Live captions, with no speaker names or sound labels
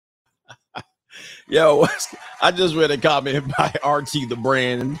Yo, I just read a comment by RT the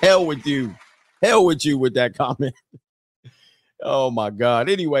brand. Hell with you. Hell with you with that comment. Oh, my God.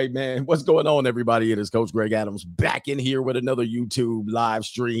 Anyway, man, what's going on, everybody? It is Coach Greg Adams back in here with another YouTube live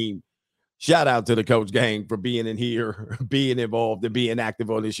stream. Shout out to the Coach Gang for being in here, being involved, and being active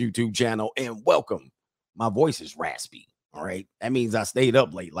on this YouTube channel. And welcome. My voice is raspy. All right. That means I stayed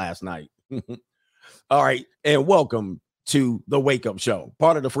up late last night. All right. And welcome to the Wake Up Show,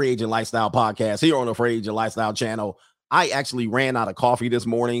 part of the Free Agent Lifestyle podcast here on the Free Agent Lifestyle channel. I actually ran out of coffee this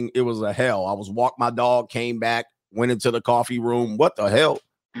morning. It was a hell. I was walking my dog, came back, went into the coffee room. What the hell?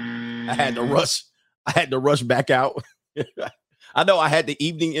 I had to rush back out. I know I had the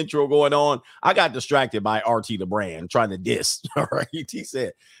evening intro going on. I got distracted by RT the brand trying to diss. All right. He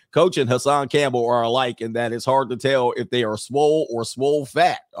said, Coach and Hassan Campbell are alike in that it's hard to tell if they are swole or swole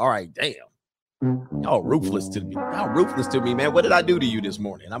fat. All right. Damn. Y'all ruthless to me. Y'all ruthless to me, man. What did I do to you this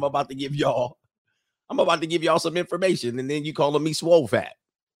morning? I'm about to give y'all some information, and then you calling me swole fat.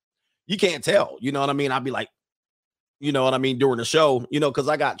 You can't tell. You know what I mean? I'd be like, you know what I mean, during the show, because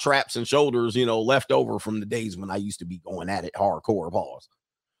I got traps and shoulders, left over from the days when I used to be going at it hardcore, pause.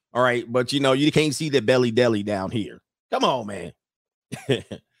 All right. But, you can't see the belly deli down here. Come on, man.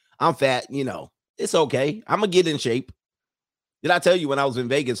 I'm fat, it's okay. I'm going to get in shape. Did I tell you when I was in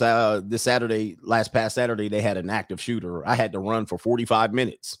Vegas past Saturday, they had an active shooter. I had to run for 45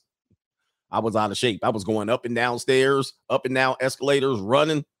 minutes. I was out of shape. I was going up and down stairs, up and down escalators,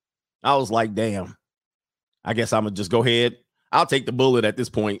 running. I was like, damn, I guess I'm going to just go ahead. I'll take the bullet at this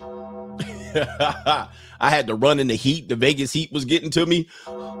point. I had to run in the heat. The Vegas heat was getting to me.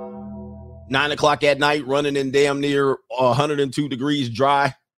 9 o'clock at night, running in damn near 102 degrees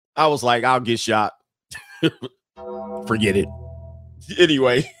dry. I was like, I'll get shot. Forget it.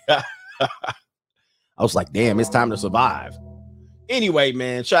 Anyway, I was like, damn, it's time to survive. Anyway,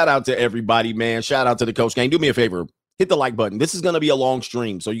 man, shout out to everybody, man. Shout out to the Coach Gang. Do me a favor. Hit the like button. This is going to be a long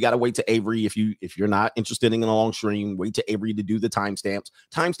stream, so you got to wait to Avery. If you're not interested in a long stream, wait to Avery to do the timestamps.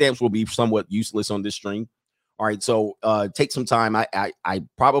 Timestamps will be somewhat useless on this stream. All right, so take some time. I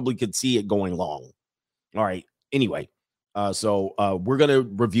probably could see it going long. All right. Anyway, so we're going to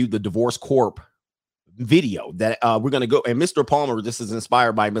review the Divorce Corp video that we're going to go. And Mr. Palmer, this is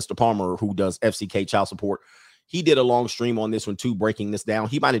inspired by Mr. Palmer, who does FCK child support. He did a long stream on this one too, breaking this down.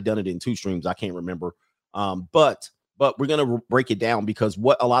 He might have done it in 2 streams. I can't remember. But we're going to break it down because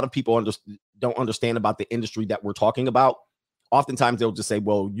what a lot of people don't understand about the industry that we're talking about, oftentimes they'll just say,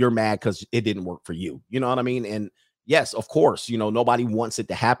 well, you're mad because it didn't work for you. You know what I mean? And yes, of course, nobody wants it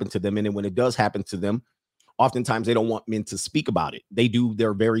to happen to them. And then when it does happen to them, oftentimes they don't want men to speak about it. They do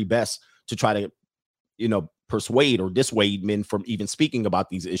their very best to try to, persuade or dissuade men from even speaking about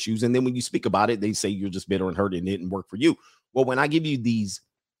these issues. And then when you speak about it, they say you're just bitter and hurt and it didn't work for you. Well, when I give you these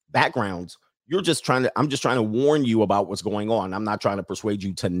backgrounds, I'm just trying to warn you about what's going on. I'm not trying to persuade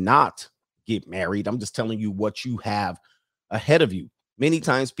you to not get married. I'm just telling you what you have ahead of you. Many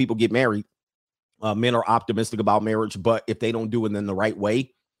times people get married. Men are optimistic about marriage, but if they don't do it in the right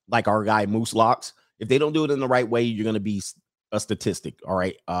way, like our guy Moose Locks, if they don't do it in the right way, you're going to be a statistic. All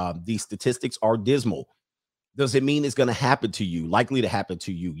right. These statistics are dismal. Does it mean it's going to happen to you? Likely to happen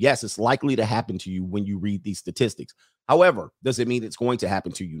to you? Yes, it's likely to happen to you when you read these statistics. However, does it mean it's going to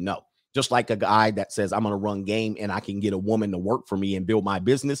happen to you? No. Just like a guy that says, I'm going to run game and I can get a woman to work for me and build my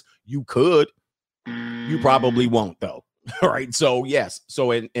business. You could. You probably won't, though. All right. So, yes.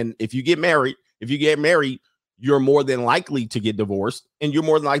 So, and if you get married, you're more than likely to get divorced and you're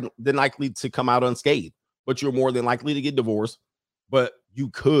more than likely to come out unscathed. But you're more than likely to get divorced, but you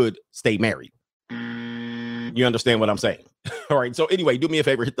could stay married. You understand what I'm saying? All right. So anyway, do me a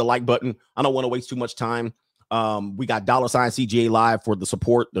favor, hit the like button. I don't want to waste too much time. We got $CGA Live for the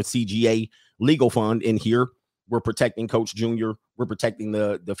support, the CGA legal fund in here. We're protecting Coach Junior. We're protecting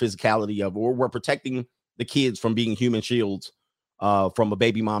the physicality of, or we're protecting the kids from being human shields from a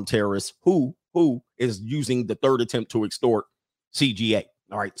baby mom terrorist who is using the third attempt to extort CGA.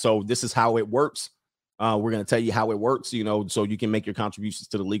 All right. So this is how it works. We're going to tell you how it works, so you can make your contributions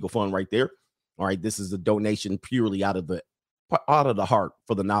to the legal fund right there. All right. This is a donation purely out of the heart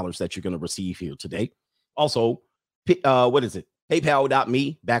for the knowledge that you're going to receive here today. Also, what is it?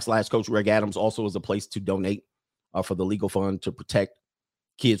 PayPal.me/Coach Greg Adams also is a place to donate for the legal fund to protect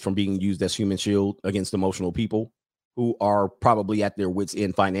kids from being used as human shield against emotional people who are probably at their wits'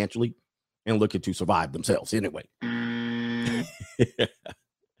 end financially and looking to survive themselves anyway.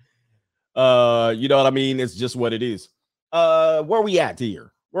 You know what I mean? It's just what it is. Where we at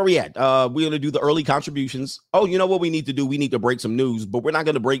here? We're going to do the early contributions. Oh, you know what we need to do? We need to break some news, but we're not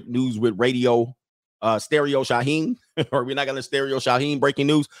going to break news with Stereo Shaheen, or we're not going to Stereo Shaheen breaking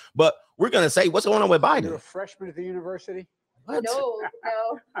news, but We're going to say, what's going on with Biden? You're a freshman at the university? What? No.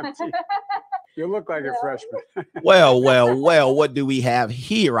 You look like a freshman. Well, what do we have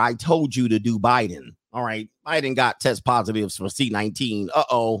here? I told you to do Biden. All right. Biden got test positives for C-19.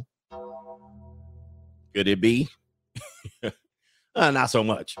 Uh-oh. Could it be? Not so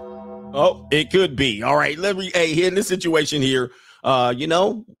much. Oh, it could be. All right. Hey, in this situation here,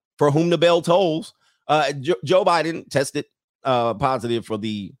 for whom the bell tolls, Joe Biden tested positive for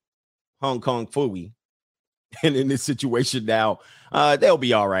the Hong Kong flu. And in this situation now, they'll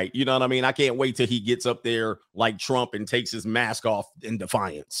be all right. You know what I mean? I can't wait till he gets up there like Trump and takes his mask off in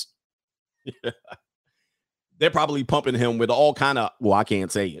defiance. They're probably pumping him with all kind of, well, I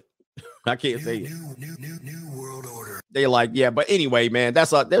can't say it. I can't say it. New world order. They're like, yeah, but anyway, man,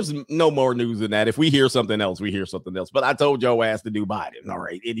 there's no more news than that. If we hear something else, we hear something else. But I told Joe ass to do Biden. All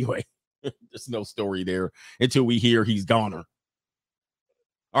right. Anyway, there's no story there until we hear he's goner.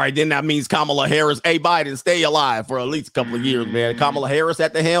 All right, then that means Kamala Harris. Hey, Biden, stay alive for at least a couple of years, man. Kamala Harris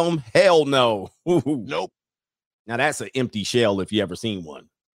at the helm? Hell no. Nope. Now, that's an empty shell if you ever seen one.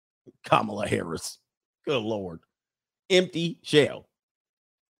 Kamala Harris. Good Lord. Empty shell.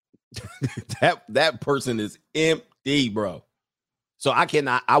 that person is empty, bro. So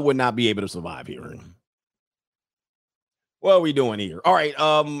I would not be able to survive here. What are we doing here? All right,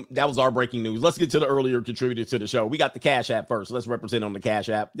 that was our breaking news. Let's get to the earlier contributors to the show. We got the Cash App first. Let's represent on the Cash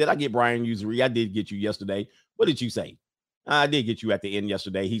App. Did I get Brian Usury? I did get you yesterday. What did you say? I did get you at the end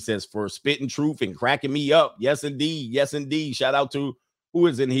yesterday. He says, for spitting truth and cracking me up. Yes, indeed. Yes, indeed. Shout out to who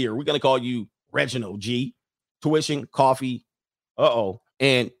is in here. We're going to call you Reginald G. Tuition, coffee,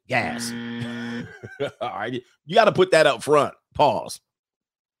 and gas. All right. You got to put that up front. Pause.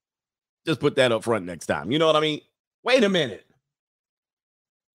 Just put that up front next time. You know what I mean? Wait a minute.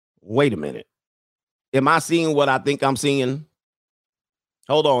 Am I seeing what I think I'm seeing?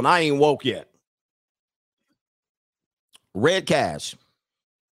 Hold on. I ain't woke yet. Red Cash.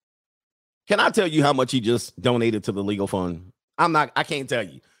 Can I tell you how much he just donated to the legal fund? I can't tell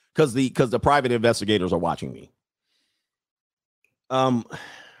you because the private investigators are watching me. How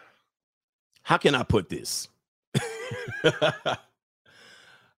can I put this?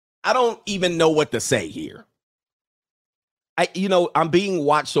 I don't even know what to say here. I'm being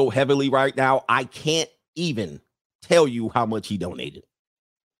watched so heavily right now. I can't even tell you how much he donated,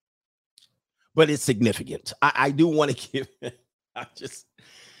 but it's significant. I do want to give.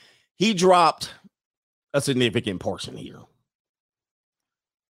 He dropped a significant portion here.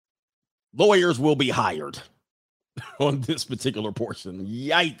 Lawyers will be hired on this particular portion.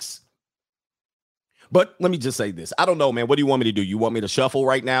 Yikes. But let me just say this. I don't know, man. What do you want me to do? You want me to shuffle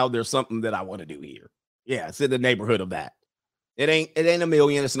right now? There's something that I want to do here. Yeah, it's in the neighborhood of that. It ain't $1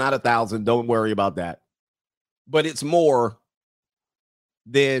 million. It's not 1,000. Don't worry about that. But it's more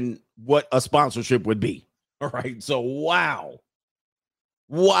than what a sponsorship would be. All right. So, wow.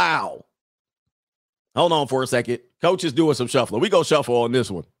 Hold on for a second. Coach is doing some shuffling. We go shuffle on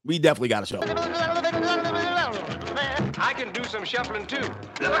this one. We definitely got to shuffle. I can do some shuffling too.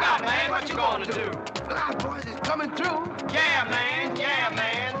 Look out, man. What you going to do? Look out, boys. It's coming through. Yeah, man.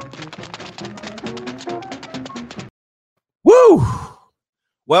 Woo!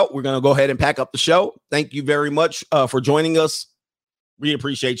 Well, we're going to go ahead and pack up the show. Thank you very much for joining us. We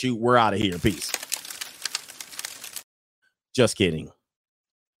appreciate you. We're out of here. Peace. Just kidding.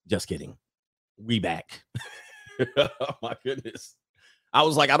 We back. Oh, my goodness. I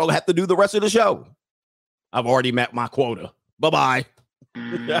was like, I don't have to do the rest of the show. I've already met my quota. Bye-bye.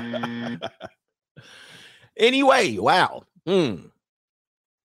 Anyway, wow.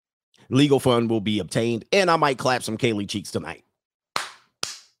 Legal fund will be obtained, and I might clap some Kaylee cheeks tonight.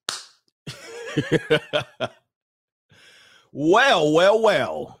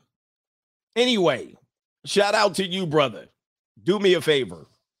 Well. Anyway, shout out to you, brother. Do me a favor.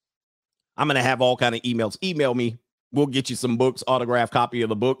 I'm going to have all kind of emails. Email me. We'll get you some books, autographed copy of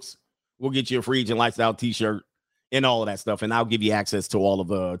the books. We'll get you a Free Agent Lifestyle t-shirt and all of that stuff. And I'll give you access to all of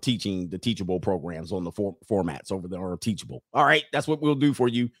the teachable programs on the formats over there are Teachable. All right. That's what we'll do for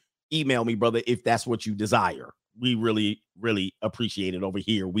you. Email me, brother, if that's what you desire. We really, really appreciate it over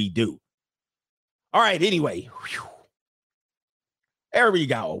here. We do. All right. Anyway. Whew. There we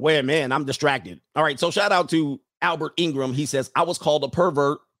go. Wait, man, I'm distracted. All right. So shout out to Albert Ingram. He says, I was called a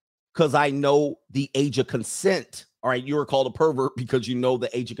pervert because I know the age of consent. All right. You were called a pervert because you know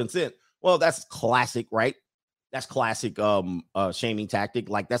the age of consent. Well, that's classic, right? That's classic shaming tactic.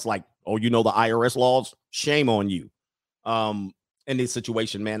 Like, that's like, oh, you know the IRS laws? Shame on you. In this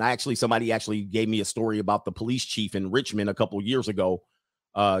situation, man, somebody actually gave me a story about the police chief in Richmond a couple of years ago.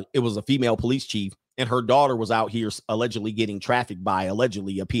 It was a female police chief, and her daughter was out here allegedly getting trafficked by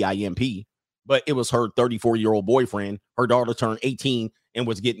allegedly a PIMP, but it was her 34-year-old boyfriend. Her daughter turned 18 and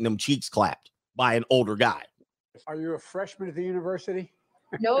was getting them cheeks clapped by an older guy. Are you a freshman at the university?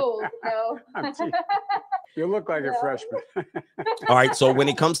 No. You look like a freshman. All right. So when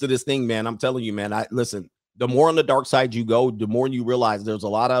it comes to this thing, man, I'm telling you, man, listen, the more on the dark side you go, the more you realize there's a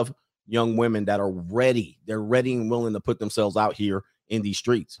lot of young women that are ready. They're ready and willing to put themselves out here in these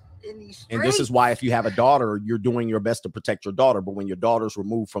streets. And this is why if you have a daughter, you're doing your best to protect your daughter. But when your daughter's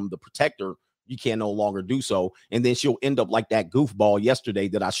removed from the protector, you can no longer do so. And then she'll end up like that goofball yesterday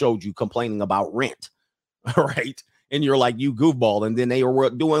that I showed you complaining about rent. All right. And you're like, you goofball. And then they were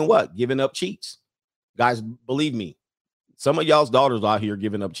doing what? Giving up cheeks. Guys, believe me, some of y'all's daughters out here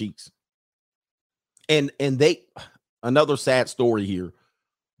giving up cheeks. And they, another sad story here.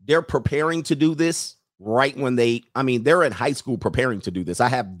 They're preparing to do this right when they're in high school preparing to do this. I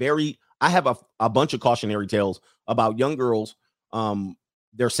have a bunch of cautionary tales about young girls.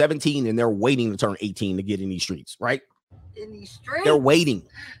 They're 17 and they're waiting to turn 18 to get in these streets, right? In these streets? They're waiting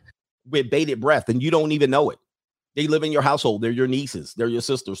with bated breath and you don't even know it. They live in your household. They're your nieces. They're your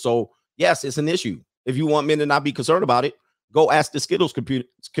sisters. So yes, it's an issue. If you want men to not be concerned about it, go ask the Skittles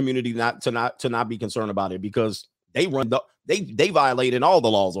community not to be concerned about it, because they violated all the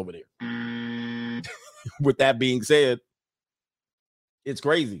laws over there. With that being said, it's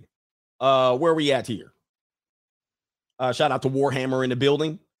crazy. Where are we at here? Shout out to Warhammer in the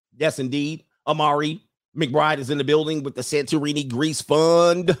building. Yes, indeed. Amari McBride is in the building with the Santorini Greece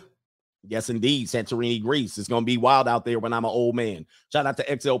Fund. Yes, indeed. Santorini, Greece. It's going to be wild out there when I'm an old man. Shout out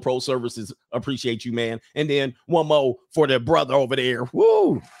to XL Pro Services. Appreciate you, man. And then one more for the brother over there.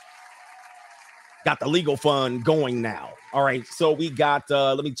 Woo! Got the legal fund going now. All right. So we got,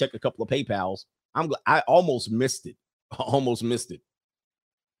 let me check a couple of PayPals. I almost missed it. I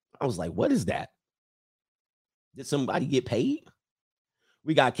was like, what is that? Did somebody get paid?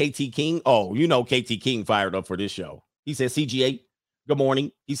 We got KT King. Oh, you know, KT King fired up for this show. He says, CGA, good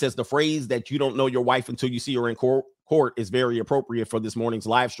morning. He says the phrase that you don't know your wife until you see her in court is very appropriate for this morning's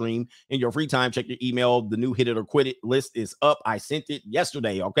live stream. In your free time, check your email. The new Hit It or Quit It list is up. I sent it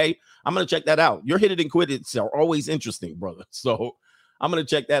yesterday. Okay. I'm going to check that out. Your Hit It and Quit It are always interesting, brother. So I'm going to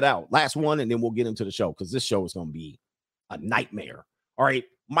check that out. Last one, and then we'll get into the show because this show is going to be a nightmare. All right.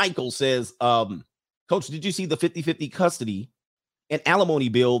 Michael says, Coach, did you see the 50-50 custody and alimony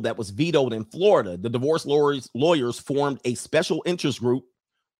bill that was vetoed in Florida? The divorce lawyers formed a special interest group,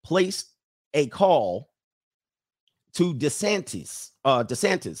 placed a call to DeSantis,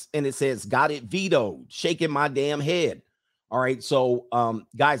 and it says, got it vetoed, shaking my damn head. All right. So,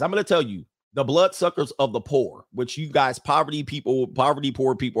 guys, I'm going to tell you, the bloodsuckers of the poor, which you guys, poor people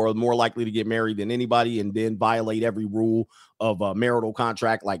are more likely to get married than anybody and then violate every rule of a marital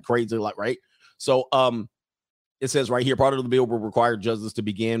contract like crazy, like, right? So, it says right here, part of the bill will require judges to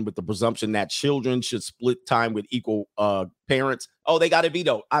begin with the presumption that children should split time with equal parents. Oh, they got it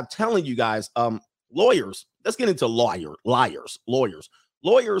vetoed. I'm telling you guys, lawyers, let's get into lawyers.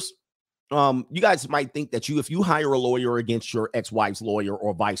 You guys might think that if you hire a lawyer against your ex-wife's lawyer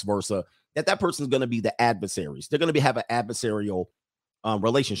or vice versa, that person's going to be the adversaries. They're going to have an adversarial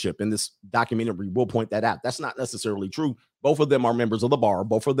relationship. And this documentary will point that out. That's not necessarily true. Both of them are members of the bar.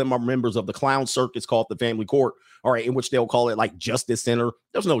 Both of them are members of the clown circus called the family court. All right. In which they'll call it like justice center.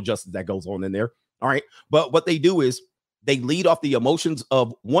 There's no justice that goes on in there. All right. But what they do is they lead off the emotions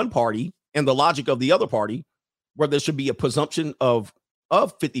of one party and the logic of the other party, where there should be a presumption of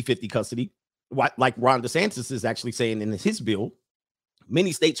 50-50 custody. Like Ron DeSantis is actually saying in his bill.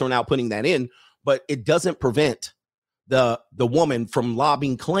 Many states are now putting that in, but it doesn't prevent the woman from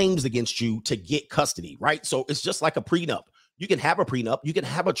lobbying claims against you to get custody, right? So it's just like a prenup. You can have a prenup, you can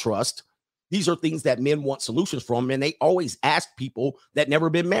have a trust. These are things that men want solutions from, and they always ask people that never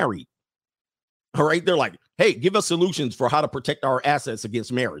been married. All right, they're like, hey, give us solutions for how to protect our assets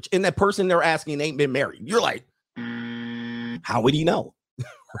against marriage. And that person they're asking ain't been married. You're like, how would he know?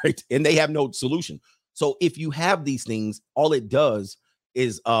 Right? And they have no solution. So if you have these things, all it does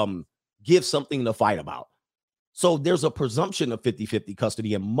is give something to fight about. So there's a presumption of 50-50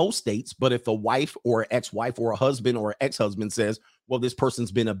 custody in most states. But if a wife or ex-wife or a husband or ex-husband says, well, this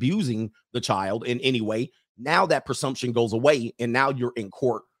person's been abusing the child in any way, now that presumption goes away. And now you're in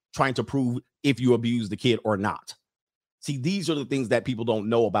court trying to prove if you abuse the kid or not. See, these are the things that people don't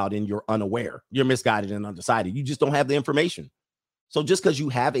know about and you're unaware. You're misguided and undecided. You just don't have the information. So just because you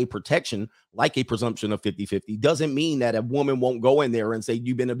have a protection like a presumption of 50-50 doesn't mean that a woman won't go in there and say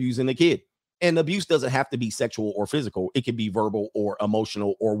you've been abusing the kid. And abuse doesn't have to be sexual or physical. It can be verbal or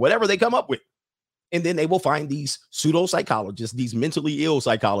emotional or whatever they come up with. And then they will find these pseudo psychologists, these mentally ill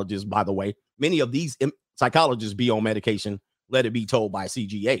psychologists, by the way. Many of these psychologists be on medication, let it be told by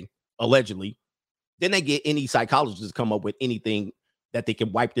CGA, allegedly. Then they get any psychologist to come up with anything that they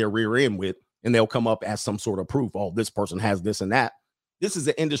can wipe their rear end with, and they'll come up as some sort of proof. Oh, this person has this and that. This is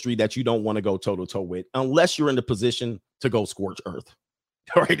an industry that you don't want to go toe-to-toe with unless you're in the position to go scorch earth.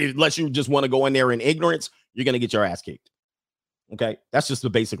 All right, unless you just want to go in there in ignorance, you're going to get your ass kicked. Okay, that's just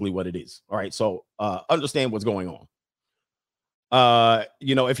basically what it is. All right, so understand what's going on.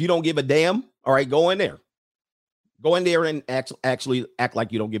 If you don't give a damn, all right, go in there. Go in there and actually act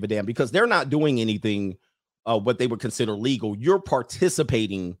like you don't give a damn, because they're not doing anything what they would consider legal. You're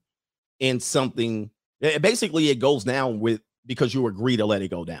participating in something. Basically, it goes down because you agree to let it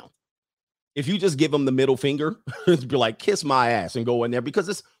go down. If you just give them the middle finger, be like, kiss my ass and go in there, because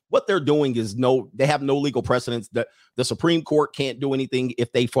it's what they're doing is they have no legal precedence. That the Supreme Court can't do anything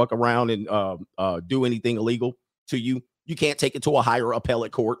if they fuck around and do anything illegal to you. You can't take it to a higher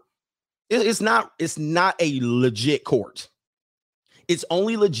appellate court. It's not a legit court. It's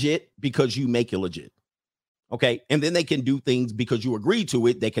only legit because you make it legit. Okay. And then they can do things because you agree to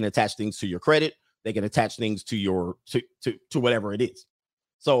it. They can attach things to your credit. They can attach things to your to whatever it is.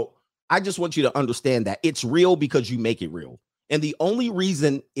 So I just want you to understand that it's real because you make it real. And the only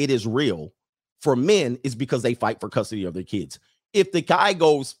reason it is real for men is because they fight for custody of their kids. If the guy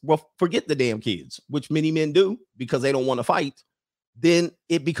goes, well, forget the damn kids, which many men do because they don't want to fight, then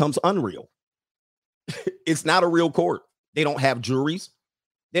it becomes unreal. It's not a real court. They don't have juries.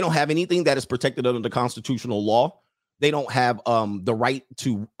 They don't have anything that is protected under the constitutional law. They don't have the right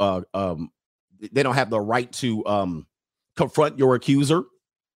to confront your accuser.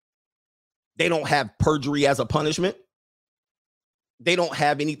 They don't have perjury as a punishment. They don't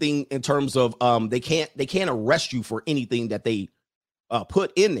have anything in terms of they can't arrest you for anything that they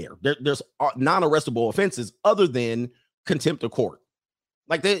put in there. There's non-arrestable offenses other than contempt of court.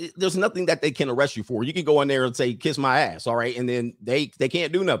 Like there's nothing that they can arrest you for. You can go in there and say, kiss my ass. All right. And then they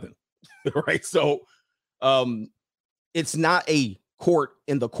can't do nothing. Right. So it's not a court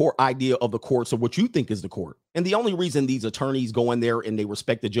in the court idea of the courts or what you think is the court. And the only reason these attorneys go in there and they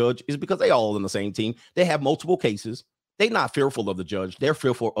respect the judge is because they all on the same team. They have multiple cases. They're not fearful of the judge. They're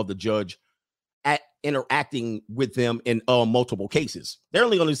fearful of the judge interacting with them in multiple cases. They're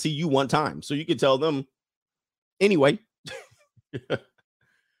only going to see you one time. So you can tell them anyway.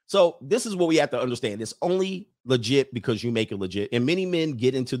 So this is what we have to understand. It's only legit because you make it legit. And many men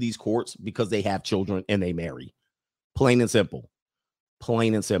get into these courts because they have children and they marry. Plain and simple.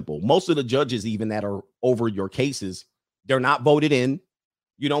 Plain and simple. Most of the judges, even that are over your cases, they're not voted in.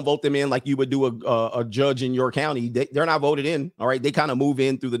 You don't vote them in like you would do a judge in your county. They're not voted in. All right. They kind of move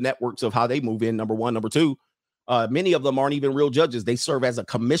in through the networks of how they move in. Number one. Number two, many of them aren't even real judges. They serve as a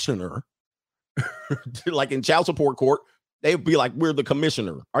commissioner. Like in child support court, they'd be like, we're the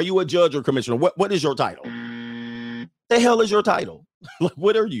commissioner. Are you a judge or commissioner? What is your title? The hell is your title?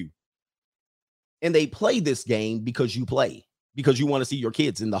 What are you? And they play this game because you play, because you want to see your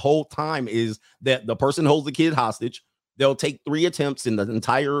kids. And the whole time is that the person holds the kid hostage. They'll take 3 attempts in the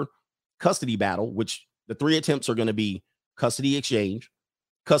entire custody battle, which the 3 attempts are going to be custody exchange,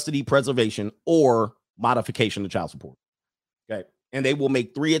 custody preservation, or modification of child support. Okay. And they will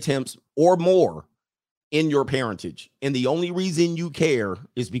make 3 attempts or more in your parentage. And the only reason you care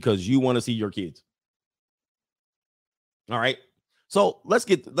is because you want to see your kids. All right. So let's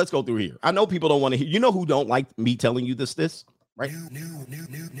go through here. I know people don't want to hear, you know who don't like me telling you this, right? New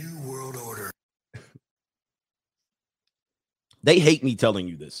world order. They hate me telling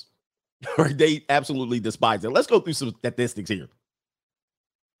you this. Right? They absolutely despise it. Let's go through some statistics here.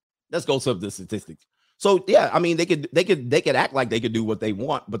 Let's go through the statistics. So yeah, I mean, they could act like they could do what they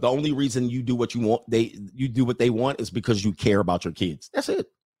want, but the only reason you do what you want, you do what they want is because you care about your kids. That's it.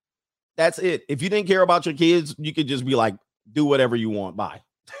 That's it. If you didn't care about your kids, you could just be like, do whatever you want. Bye.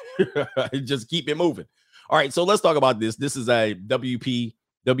 Just keep it moving. All right. So let's talk about this. This is a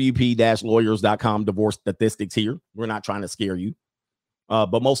WP-lawyers.com divorce statistics here. We're not trying to scare you.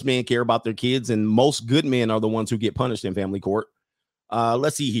 But most men care about their kids, and most good men are the ones who get punished in family court.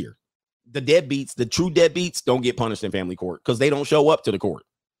 Let's see here. The deadbeats, the true deadbeats, don't get punished in family court because they don't show up to the court.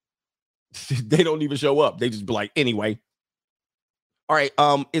 They don't even show up. They just be like, anyway. All right.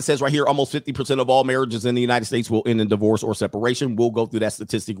 It says right here, almost 50% of all marriages in the United States will end in divorce or separation. We'll go through that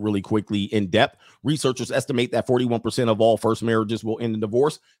statistic really quickly in depth. Researchers estimate that 41% of all first marriages will end in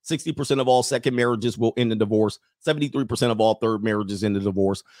divorce. 60% of all second marriages will end in divorce. 73% of all third marriages end in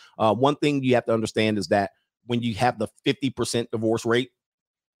divorce. One thing you have to understand is that when you have the 50% divorce rate,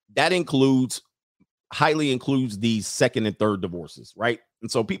 that highly includes these second and third divorces, right? And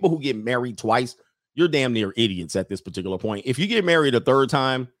so people who get married twice, you're damn near idiots at this particular point. If you get married a third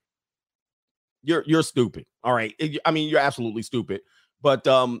time, you're stupid. All right. I mean, you're absolutely stupid. But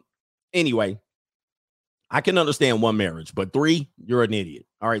anyway, I can understand one marriage, but 3, you're an idiot.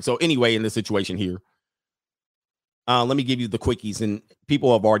 All right. So anyway, in this situation here, let me give you the quickies, and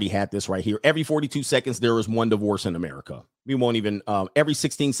people have already had this right here. Every 42 seconds, there is one divorce in America. We won't even, every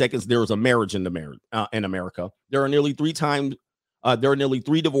 16 seconds, there is a marriage in America. There are nearly 3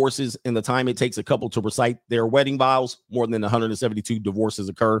 divorces in the time it takes a couple to recite their wedding vows. More than 172 divorces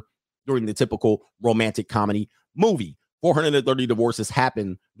occur during the typical romantic comedy movie. 430 divorces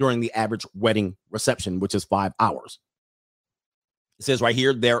happen during the average wedding reception, which is 5 hours. It says right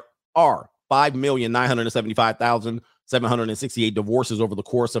here, there are 5,975,768 divorces over the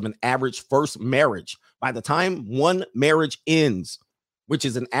course of an average first marriage. By the time one marriage ends, which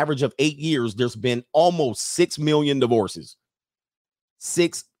is an average of 8 years, there's been almost 6 million divorces.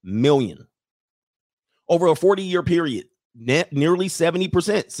 6 million. Over a 40-year period, nearly 70%,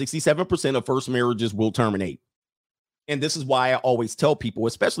 67% of first marriages will terminate. And this is why I always tell people,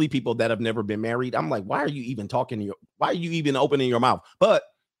 especially people that have never been married, I'm like, why are you even why are you even opening your mouth? But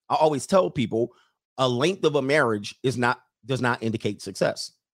I always tell people a length of a marriage does not indicate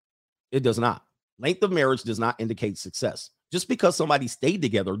success. It does not. Length of marriage does not indicate success. Just because somebody stayed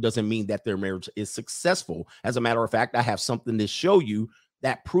together doesn't mean that their marriage is successful. As a matter of fact, I have something to show you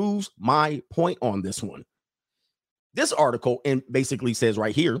that proves my point on this one. This article basically says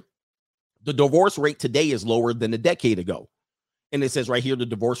right here, the divorce rate today is lower than a decade ago. And it says right here, the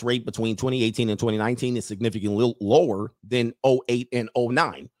divorce rate between 2018 and 2019 is significantly lower than 08 and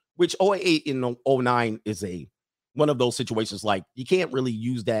 09, which 08 and 09 is one of those situations like you can't really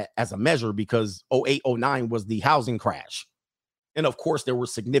use that as a measure because 08, 09 was the housing crash. And of course, there were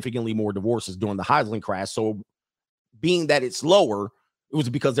significantly more divorces during the housing crash. So being that it's lower, it was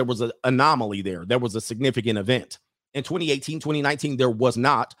because there was an anomaly there. There was a significant event. In 2018, 2019, there was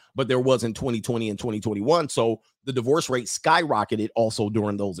not, but there was in 2020 and 2021. So the divorce rate skyrocketed also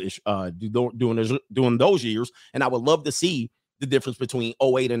during those during those years. And I would love to see the difference between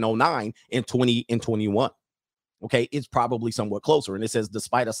 08 and 09 and 20 and 21. Okay, it's probably somewhat closer. And it says,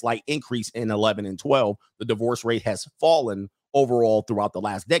 despite a slight increase in 11 and 12, the divorce rate has fallen overall throughout the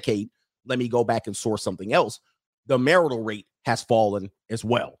last decade. Let me go back and source something else. The marital rate has fallen as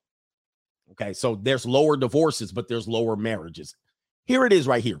well. Okay, so there's lower divorces, but there's lower marriages. Here it is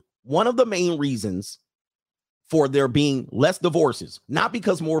right here. One of the main reasons for there being less divorces, not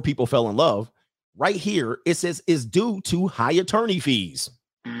because more people fell in love, right here, it says is due to high attorney fees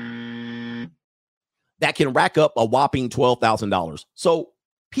that can rack up a whopping $12,000. So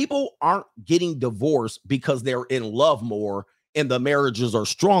people aren't getting divorced because they're in love more and the marriages are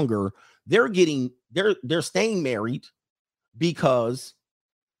stronger. They're staying married because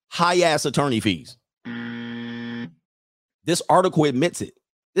high-ass attorney fees. This article admits it.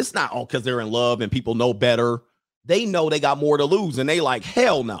 It's not all because they're in love and people know better. They know they got more to lose, and they like,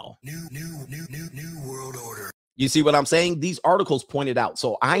 hell no. New world order. You see what I'm saying? These articles pointed out.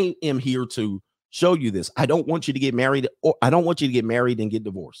 So I am here to show you this. I don't want you to get married, or I don't want you to get married and get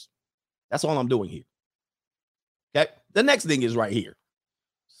divorced. That's all I'm doing here. Okay. The next thing is right here.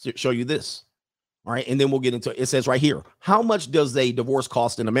 Show you this. All right. And then we'll get into it. It says right here, how much does a divorce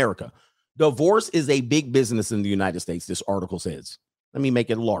cost in America? Divorce is a big business in the United States, this article says. Let me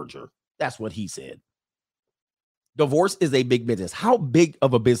make it larger. That's what he said. Divorce is a big business. How big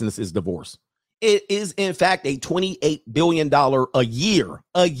of a business is divorce? It is, in fact, a $28 billion a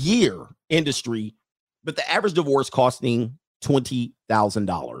year industry, but the average divorce costing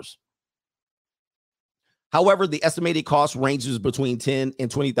 $20,000. However, the estimated cost ranges between $10,000 and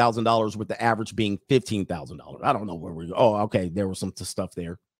 $20,000, with the average being $15,000. I don't know where we go. Oh, okay. There was some stuff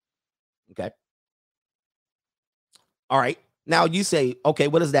there. Okay. All right. Now you say, okay,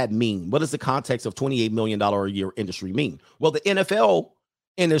 what does that mean? What does the context of $28 million a year industry mean? Well, the NFL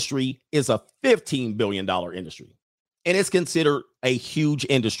industry is a $15 billion industry, and it's considered a huge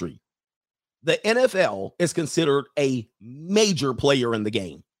industry. The NFL is considered a major player in the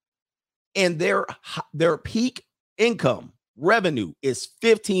game. And their peak income revenue is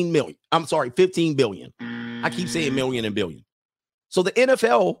 15 billion. I keep saying million and billion. So the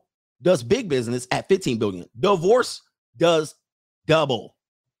NFL does big business at 15 billion. Divorce does double.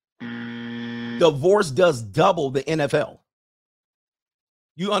 Divorce does double the NFL.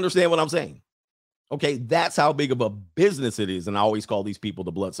 You understand what I'm saying? Okay, that's how big of a business it is. And I always call these people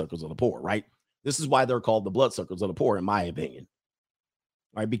the bloodsuckers of the poor, right? This is why they're called the bloodsuckers of the poor, in my opinion.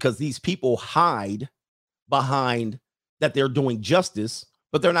 Right, because these people hide behind that they're doing justice,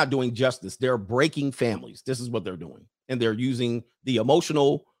 but they're not doing justice. They're breaking families. This is what they're doing. And they're using the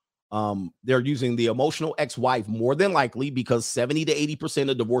emotional They're using the emotional ex-wife more than likely because 70 to 80%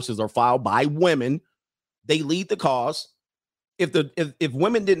 of divorces are filed by women. They lead the cause. If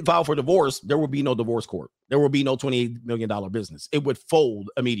women didn't file for divorce, there would be no divorce court. There would be no $28 million business. It would fold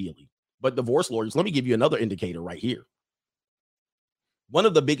immediately. But divorce lawyers, let me give you another indicator right here. One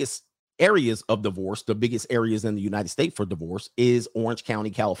of the biggest areas of divorce, the biggest areas in the United States for divorce is Orange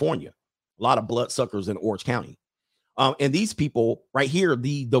County, California. A lot of bloodsuckers in Orange County. And these people right here,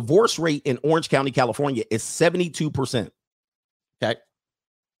 the divorce rate in Orange County, California is 72%. Okay.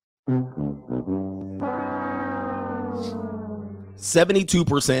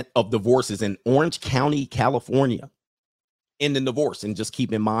 72% of divorces in Orange County, California end in divorce. And just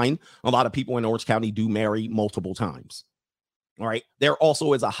keep in mind, a lot of people in Orange County do marry multiple times. All right. There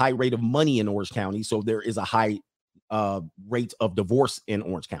also is a high rate of money in Orange County. So there is a high rate of divorce in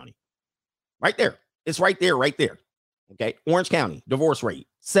Orange County. Right there. It's right there, right there. Okay. Orange County divorce rate,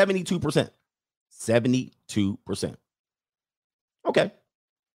 72%. 72%. Okay.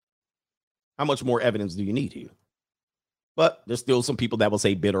 How much more evidence do you need here? But there's still some people that will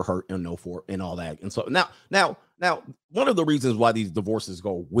say bitter, hurt, and no for and all that. And so now, one of the reasons why these divorces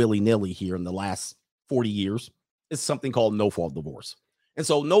go willy-nilly here in the last 40 years is something called no-fault divorce. And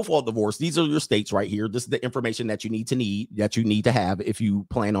so no-fault divorce, these are your states right here. This is the information that you need to have if you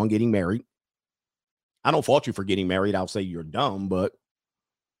plan on getting married. I don't fault you for getting married. I'll say you're dumb, but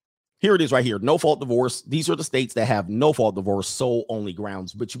here it is right here. No-fault divorce. These are the states that have no-fault divorce, sole-only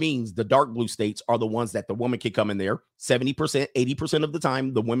grounds, which means the dark blue states are the ones that the woman can come in there. 70%, 80% of the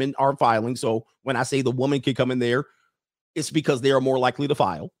time, the women are filing. So when I say the woman can come in there, it's because they are more likely to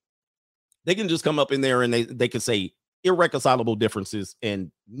file. They can just come up in there and they can say irreconcilable differences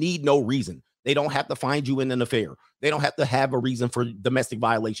and need no reason. They don't have to find you in an affair. They don't have to have a reason for domestic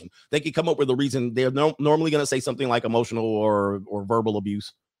violation. They can come up with a reason. They're normally going to say something like emotional or verbal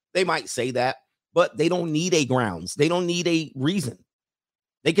abuse. They might say that, but they don't need a grounds. They don't need a reason.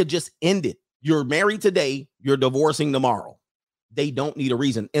 They could just end it. You're married today. You're divorcing tomorrow. They don't need a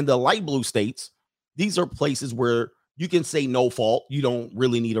reason. In the light blue states, these are places where you can say no fault. You don't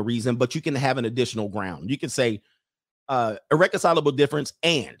really need a reason, but you can have an additional ground. You can say irreconcilable difference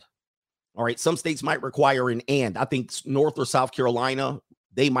and. All right. Some states might require an and. I think North or South Carolina,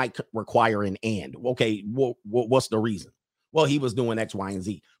 they might require an and. Okay. What's the reason? Well, he was doing X, Y, and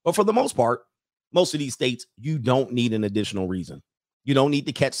Z. But for the most part, most of these states, you don't need an additional reason. You don't need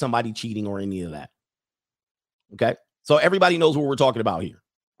to catch somebody cheating or any of that. Okay. So everybody knows what we're talking about here.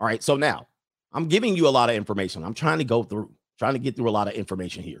 All right. So now I'm giving you a lot of information. I'm trying to get through a lot of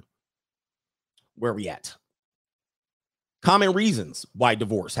information here. Where are we at? Common reasons why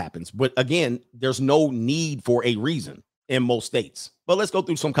divorce happens. But again, there's no need for a reason in most states. But let's go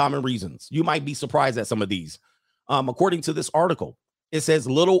through some common reasons. You might be surprised at some of these. According to this article, it says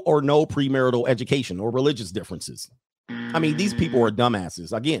little or no premarital education or religious differences. I mean, these people are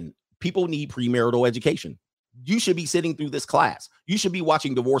dumbasses. Again, people need premarital education. You should be sitting through this class. You should be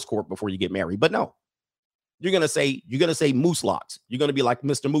watching Divorce Court before you get married. But no, you're going to say moose locks. You're going to be like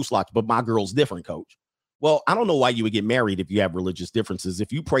Mr. Moose Locks, but my girl's different, coach. Well, I don't know why you would get married if you have religious differences.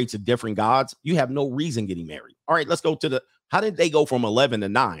 If you pray to different gods, you have no reason getting married. All right, let's go to how did they go from 11 to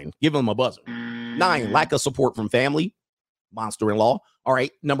 9? Give them a buzzer. 9, lack of support from family, monster-in-law. All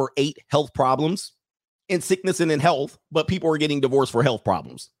right, number 8, health problems, in sickness and in health, but people are getting divorced for health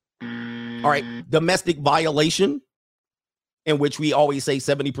problems. All right, domestic violation, in which we always say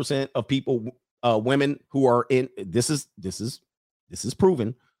 70% of people, women who are in, this is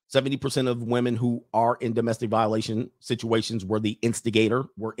proven. 70% of women who are in domestic violation situations were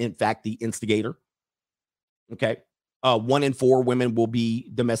in fact the instigator. Okay. 1 in 4 women will be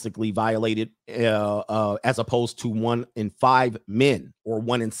domestically violated, as opposed to 1 in 5 men or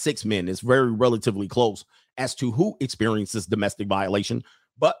 1 in 6 men. It's very relatively close as to who experiences domestic violation.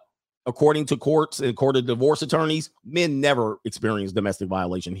 But according to courts and court of divorce attorneys, men never experience domestic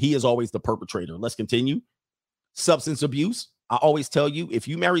violation. He is always the perpetrator. Let's continue. Substance abuse. I always tell you, if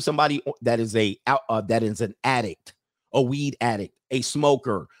you marry somebody that is an addict, a weed addict, a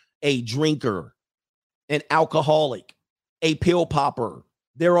smoker, a drinker, an alcoholic, a pill popper,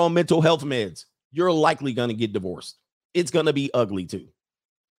 they're on mental health meds, you're likely going to get divorced. It's going to be ugly too.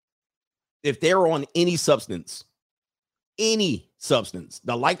 If they're on any substance,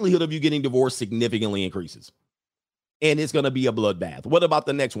 the likelihood of you getting divorced significantly increases. And it's going to be a bloodbath. What about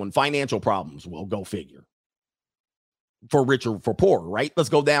the next one? Financial problems. Well, go figure. For rich or for poor, right? Let's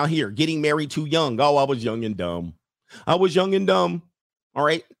go down here. Getting married too young. Oh, I was young and dumb. All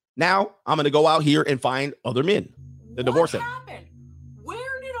right. Now I'm going to go out here and find other men. The divorce happened?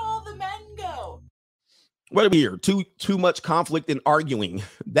 Where did all the men go? What are we here? Too much conflict in arguing.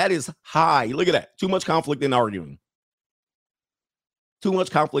 That is high. Look at that. Too much conflict in arguing. Too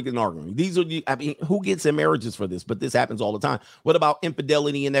much conflict in arguing. These are I mean, who gets in marriages for this? But this happens all the time. What about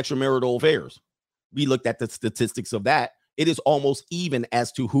infidelity and extramarital affairs? We looked at the statistics of that. It is almost even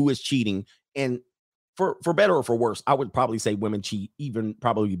as to who is cheating. And for better or for worse, I would probably say women cheat even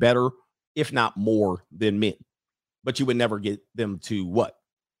probably better, if not more than men. But you would never get them to what?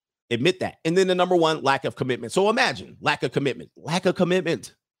 Admit that. And then the number one, lack of commitment. So imagine lack of commitment.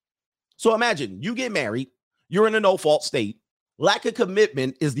 So imagine you get married, you're in a no-fault state. Lack of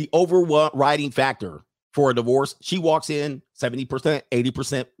commitment is the overriding factor for a divorce. She walks in, 70%,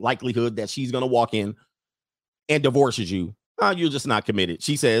 80% likelihood that she's going to walk in and divorces you. You're just not committed.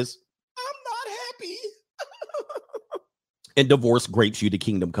 She says, I'm not happy. And divorce grapes you to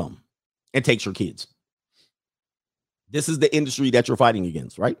kingdom come and takes your kids. This is the industry that you're fighting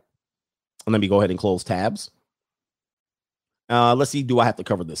against, right? And let me go ahead and close tabs. Let's see. Do I have to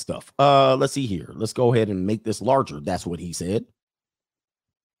cover this stuff? Let's see here. Let's go ahead and make this larger. That's what he said.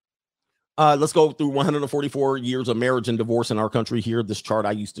 Let's go through 144 years of marriage and divorce in our country here. This chart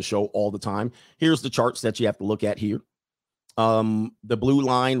I used to show all the time. Here's the charts that you have to look at here. The blue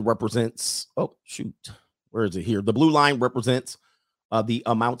line represents, oh, shoot. Where is it here? The blue line represents the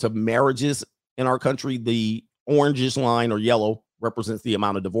amount of marriages in our country. The orangish line or yellow represents the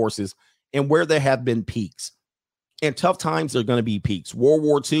amount of divorces and where there have been peaks. In tough times, there are going to be peaks. World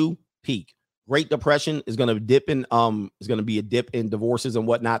War II, peak. Great Depression is going to dip in, is going to be a dip in divorces and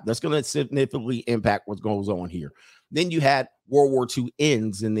whatnot. That's going to significantly impact what goes on here. Then you had World War II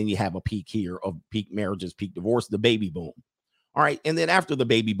ends, and then you have a peak here of peak marriages, peak divorce, the baby boom. All right. And then after the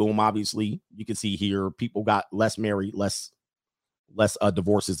baby boom, obviously, you can see here, people got less married, less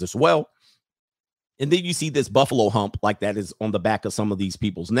divorces as well. And then you see this buffalo hump like that is on the back of some of these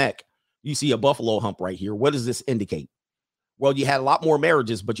people's neck. You see a buffalo hump right here. What does this indicate? Well, you had a lot more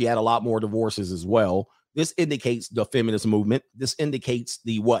marriages, but you had a lot more divorces as well. This indicates the feminist movement. This indicates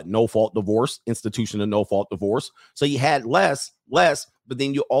the what? No-fault divorce, institution of no-fault divorce. So you had less, but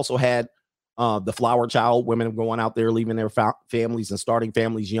then you also had the flower child, women going out there, leaving their families and starting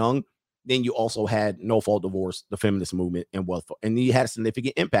families young. Then you also had no-fault divorce, the feminist movement, and wealth. And you had a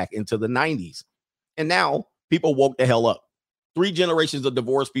significant impact into the 90s. And now people woke the hell up. 3 generations of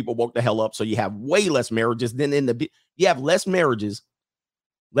divorce, people woke the hell up. So you have way less marriages than you have less marriages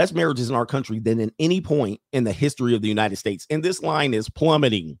in our country than in any point in the history of the United States. And this line is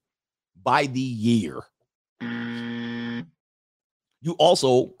plummeting by the year. You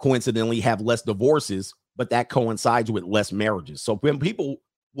also coincidentally have less divorces, but that coincides with less marriages. So when people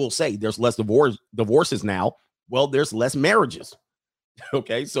will say there's less divorces now, well, there's less marriages.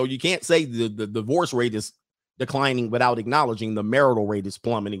 Okay, so you can't say the divorce rate is declining without acknowledging the marital rate is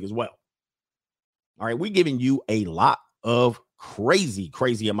plummeting as well. All right, we're giving you a lot of crazy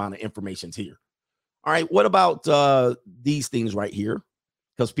amount of information here. All right, what about these things right here?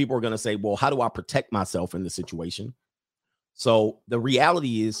 Because people are going to say, well, how do I protect myself in this situation? So the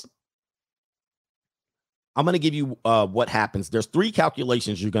reality is, I'm going to give you what happens. There's 3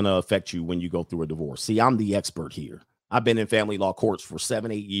 calculations you're going to affect you when you go through a divorce. See, I'm the expert here. I've been in family law courts for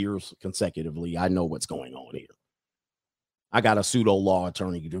 7-8 years consecutively. I know what's going on here. I got a pseudo law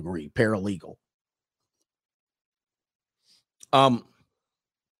attorney degree, paralegal. A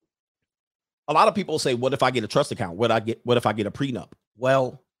lot of people say, what if I get a trust account? What if I get a prenup?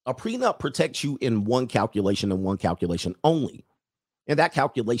 Well, a prenup protects you in one calculation and one calculation only. And that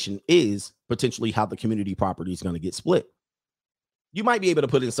calculation is potentially how the community property is going to get split. You might be able to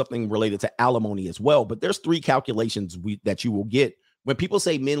put in something related to alimony as well, but there's 3 calculations that you will get. When people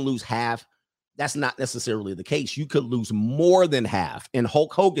say men lose half, that's not necessarily the case. You could lose more than half. In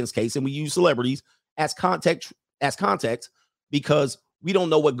Hulk Hogan's case, and we use celebrities as context because we don't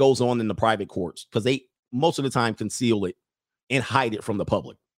know what goes on in the private courts because they most of the time conceal it and hide it from the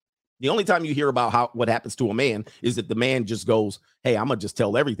public. The only time you hear about what happens to a man is that the man just goes, hey, I'm going to just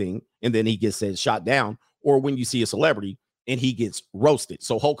tell everything, and then he gets shot down, or when you see a celebrity and he gets roasted.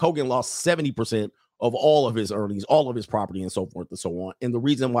 So Hulk Hogan lost 70% of all of his earnings, all of his property, and so forth and so on. And the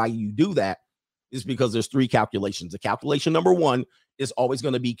reason why you do that is because there's 3 calculations. The calculation number 1 is always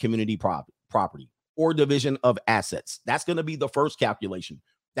going to be community property or division of assets. That's going to be the first calculation.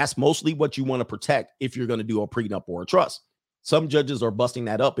 That's mostly what you want to protect if you're going to do a prenup or a trust. Some judges are busting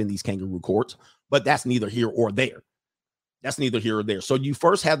that up in these kangaroo courts, but that's neither here or there. That's neither here or there. So you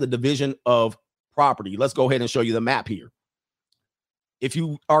first have the division of property. Let's go ahead and show you the map here. If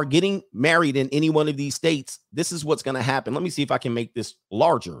you are getting married in any one of these states, this is what's going to happen. Let me see if I can make this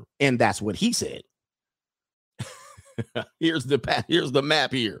larger. And that's what he said. Here's the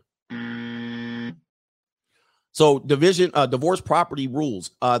map here. So divorce property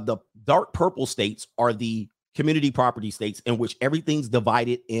rules. The dark purple states are the community property states in which everything's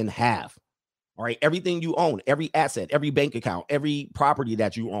divided in half. All right. Everything you own, every asset, every bank account, every property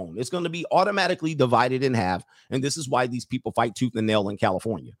that you own, it's going to be automatically divided in half. And this is why these people fight tooth and nail in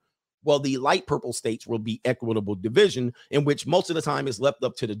California. Well, the light purple states will be equitable division, in which most of the time is left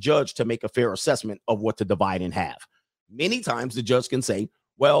up to the judge to make a fair assessment of what to divide in half. Many times the judge can say,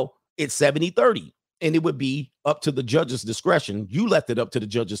 well, it's 70-30, and it would be up to the judge's discretion. You left it up to the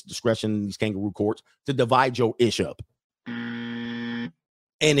judge's discretion in these kangaroo courts to divide your ish up.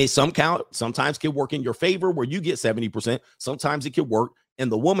 And sometimes can work in your favor where you get 70%. Sometimes it can work in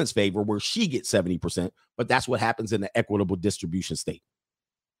the woman's favor where she gets 70%. But that's what happens in the equitable distribution state.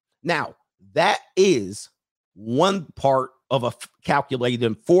 Now, that is one part of a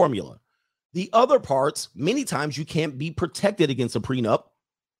calculated formula. The other parts, many times you can't be protected against a prenup.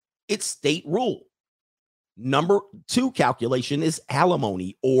 It's state rule. Number 2 calculation is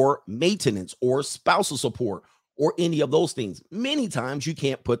alimony or maintenance or spousal support or any of those things. Many times you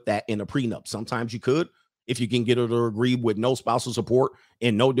can't put that in a prenup. Sometimes you could, if you can get her to agree with no spousal support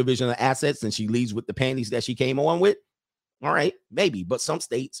and no division of assets, and she leaves with the panties that she came on with. All right, maybe. But some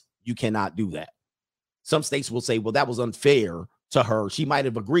states, you cannot do that. Some states will say, well, that was unfair to her. She might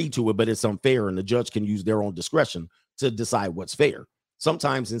have agreed to it, but it's unfair, and the judge can use their own discretion to decide what's fair.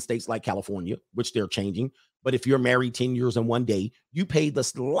 Sometimes in states like California, which they're changing, but if you're married 10 years and 1 day, you pay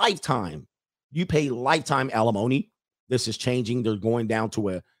this lifetime. You pay lifetime alimony. This is changing. They're going down to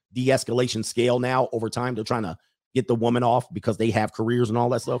a de-escalation scale now. Over time, they're trying to get the woman off because they have careers and all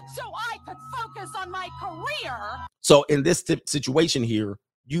that stuff. So I could focus on my career. So in this situation here,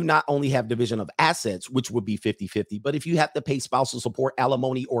 you not only have division of assets, which would be 50-50, but if you have to pay spousal support,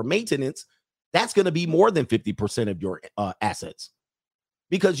 alimony, or maintenance, that's going to be more than 50% of your assets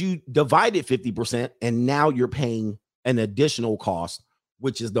because you divided 50% and now you're paying an additional cost,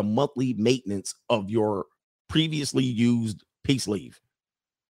 which is the monthly maintenance of your previously used peace leave.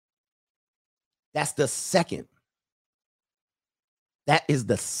 That's the second. That is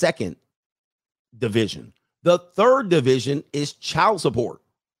the second division. The third division is child support.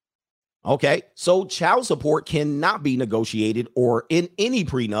 Okay, so child support cannot be negotiated or in any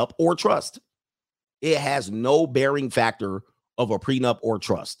prenup or trust. It has no bearing factor of a prenup or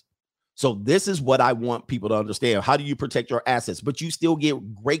trust. So this is what I want people to understand. How do you protect your assets? But you still get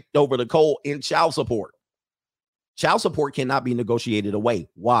raked over the coal in child support. Child support cannot be negotiated away.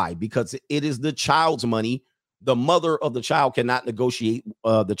 Why? Because it is the child's money. The mother of the child cannot negotiate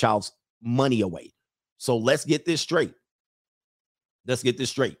the child's money away. So let's get this straight. Let's get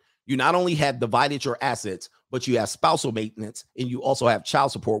this straight. You not only have divided your assets, but you have spousal maintenance, and you also have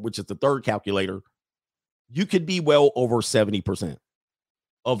child support, which is the third calculator. You could be well over 70%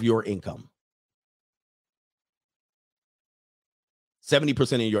 of your income.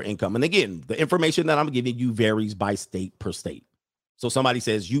 70% of your income. And again, the information that I'm giving you varies by state per state. So somebody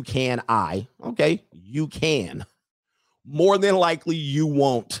says, you can, okay, you can. More than likely, you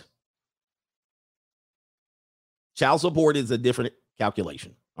won't. Child support is a different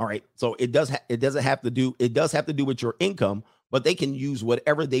calculation. All right. So it does have to do with your income, but they can use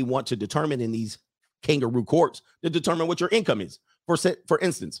whatever they want to determine in these kangaroo courts to determine what your income is. For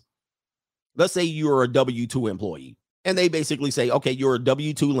instance, let's say you're a W-2 employee and they basically say, okay, you're a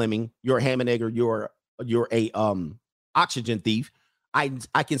W-2 lemming, you're a ham and egg, or you're a oxygen thief. I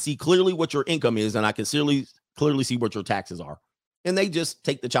can see clearly what your income is, and I can clearly see what your taxes are. And they just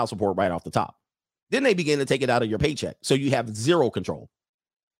take the child support right off the top. Then they begin to take it out of your paycheck. So you have zero control.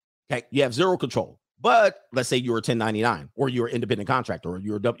 Okay, you have zero control. But let's say you're a 1099 or you're an independent contractor or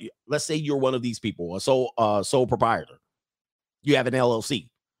you're a let's say you're one of these people, a sole proprietor. You have an LLC.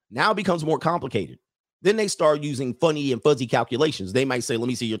 Now it becomes more complicated. Then they start using funny and fuzzy calculations. They might say, let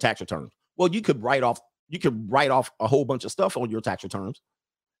me see your tax returns. Well, you could write off a whole bunch of stuff on your tax returns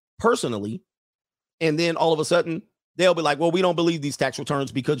personally. And then all of a sudden they'll be like, well, we don't believe these tax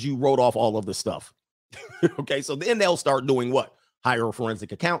returns because you wrote off all of this stuff. Okay. So then they'll start doing what? Hire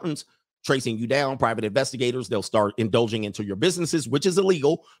forensic accountants, tracing you down, private investigators. They'll start indulging into your businesses, which is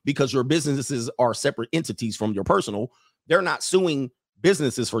illegal because your businesses are separate entities from your personal. They're not suing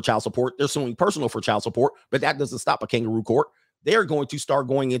businesses for child support. They're suing personal for child support, but that doesn't stop a kangaroo court. They're going to start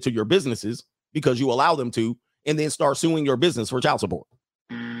going into your businesses because you allow them to, and then start suing your business for child support.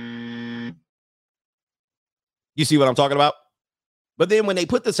 You see what I'm talking about? But then when they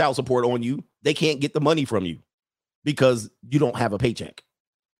put the child support on you, they can't get the money from you because you don't have a paycheck.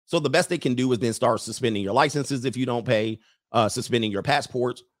 So the best they can do is then start suspending your licenses if you don't pay, suspending your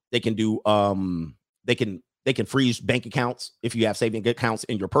passports. They can do, they can freeze bank accounts if you have saving accounts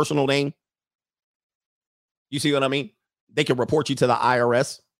in your personal name. You see what I mean? They can report you to the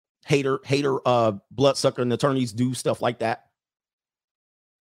IRS. Hater, bloodsucker and attorneys do stuff like that.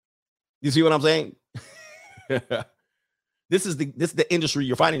 You see what I'm saying? This is the industry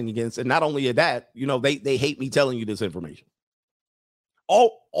you're fighting against. And not only that, you know, they hate me telling you this information.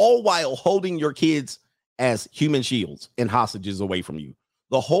 All while holding your kids as human shields and hostages away from you.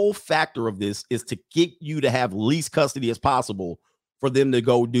 The whole factor of this is to get you to have least custody as possible for them to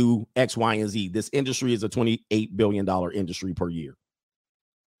go do X, Y, and Z. This industry is a $28 billion industry per year.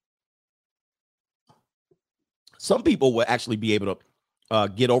 Some people will actually be able to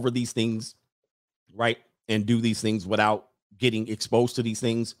get over these things, right? And do these things without getting exposed to these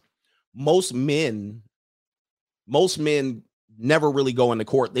things. Most men never really go into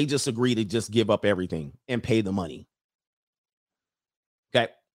court. They just agree to just give up everything and pay the money. Okay.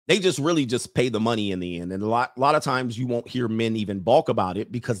 They just really just pay the money in the end. And a lot of times you won't hear men even balk about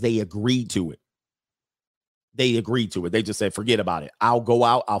it because they agreed to it. They agreed to it. They just said, forget about it. I'll go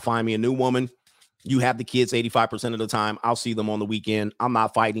out. I'll find me a new woman. You have the kids 85% of the time. I'll see them on the weekend. I'm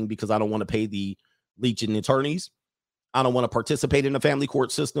not fighting because I don't want to pay the leeching attorneys. I don't want to participate in the family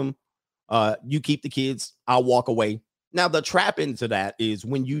court system. You keep the kids. I'll walk away. Now, the trap into that is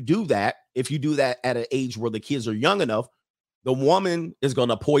when you do that, if you do that at an age where the kids are young enough, the woman is going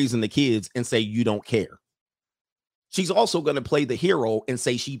to poison the kids and say, you don't care. She's also going to play the hero and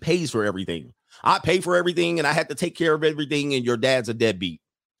say she pays for everything. I pay for everything and I had to take care of everything. And your dad's a deadbeat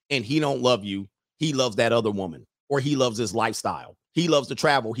and he don't love you. He loves that other woman, or he loves his lifestyle. He loves to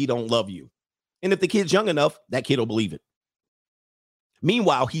travel. He don't love you. And if the kid's young enough, that kid will believe it.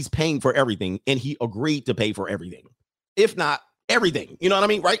 Meanwhile, he's paying for everything and he agreed to pay for everything. If not everything, you know what I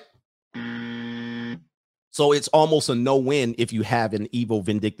mean? Right? So it's almost a no-win if you have an evil,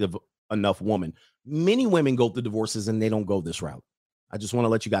 vindictive enough woman. Many women go through divorces and they don't go this route. I just want to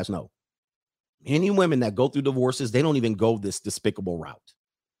let you guys know. Many women that go through divorces, they don't even go this despicable route.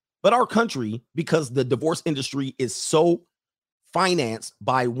 But our country, because the divorce industry is so financed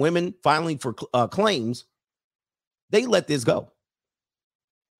by women filing for claims, they let this go.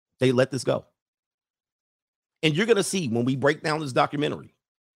 They let this go. And you're going to see when we break down this documentary,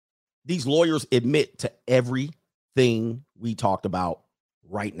 these lawyers admit to everything we talked about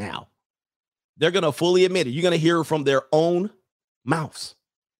right now. They're going to fully admit it. You're going to hear from their own mouths.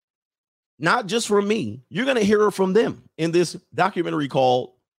 Not just from me. You're going to hear it from them in this documentary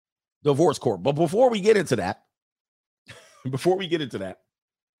called Divorce Court. But before we get into that,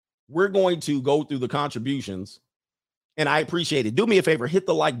 we're going to go through the contributions. And I appreciate it. Do me a favor. Hit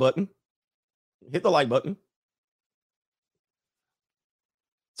the like button. Hit the like button.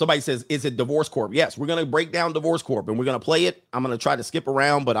 Somebody says, is it Divorce Corp? Yes, we're going to break down Divorce Corp and we're going to play it. I'm going to try to skip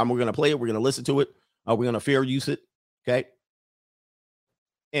around, but we're going to play it. We're going to listen to it. We're going to fair use it. Okay.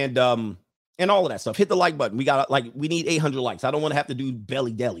 And all of that stuff. Hit the like button. We need 800 likes. I don't want to have to do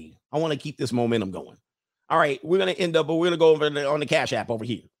belly deli. I want to keep this momentum going. All right. We're going to end up, but we're going to go over on the Cash App over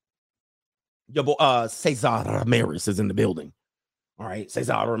here. Your boy, Cesar Ramirez is in the building. All right.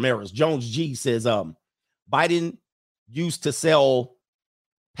 Cesar Ramirez. Jones G says, Biden used to sell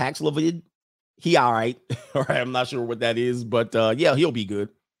Paxlovid. He all right. All right. I'm not sure what that is, but yeah, he'll be good.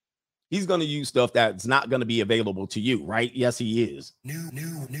 He's going to use stuff that's not going to be available to you, right? Yes, he is. New.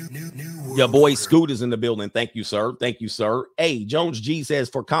 Your boy Scoot is in the building. Thank you, sir. Thank you, sir. Hey, Jones G says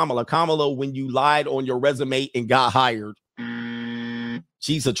for Kamala, when you lied on your resume and got hired,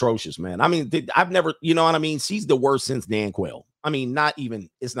 she's atrocious, man. I mean, I've never, you know what I mean? She's the worst since Dan Quayle. I mean,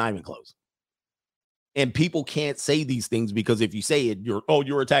 it's not even close. And people can't say these things because if you say it,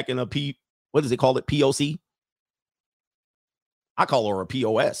 you're attacking what does it call it? POC? I call her a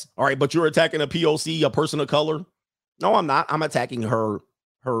POS. All right, but you're attacking a POC, a person of color. No, I'm not. I'm attacking her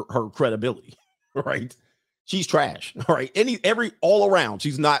credibility. Right? She's trash. All right. All around,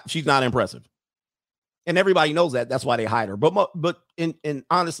 she's not impressive. And everybody knows that. That's why they hide her. But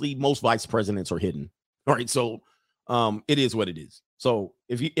honestly, most vice presidents are hidden. All right. So it is what it is. So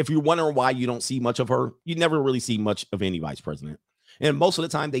if you're wondering why you don't see much of her, you never really see much of any vice president. And most of the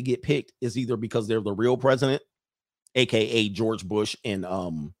time they get picked is either because they're the real president, aka George Bush, and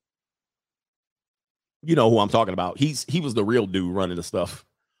you know who I'm talking about. He was the real dude running the stuff,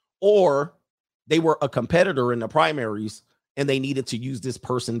 or they were a competitor in the primaries and they needed to use this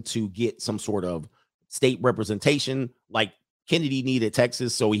person to get some sort of state representation. Like Kennedy needed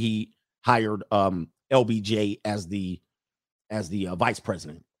Texas, so he hired LBJ as the vice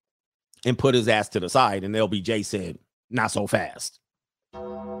president and put his ass to the side. And LBJ said, "Not so fast.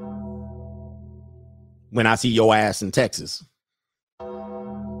 When I see your ass in Texas."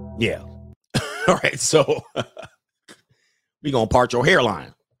 Yeah. All right. So we're going to part your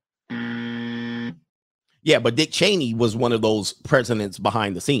hairline. Yeah, but Dick Cheney was one of those presidents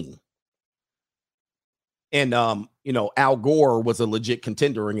behind the scene. And, Al Gore was a legit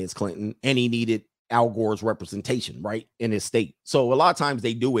contender against Clinton, and he needed Al Gore's representation, right, in his state. So a lot of times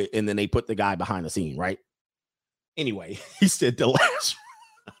they do it, and then they put the guy behind the scene, right? Anyway, he said the last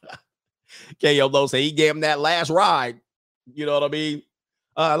KO though say he gave him that last ride. You know what I mean?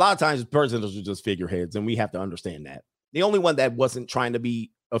 A lot of times presidents are just figureheads, and we have to understand that. The only one that wasn't trying to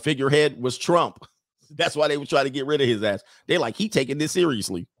be a figurehead was Trump. That's why they were trying to get rid of his ass. They're like, he taking this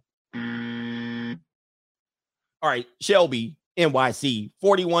seriously. All right, Shelby, NYC,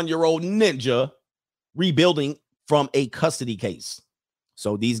 41-year-old ninja rebuilding from a custody case.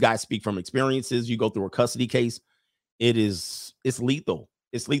 So these guys speak from experiences. You go through a custody case. It's lethal.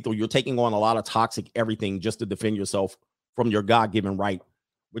 It's lethal. You're taking on a lot of toxic everything just to defend yourself from your God-given right,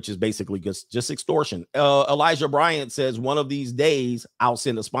 which is basically just extortion. Elijah Bryant says, one of these days, I'll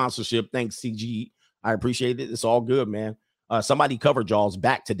send a sponsorship. Thanks, CG. I appreciate it. It's all good, man. Somebody covered y'all's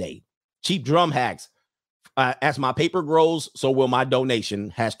back today. Cheap drum hacks. As my paper grows, so will my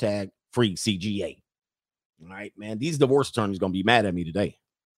donation. Hashtag free CGA. All right, man. These divorce attorneys going to be mad at me today.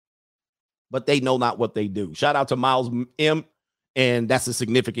 But they know not what they do. Shout out to Miles M. And that's a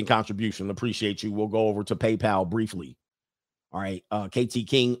significant contribution. Appreciate you. We'll go over to PayPal briefly. All right. KT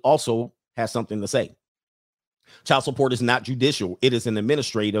King also has something to say. Child support is not judicial. It is an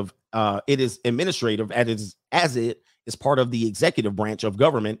administrative. It is administrative as it is part of the executive branch of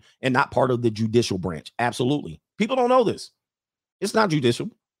government and not part of the judicial branch. Absolutely. People don't know this. It's not judicial.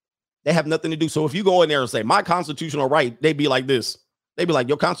 They have nothing to do. So if you go in there and say my constitutional right, they'd be like this. They'd be like,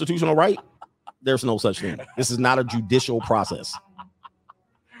 your constitutional right? There's no such thing. This is not a judicial process.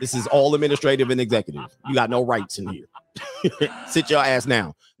 This is all administrative and executive. You got no rights in here. Sit your ass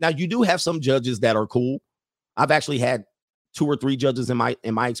down. Now, you do have some judges that are cool. I've actually had 2 or 3 judges in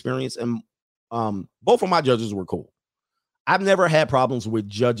my experience, and both of my judges were cool. I've never had problems with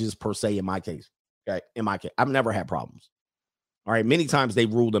judges per se in my case. Okay, in my case, I've never had problems. All right, many times they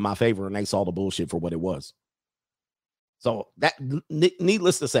ruled in my favor and they saw the bullshit for what it was. So that,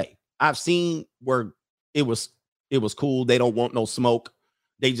 needless to say, I've seen where it was cool. They don't want no smoke.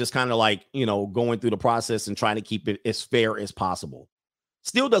 They just kind of like, going through the process and trying to keep it as fair as possible.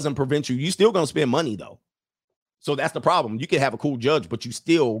 Still doesn't prevent you. You still going to spend money though. So that's the problem. You can have a cool judge, but you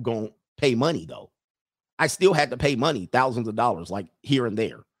still going to pay money though. I still had to pay money, thousands of dollars, like here and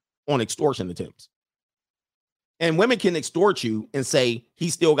there on extortion attempts. And women can extort you and say, he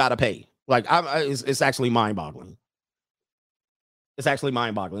still got to pay. Like, it's actually mind-boggling. It's actually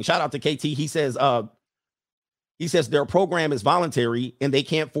mind-boggling. Shout out to KT. He says their program is voluntary and they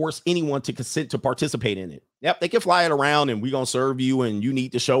can't force anyone to consent to participate in it. Yep, they can fly it around and we're going to serve you and you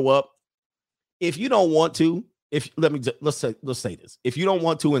need to show up. If you don't want to, let's say this. If you don't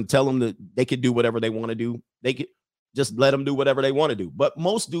want to and tell them that they can do whatever they want to do, they could just let them do whatever they want to do. But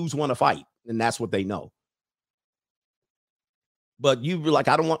most dudes want to fight, and that's what they know. But you be like,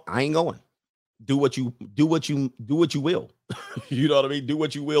 I ain't going. Do what you will. You know what I mean? Do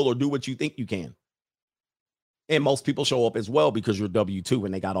what you will or do what you think you can. And most people show up as well because you're W-2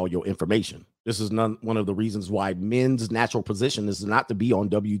 and they got all your information. This is one of the reasons why men's natural position is not to be on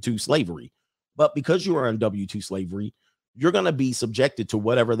W-2 slavery. But because you are on W-2 slavery, you're going to be subjected to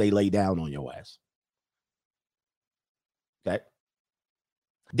whatever they lay down on your ass. Okay.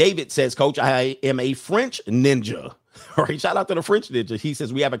 David says, Coach, I am a French ninja. All right. Shout out to the French ninja. He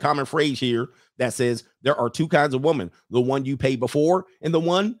says, we have a common phrase here that says there are 2 kinds of women, the one you pay before and the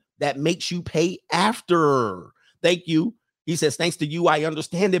one that makes you pay after. Thank you. He says, thanks to you, I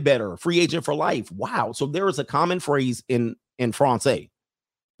understand it better. Free agent for life. Wow. So there is a common phrase in Francais.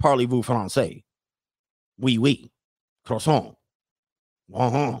 Parlez-vous français? Oui, oui. Croissant.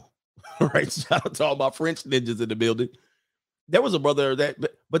 All right. Shout out to all my French ninjas in the building. There was a brother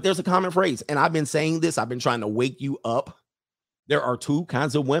but there's a common phrase. And I've been saying this. I've been trying to wake you up. There are 2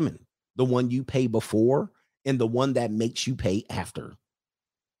 kinds of women. The one you pay before and the one that makes you pay after.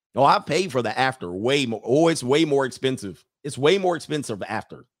 Oh, I paid for the after way more. Oh, it's way more expensive. It's way more expensive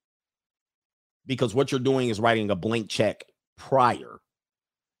after. Because what you're doing is writing a blank check prior.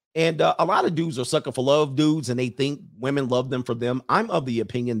 And a lot of dudes are sucker for love dudes and they think women love them for them. I'm of the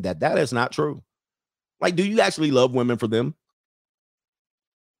opinion that is not true. Like, do you actually love women for them?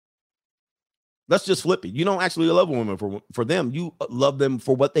 Let's just flip it. You don't actually love women for them. You love them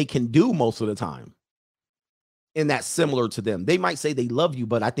for what they can do most of the time. And that's similar to them. They might say they love you,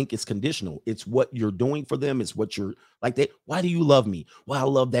 but I think it's conditional. It's what you're doing for them. It's what you're like. Why do you love me? Well, I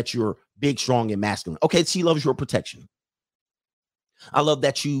love that you're big, strong, and masculine. Okay, she loves your protection. I love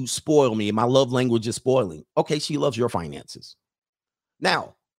that you spoil me. And my love language is spoiling. Okay, she loves your finances.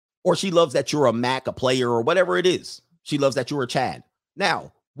 Now, Or she loves that you're a Mac, a player, or whatever it is. She loves that you're a Chad.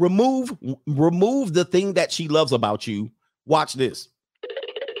 Now, remove the thing that she loves about you. Watch this.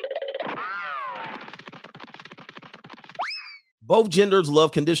 Both genders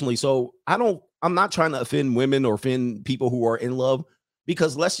love conditionally. So I'm not trying to offend women or offend people who are in love,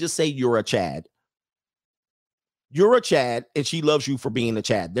 because let's just say you're a Chad. You're a Chad and she loves you for being a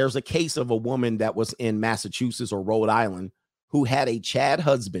Chad. There's a case of a woman that was in Massachusetts or Rhode Island who had a Chad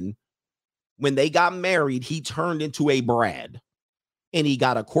husband. When they got married, he turned into a Brad and he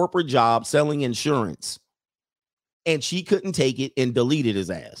got a corporate job selling insurance, and she couldn't take it and deleted his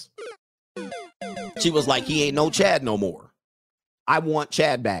ass. She was like, he ain't no Chad no more. I want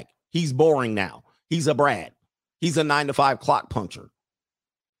Chad back. He's boring now. He's a Brad. He's a 9-to-5 clock puncher.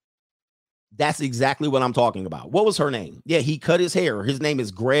 That's exactly what I'm talking about. What was her name? Yeah, he cut his hair. His name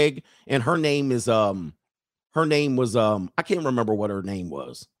is Greg, and her name was I can't remember what her name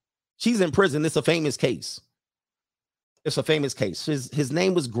was. She's in prison. It's a famous case. It's a famous case. His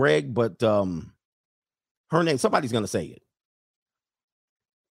name was Greg, but her name, somebody's gonna say it.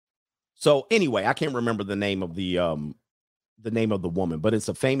 So anyway, I can't remember the name of the woman, but it's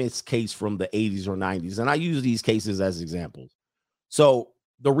a famous case from the 80s or 90s, and I use these cases as examples. So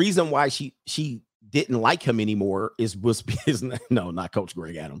the reason why she didn't like him anymore was no, not Coach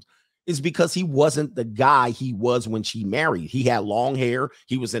Greg Adams, is because he wasn't the guy he was when she married. He had long hair.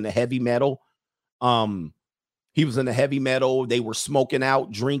 He was in the heavy metal. He was in the heavy metal. They were smoking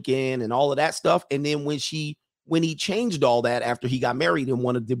out, drinking, and all of that stuff. And then when he changed all that after he got married and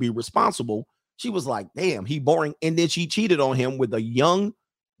wanted to be responsible, she was like, damn, he boring. And then she cheated on him with a young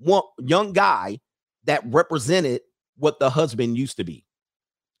guy that represented what the husband used to be.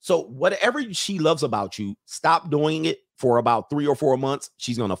 So whatever she loves about you, stop doing it for about 3 or 4 months.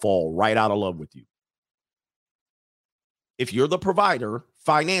 She's going to fall right out of love with you. If you're the provider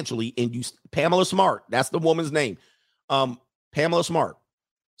financially, and Pamela Smart, that's the woman's name. Pamela Smart.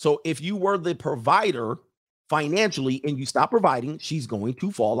 So if you were the provider financially and you stop providing, she's going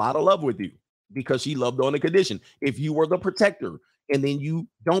to fall out of love with you because she loved on the condition. If you were the protector and then you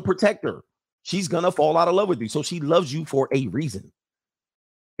don't protect her, she's going to fall out of love with you. So she loves you for a reason.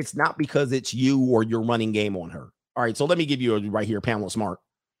 It's not because it's you or you're running game on her. All right, so let me give you right here, Pamela Smart.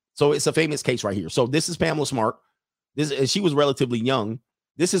 So it's a famous case right here. So this is Pamela Smart. She was relatively young.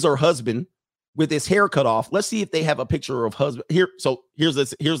 This is her husband with his hair cut off. Let's see if they have a picture of husband here. So here's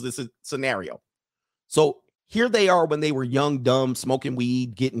this scenario. So here they are when they were young, dumb, smoking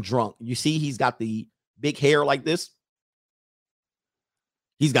weed, getting drunk. You see, he's got the big hair like this.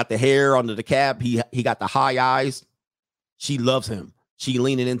 He's got the hair under the cap. He got the high eyes. She loves him. She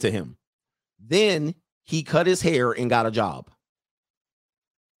leaning into him. Then he cut his hair and got a job.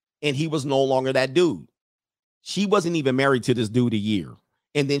 And he was no longer that dude. She wasn't even married to this dude a year.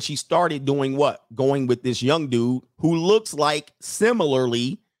 And then she started doing what? Going with this young dude who looks like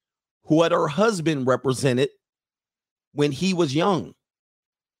similarly what her husband represented when he was young.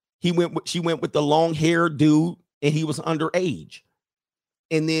 She went with the long haired dude and he was underage.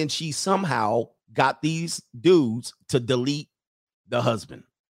 And then she somehow got these dudes to delete the husband,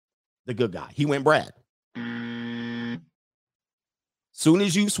 the good guy. He went Brad. Soon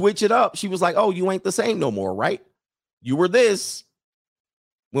as you switch it up, she was like, oh, you ain't the same no more, right? You were this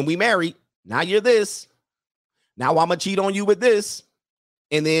when we married. Now you're this. Now I'm going to cheat on you with this.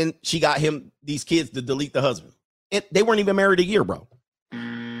 And then she got him, these kids, to delete the husband. And they weren't even married a year, bro.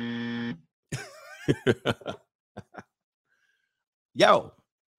 Yo,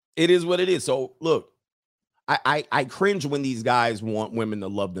 it is what it is. So look, I cringe when these guys want women to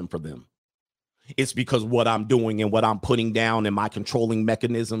love them for them. It's because what I'm doing and what I'm putting down and my controlling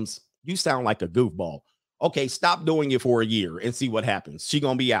mechanisms. You sound like a goofball. Okay, stop doing it for a year and see what happens. She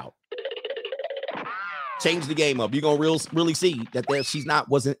gonna be out. Change the game up. You're gonna really see that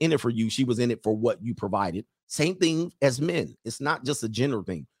wasn't in it for you. She was in it for what you provided. Same thing as men. It's not just a gender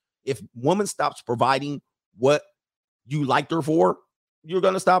thing. If woman stops providing what you liked her for, you're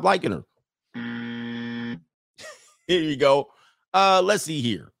gonna stop liking her. Here you go. Let's see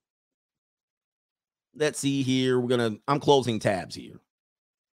here. I'm closing tabs here.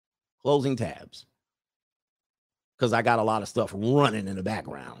 Closing tabs. Because I got a lot of stuff running in the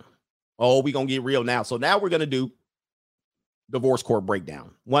background. Oh, we're going to get real now. So now we're going to do divorce court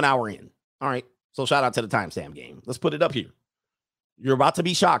breakdown. 1 hour in. All right. So shout out to the timestamp game. Let's put it up here. You're about to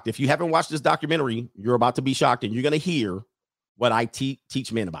be shocked. If you haven't watched this documentary, you're about to be shocked and you're going to hear what I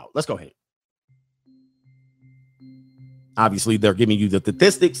teach men about. Let's go ahead. Obviously, they're giving you the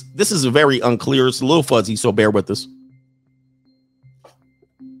statistics. This is a very unclear. It's a little fuzzy, so bear with us.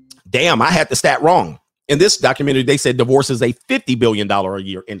 Damn, I had the stat wrong. In this documentary, they said divorce is a $50 billion a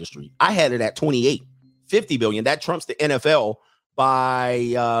year industry. I had it at 28. 50 billion. That trumps the NFL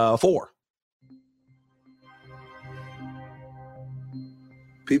by 4.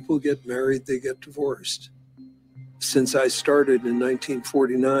 People get married, they get divorced. Since I started in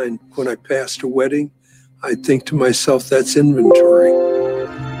 1949, when I passed a wedding, I think to myself, that's inventory.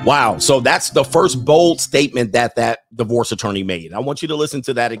 Wow. So that's the first bold statement that divorce attorney made. I want you to listen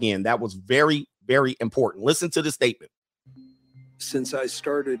to that again. That was very, very important. Listen to the statement. Since I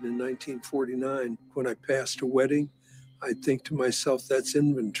started in 1949, when I passed a wedding, I think to myself, that's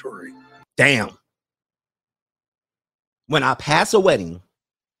inventory. Damn. When I pass a wedding,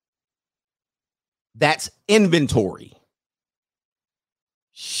 that's inventory.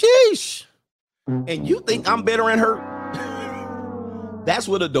 Sheesh. And you think I'm better than her? That's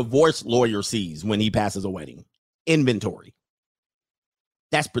what a divorce lawyer sees when he passes a wedding. Inventory.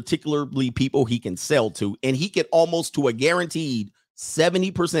 That's particularly people he can sell to, and he can almost to a guaranteed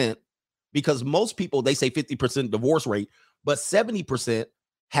 70%, because most people, they say 50% divorce rate, but 70%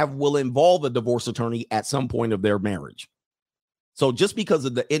 will involve a divorce attorney at some point of their marriage. So just because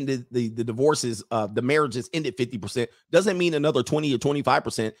of the divorces, the marriages ended 50%, doesn't mean another 20 or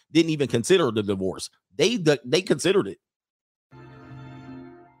 25% didn't even consider the divorce. They considered it.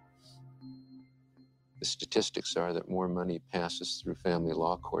 The statistics are that more money passes through family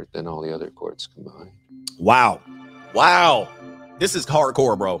law court than all the other courts combined. Wow. This is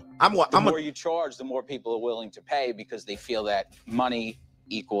hardcore, bro. The more you charge, the more people are willing to pay because they feel that money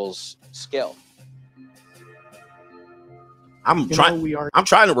equals skill. I'm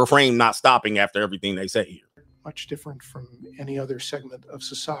trying to refrain not stopping after everything they say here. Much different from any other segment of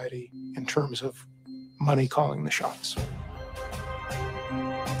society in terms of money calling the shots.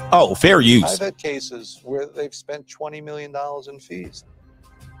 Oh, fair use. I've had cases where they've spent $20 million in fees.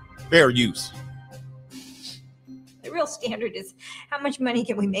 Fair use. The real standard is how much money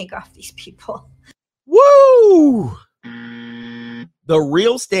can we make off these people? Woo! The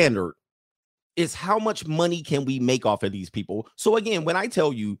real standard is how much money can we make off of these people. So again, when I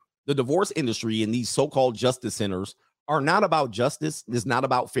tell you the divorce industry and these so-called justice centers are not about justice, it's not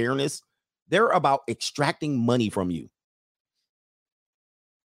about fairness, they're about extracting money from you.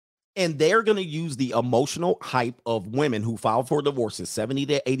 And they're going to use the emotional hype of women who file for divorces 70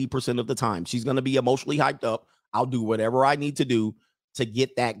 to 80% of the time. She's going to be emotionally hyped up. I'll do whatever I need to do to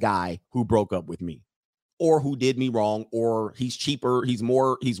get that guy who broke up with me or who did me wrong, or he's cheaper, he's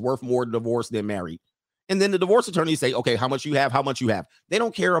worth more divorce than married. And then the divorce attorneys say, okay, how much you have, how much you have. They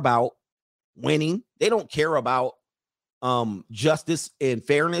don't care about winning. They don't care about justice and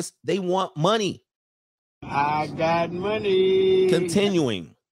fairness. They want money. I got money.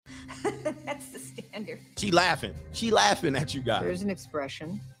 Continuing. That's the standard. She laughing at you guys. There's an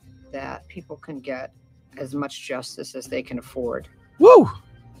expression that people can get as much justice as they can afford. Woo!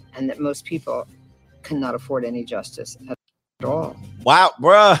 And that most people cannot afford any justice at all. Wow,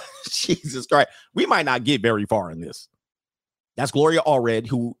 bruh. Jesus Christ. We might not get very far in this. That's Gloria Allred,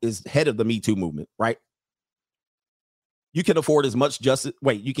 who is head of the Me Too movement, right? You can afford as much justice.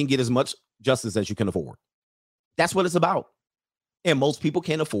 Wait, you can get as much justice as you can afford. That's what it's about. And most people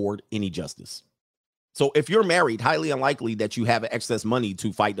can't afford any justice. So if you're married, highly unlikely that you have excess money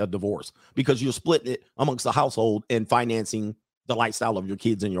to fight a divorce because you're splitting it amongst the household and financing the lifestyle of your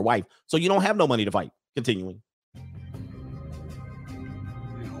kids and your wife. So you don't have no money to fight. Continuing.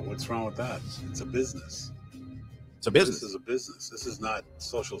 What's wrong with that? It's a business. It's a business. This is a business. This is not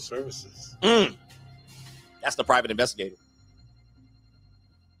social services. That's the private investigator.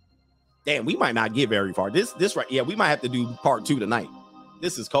 Damn, we might not get very far. This right. Yeah, we might have to do part 2 tonight.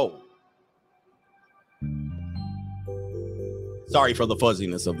 This is cold. Sorry for the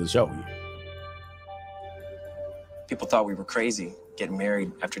fuzziness of the show. People thought we were crazy getting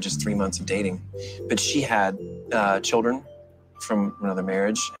married after just 3 months of dating. But she had children from another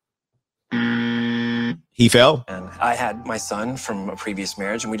marriage. He fell. And I had my son from a previous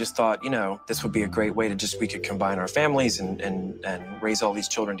marriage, and we just thought, this would be a great way to we could combine our families and raise all these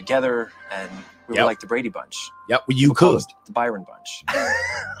children together, and we were like the Brady Bunch. Yep, you could. The Byron Bunch.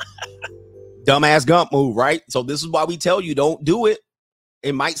 Dumbass Gump move, right? So this is why we tell you don't do it.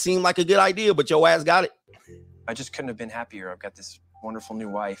 It might seem like a good idea, but your ass got it. I just couldn't have been happier. I've got this wonderful new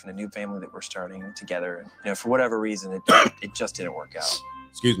wife and a new family that we're starting together. And, for whatever reason, it just didn't work out.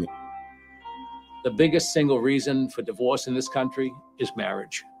 Excuse me. The biggest single reason for divorce in this country is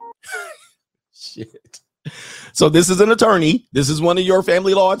marriage. Shit. So this is an attorney. This is one of your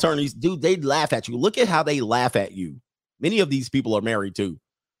family law attorneys. Dude, they laugh at you. Look at how they laugh at you. Many of these people are married too.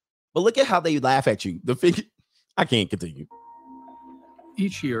 But look at how they laugh at you. I can't continue.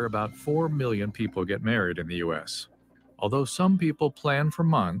 Each year, about 4 million people get married in the U.S. Although some people plan for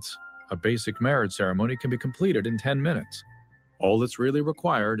months, a basic marriage ceremony can be completed in 10 minutes. All that's really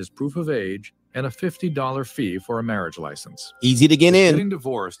required is proof of age and a $50 fee for a marriage license. Easy to get in. Getting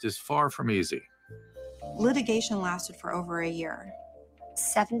divorced is far from easy. Litigation lasted for over a year.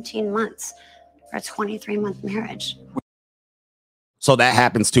 17 months for a 23-month marriage. So that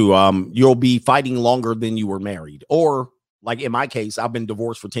happens to you'll be fighting longer than you were married. Or like in my case, I've been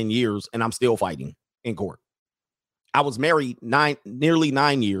divorced for 10 years and I'm still fighting in court. I was married nearly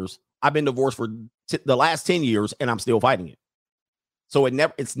 9 years. I've been divorced for the last 10 years and I'm still fighting it. So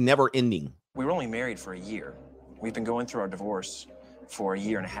it's never ending. We were only married for a year. We've been going through our divorce for a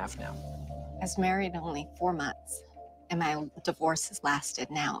year and a half now. I was married only 4 months, and my divorce has lasted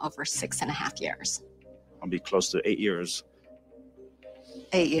now over 6.5 years. I'll be close to 8 years.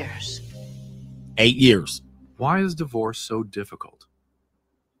 8 years. 8 years. Why is divorce so difficult?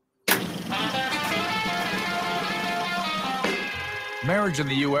 Marriage in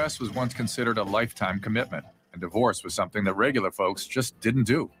the U.S. was once considered a lifetime commitment, and divorce was something that regular folks just didn't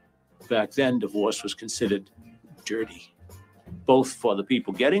do. Back then, divorce was considered dirty, both for the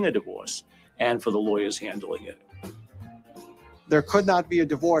people getting a divorce and for the lawyers handling it. There could not be a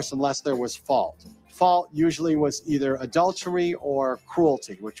divorce unless there was fault. Fault usually was either adultery or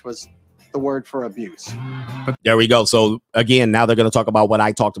cruelty, which was the word for abuse. There we go. So again, now they're going to talk about what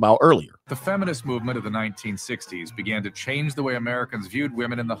I talked about earlier. The feminist movement of the 1960s began to change the way Americans viewed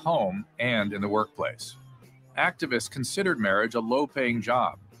women in the home and in the workplace. Activists considered marriage a low-paying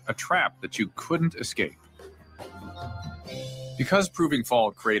job, a trap that you couldn't escape. Because proving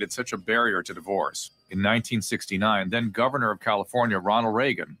fault created such a barrier to divorce, in 1969, then Governor of California Ronald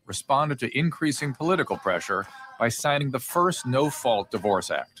Reagan responded to increasing political pressure by signing the first No-Fault Divorce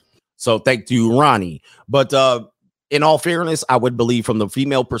Act. So thank you, Ronnie. But in all fairness, I would believe from the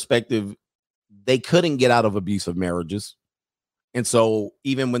female perspective, they couldn't get out of abusive marriages. And so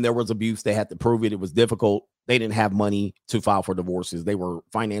even when there was abuse, they had to prove it. It was difficult. They didn't have money to file for divorces. They were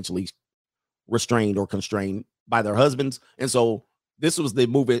financially restrained or constrained by their husbands. And so this was the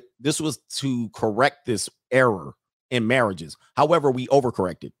movement. This was to correct this error in marriages. However, we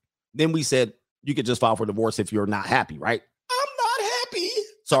overcorrected. Then we said you could just file for divorce if you're not happy, right? I'm not happy.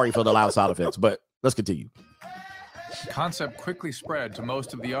 Sorry for the loud sound effects, but let's continue. The concept quickly spread to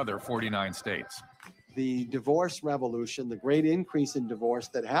most of the other 49 states. The divorce revolution, the great increase in divorce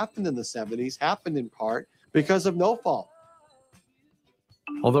that happened in the 70s, happened in part because of no fault.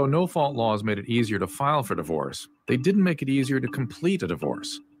 Although no-fault laws made it easier to file for divorce, they didn't make it easier to complete a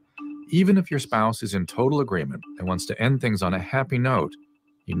divorce. Even if your spouse is in total agreement and wants to end things on a happy note,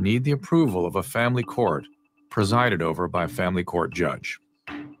 you need the approval of a family court presided over by a family court judge.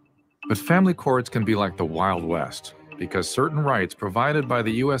 But family courts can be like the Wild West because certain rights provided by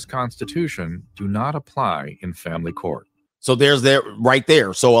the U.S. Constitution do not apply in family court. So there's that right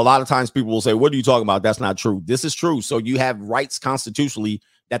there. So a lot of times people will say, what are you talking about? That's not true. This is true. So you have rights constitutionally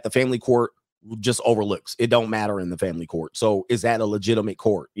that the family court just overlooks. It don't matter in the family court. So is that a legitimate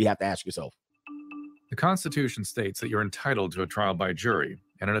court? You have to ask yourself. The Constitution states that you're entitled to a trial by jury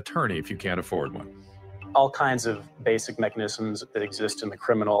and an attorney if you can't afford one. All kinds of basic mechanisms that exist in the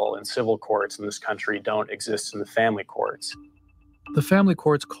criminal and civil courts in this country don't exist in the family courts. The family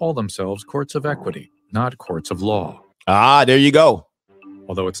courts call themselves courts of equity, not courts of law. Ah, there you go.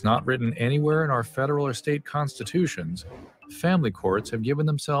 Although it's not written anywhere in our federal or state constitutions, family courts have given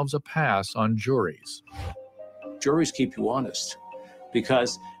themselves a pass on juries. Juries keep you honest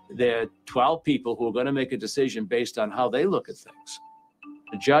because they're 12 people who are going to make a decision based on how they look at things.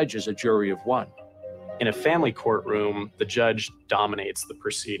 The judge is a jury of one. In a family courtroom, the judge dominates the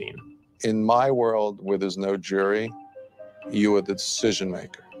proceeding. In my world where there's no jury, you are the decision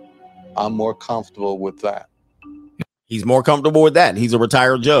maker. I'm more comfortable with that. He's more comfortable with that. He's a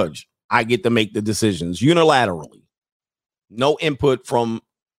retired judge. I get to make the decisions unilaterally. No input from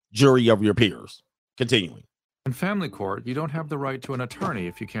jury of your peers. Continuing. In family court, you don't have the right to an attorney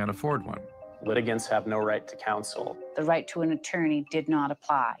if you can't afford one. Litigants have no right to counsel. The right to an attorney did not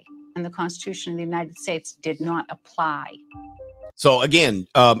apply, and the Constitution of the United States did not apply. So again,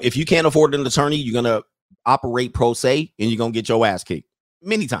 if you can't afford an attorney, you're going to operate pro se and you're going to get your ass kicked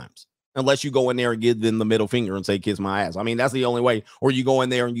many times. Unless you go in there and give them the middle finger and say, kiss my ass. I mean, that's the only way. Or you go in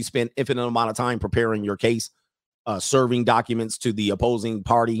there and you spend infinite amount of time preparing your case, serving documents to the opposing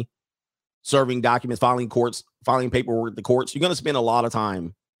party, serving documents, filing paperwork at the courts. You're going to spend a lot of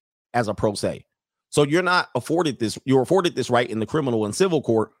time as a pro se. So you're not afforded this. You're afforded this right in the criminal and civil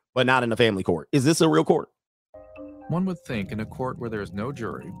court, but not in the family court. Is this a real court? One would think in a court where there is no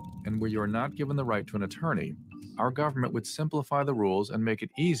jury and where you are not given the right to an attorney, our government would simplify the rules and make it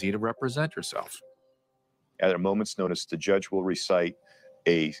easy to represent yourself. At a moment's notice, the judge will recite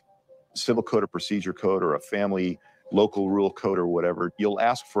a civil code or procedure code or a family local rule code or whatever. You'll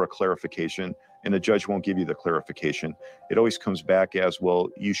ask for a clarification, and the judge won't give you the clarification. It always comes back as, well,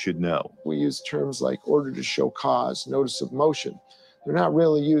 you should know. We use terms like order to show cause, notice of motion. They're not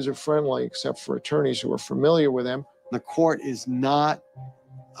really user-friendly except for attorneys who are familiar with them. The court is not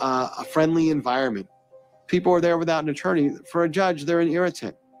a friendly environment. People are there without an attorney. For a judge, they're an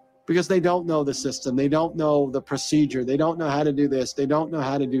irritant because they don't know the system. They don't know the procedure. They don't know how to do this. They don't know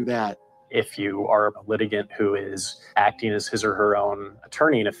how to do that. If you are a litigant who is acting as his or her own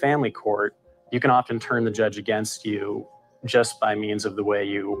attorney in a family court, you can often turn the judge against you just by means of the way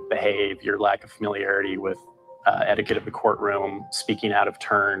you behave, your lack of familiarity with etiquette of the courtroom, speaking out of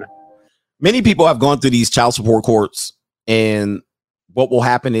turn. Many people have gone through these child support courts, and what will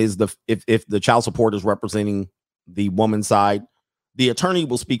happen is if the child support is representing the woman's side, the attorney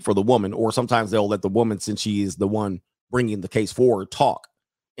will speak for the woman, or sometimes they'll let the woman, since she is the one bringing the case forward, talk.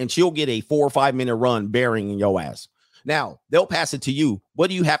 And she'll get a 4 or 5 minute run burying your ass. Now, they'll pass it to you. What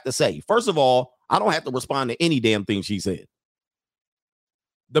do you have to say? First of all, I don't have to respond to any damn thing she said.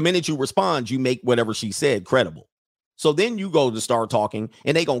 The minute you respond, you make whatever she said credible. So then you go to start talking,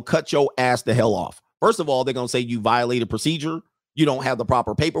 and they're going to cut your ass the hell off. First of all, they're going to say you violated procedure. You don't have the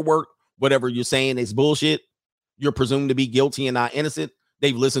proper paperwork. Whatever you're saying is bullshit. You're presumed to be guilty and not innocent.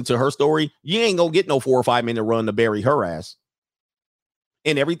 They've listened to her story. You ain't going to get no 4 or 5 minute run to bury her ass.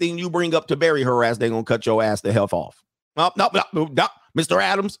 And everything you bring up to bury her ass, they're going to cut your ass the hell off. No, Mr.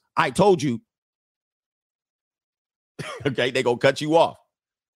 Adams, I told you. Okay, they're going to cut you off.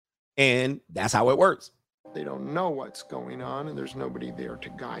 And that's how it works. They don't know what's going on, and there's nobody there to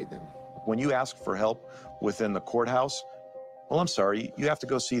guide them. When you ask for help within the courthouse, well, I'm sorry, you have to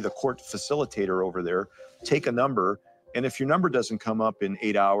go see the court facilitator over there, take a number, and if your number doesn't come up in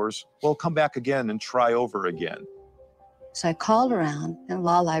 8 hours, well, come back again and try over again. So I called around in a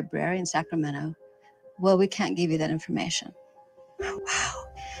law library in Sacramento. Well, we can't give you that information. Wow.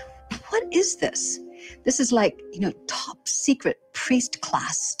 What is this? This is like, top secret priest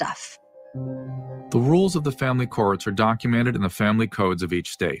class stuff. The rules of the family courts are documented in the family codes of each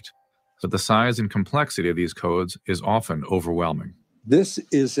state, but the size and complexity of these codes is often overwhelming. This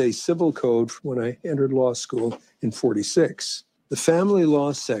is a civil code when I entered law school in 46. The family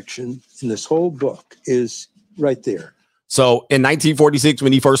law section in this whole book is right there. So in 1946,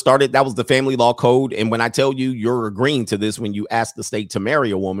 when he first started, that was the family law code. And when I tell you you're agreeing to this, when you ask the state to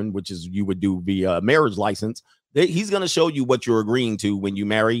marry a woman, which is you would do via marriage license, he's going to show you what you're agreeing to when you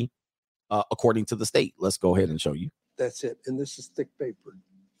marry according to the state. Let's go ahead and show you. That's it. And this is thick paper.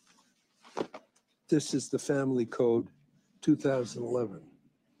 This is the family code 2011.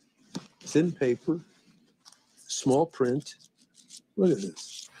 Thin paper, small print. Look at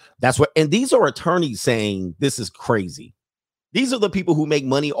this. That's what, and these are attorneys saying this is crazy. These are the people who make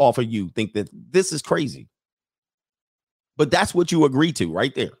money off of you, think that this is crazy. But that's what you agree to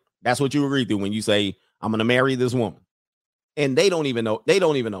right there. That's what you agree to when you say, I'm going to marry this woman. And they don't even know. They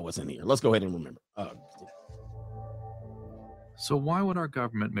don't even know what's in here. Let's go ahead and remember. So why would our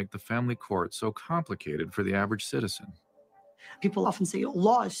government make the family court so complicated for the average citizen? People often say,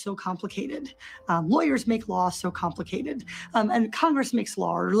 law is so complicated. Lawyers make law so complicated. And Congress makes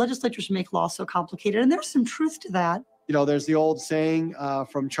law, or legislatures make law so complicated. And there's some truth to that. There's the old saying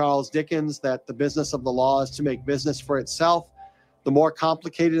from Charles Dickens that the business of the law is to make business for itself. The more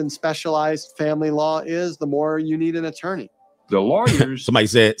complicated and specialized family law is, the more you need an attorney. The lawyers. somebody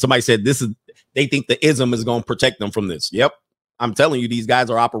said this is, they think the ism is going to protect them from this. Yep. I'm telling you, these guys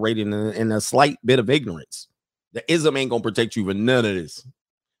are operating in a slight bit of ignorance. The ism ain't going to protect you for none of this.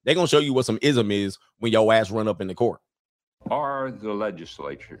 They're going to show you what some ism is when your ass run up in the court. Are the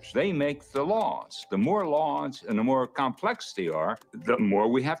legislatures. They make the laws. The more laws and the more complex they are, the more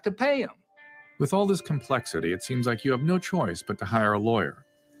we have to pay them. With all this complexity, it seems like you have no choice but to hire a lawyer.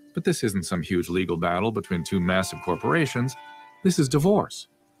 But this isn't some huge legal battle between two massive corporations. This is divorce.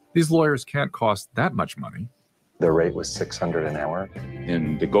 These lawyers can't cost that much money. The rate was $600 an hour.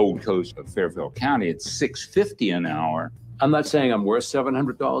 In the Gold Coast of Fairfield County, it's $650 an hour. I'm not saying I'm worth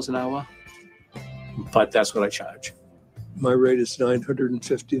 $700 an hour, but that's what I charge. My rate is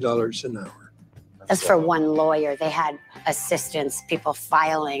 $950 an hour. That's for one lawyer. They had assistants, people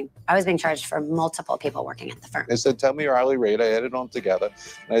filing. I was being charged for multiple people working at the firm. They said, tell me your hourly rate. I added them together.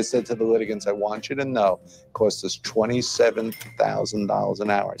 And I said to the litigants, I want you to know it cost us $27,000 an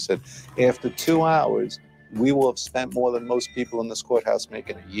hour. I said, after 2 hours, we will have spent more than most people in this courthouse make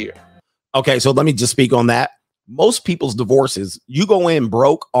in a year. Okay, so let me just speak on that. Most people's divorces, you go in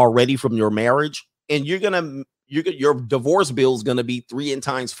broke already from your marriage, and your divorce bill is gonna be 3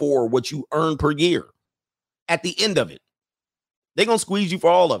 times 4 what you earn per year. At the end of it, they're gonna squeeze you for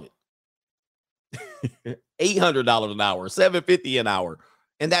all of it. $800 an hour, $750 an hour,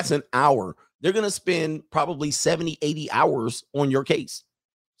 and that's an hour. They're gonna spend probably 70, 80 hours on your case,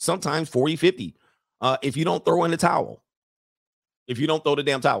 sometimes 40, 50. If you don't throw in the towel, if you don't throw the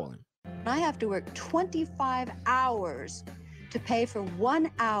damn towel in. I have to work 25 hours to pay for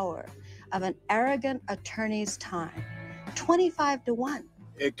 1 hour of an arrogant attorney's time. 25 to 1.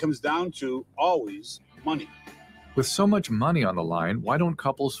 It comes down to always money. With so much money on the line, why don't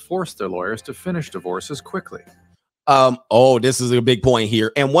couples force their lawyers to finish divorces quickly? This is a big point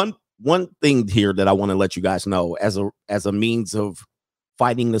here. And one thing here that I want to let you guys know as a means of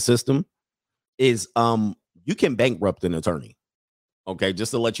fighting the system is you can bankrupt an attorney. Okay, just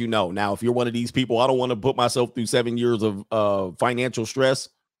to let you know. Now, if you're one of these people, I don't want to put myself through 7 years of financial stress.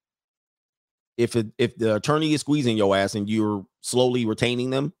 If the attorney is squeezing your ass and you're slowly retaining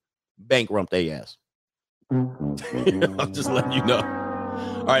them, bankrupt their ass. I'm just letting you know.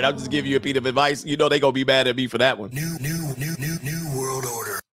 All right, I'll just give you a piece of advice. You know they're gonna be mad at me for that one. New world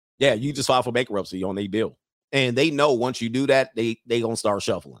order. Yeah, you just file for bankruptcy on their bill, and they know once you do that, they gonna start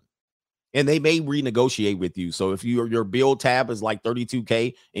shuffling. And they may renegotiate with you. So if your bill tab is like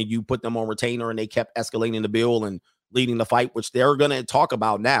 $32K and you put them on retainer and they kept escalating the bill and leading the fight, which they're going to talk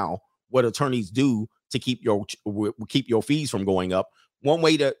about now, what attorneys do to keep your fees from going up. One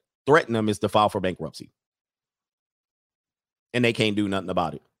way to threaten them is to file for bankruptcy. And they can't do nothing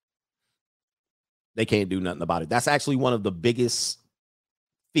about it. They can't do nothing about it. That's actually one of the biggest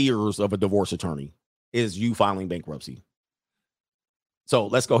fears of a divorce attorney is you filing bankruptcy. So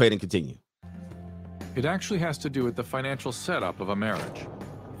let's go ahead and continue. It actually has to do with the financial setup of a marriage.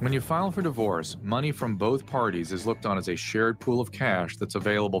 When you file for divorce, money from both parties is looked on as a shared pool of cash that's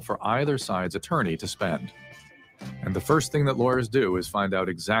available for either side's attorney to spend. And the first thing that lawyers do is find out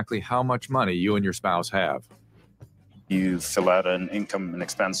exactly how much money you and your spouse have. You fill out an income and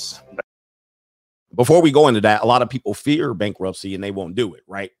expense. Before we go into that, a lot of people fear bankruptcy and they won't do it,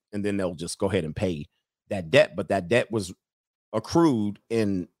 right? And then they'll just go ahead and pay that debt. But that debt was accrued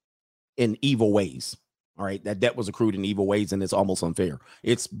in evil ways. All right. That debt was accrued in evil ways, and it's almost unfair.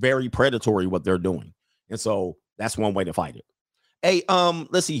 It's very predatory what they're doing. And so that's one way to fight it. Hey,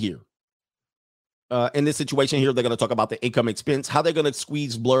 let's see here. In this situation here, they're going to talk about the income expense, how they're going to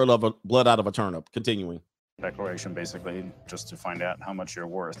squeeze blood out of a turnip. Continuing. Declaration, basically, just to find out how much you're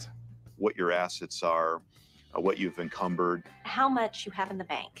worth. What your assets are, what you've encumbered. How much you have in the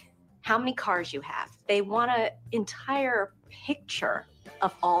bank, how many cars you have. They want an entire picture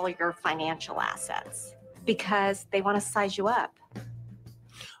of all your financial assets because they want to size you up.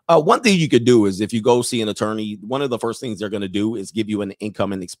 One thing you could do is if you go see an attorney, one of the first things they're going to do is give you an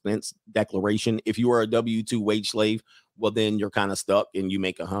income and expense declaration. If you are a W-2 wage slave, well, then you're kind of stuck and you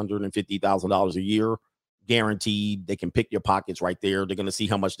make $150,000 a year guaranteed. They can pick your pockets right there. They're going to see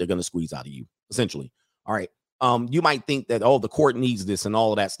how much they're going to squeeze out of you, essentially. All right. You might think that, the court needs this and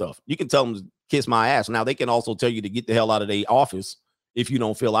all of that stuff. You can tell them to kiss my ass. Now, they can also tell you to get the hell out of their office if you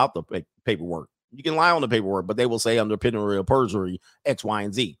don't fill out the paperwork. You can lie on the paperwork, but they will say under penalty of perjury, X, Y,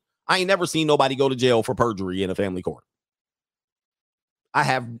 and Z. I ain't never seen nobody go to jail for perjury in a family court. I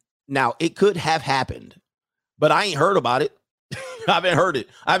have. Now, it could have happened, but I ain't heard about it. I haven't heard it.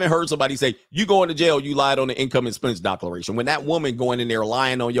 I haven't heard somebody say, you go into jail, you lied on the income expense declaration. When that woman going in there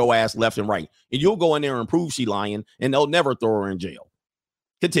lying on your ass left and right, and you'll go in there and prove she lying, and they'll never throw her in jail.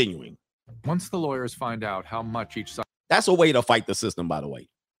 Continuing. Once the lawyers find out how much each side... That's a way to fight the system, by the way.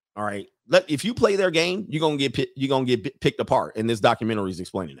 All right. If you play their game, you're gonna get picked apart. And this documentary is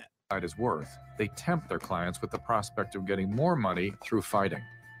explaining that. ...is worth, they tempt their clients with the prospect of getting more money through fighting.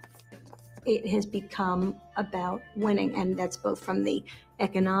 It has become about winning, and that's both from the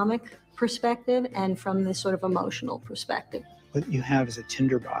economic perspective and from the sort of emotional perspective. What you have is a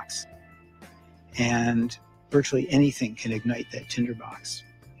tinderbox, and virtually anything can ignite that tinderbox.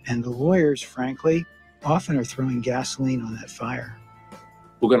 And the lawyers, frankly, often are throwing gasoline on that fire.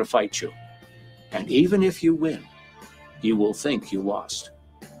 We're going to fight you. And even if you win, you will think you lost.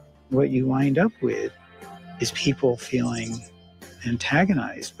 What you wind up with is people feeling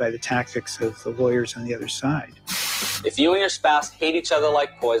antagonized by the tactics of the lawyers on the other side. If you and your spouse hate each other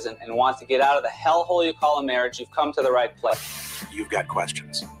like poison and want to get out of the hellhole you call a marriage, you've come to the right place. You've got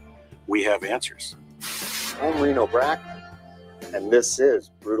questions. We have answers. I'm Reno Brack, and this is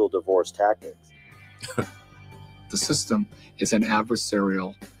Brutal Divorce Tactics. The system is an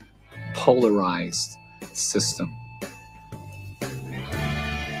adversarial, polarized system.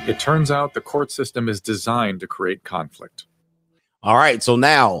 It turns out the court system is designed to create conflict. All right. So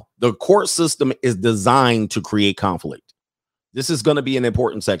now the court system is designed to create conflict. This is going to be an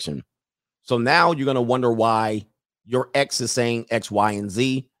important section. So now you're going to wonder why your ex is saying X, Y, and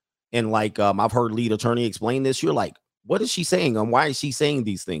Z. And like I've heard lead attorney explain this. You're like, what is she saying? And why is she saying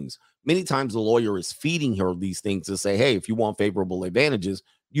these things? Many times the lawyer is feeding her these things to say, hey, if you want favorable advantages,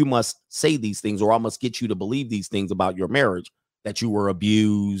 you must say these things, or I must get you to believe these things about your marriage, that you were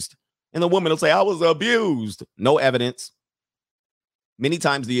abused. And the woman will say, I was abused. No evidence. Many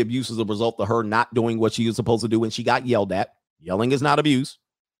times the abuse is a result of her not doing what she was supposed to do when she got yelled at. Yelling is not abuse.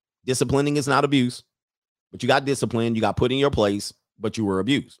 Disciplining is not abuse. But you got disciplined, you got put in your place, but you were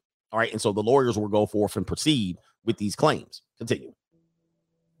abused. All right. And so the lawyers will go forth and proceed with these claims. Continue.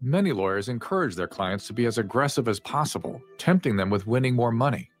 Many lawyers encourage their clients to be as aggressive as possible, tempting them with winning more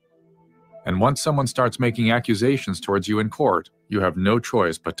money. And once someone starts making accusations towards you in court, you have no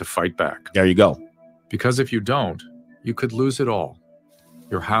choice but to fight back. There you go. Because if you don't, you could lose it all.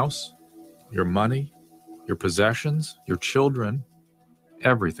 Your house, your money, your possessions, your children,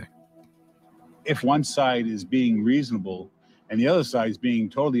 everything. If one side is being reasonable and the other side is being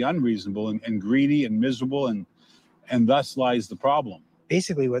totally unreasonable and greedy and miserable, and thus lies the problem.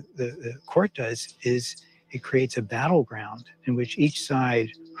 Basically, what the court does is it creates a battleground in which each side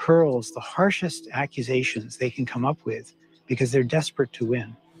hurls the harshest accusations they can come up with because they're desperate to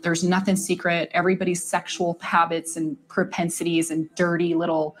win. There's nothing secret. Everybody's sexual habits and propensities and dirty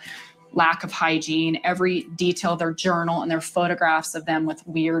little lack of hygiene, every detail of their journal and their photographs of them with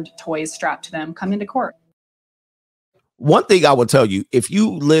weird toys strapped to them come into court. One thing I will tell you, if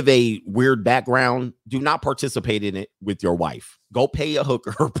you live a weird background, do not participate in it with your wife. Go pay a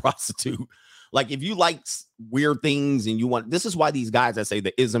hooker or prostitute. Like if you like weird things and you want, this is why these guys that say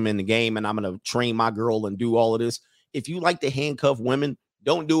the ism in the game and I'm going to train my girl and do all of this. If you like to handcuff women,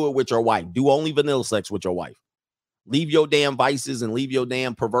 don't do it with your wife. Do only vanilla sex with your wife. Leave your damn vices and leave your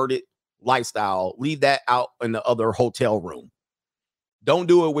damn perverted lifestyle. Leave that out in the other hotel room. Don't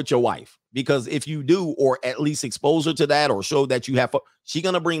do it with your wife, because if you do, or at least expose her to that or show that you have, she's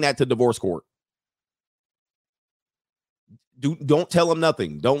going to bring that to divorce court. Don't tell him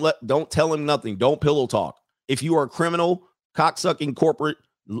nothing. Don't tell him nothing. Don't pillow talk. If you are a criminal, cocksucking corporate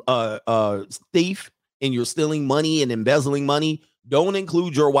thief, and you're stealing money and embezzling money, don't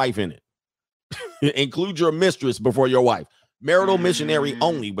include your wife in it. Include your mistress before your wife. Marital missionary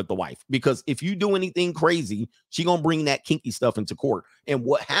only with the wife, because if you do anything crazy, she gonna bring that kinky stuff into court. And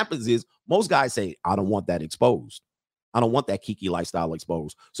what happens is most guys say, I don't want that exposed. I don't want that kinky lifestyle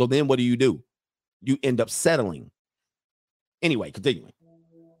exposed. So then what do? You end up settling. Anyway, continuing.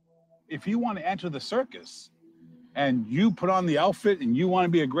 If you want to enter the circus and you put on the outfit and you want to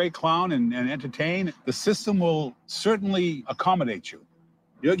be a great clown and entertain, the system will certainly accommodate you.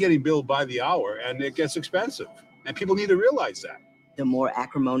 You're getting billed by the hour and it gets expensive. And people need to realize that. The more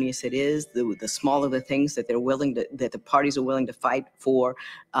acrimonious it is, the smaller the things that that the parties are willing to fight for,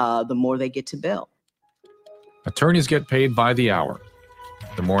 the more they get to bill. Attorneys get paid by the hour.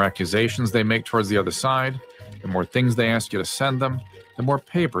 The more accusations they make towards the other side, the more things they ask you to send them, the more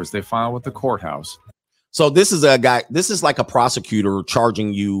papers they file with the courthouse. So this is a guy, this is like a prosecutor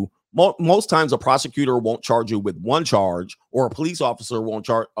charging you. Most times a prosecutor won't charge you with one charge, or a police officer won't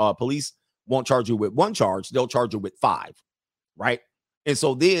charge, police won't charge you with one charge. They'll charge you with 5, right? And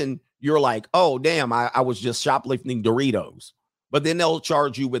so then you're like, oh, damn, I was just shoplifting Doritos. But then they'll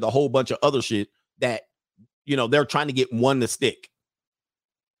charge you with a whole bunch of other shit that, you know, they're trying to get one to stick.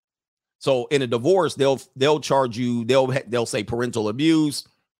 So in a divorce, they'll charge you, they'll say parental abuse,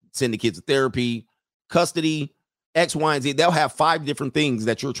 send the kids to therapy, custody, X, Y, and Z. They'll have 5 different things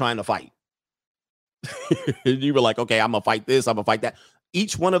that you're trying to fight. And you were like, okay, I'm gonna fight this, I'm gonna fight that.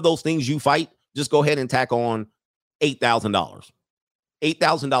 Each one of those things you fight, just go ahead and tack on $8,000.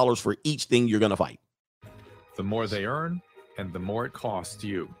 $8,000 for each thing you're gonna fight. The more they earn, and the more it costs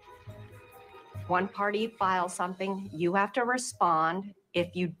you. One party files something, you have to respond.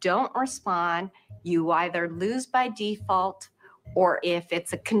 If you don't respond, you either lose by default, or if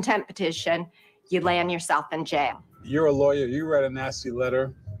it's a contempt petition, you land yourself in jail. You're a lawyer, you write a nasty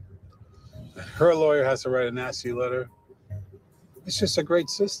letter. Her lawyer has to write a nasty letter. It's just a great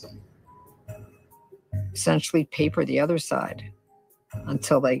system. Essentially paper the other side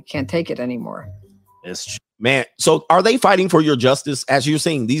until they can't take it anymore. Man, so are they fighting for your justice? As you're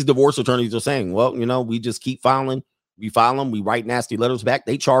saying, these divorce attorneys are saying, well, you know, we just keep filing. We file them. We write nasty letters back.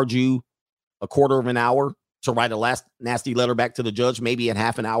 They charge you a quarter of an hour to write a last nasty letter back to the judge, maybe in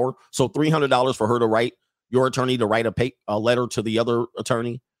half an hour. So $300 for her to write, your attorney to write a letter to the other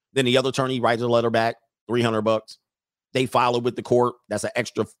attorney. Then the other attorney writes a letter back, $300. They file it with the court. That's an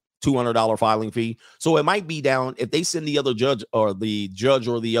extra $200 filing fee. So it might be down if they send the other judge or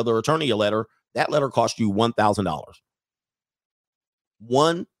the other attorney a letter, that letter costs you $1,000.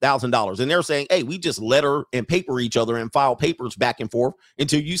 $1,000. And they're saying, hey, we just letter and paper each other and file papers back and forth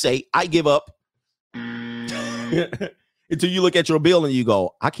until you say, I give up. Until you look at your bill and you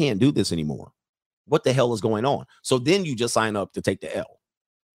go, I can't do this anymore. What the hell is going on? So then you just sign up to take the L.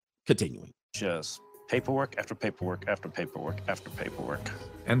 Continuing. Just paperwork after paperwork after paperwork after paperwork.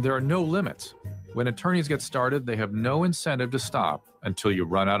 And there are no limits. When attorneys get started, they have no incentive to stop until you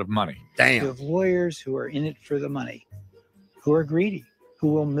run out of money. You have lawyers who are in it for the money, who are greedy,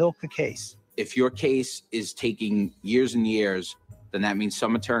 who will milk the case. If your case is taking years and years, then that means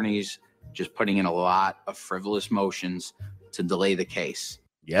some attorneys just putting in a lot of frivolous motions to delay the case.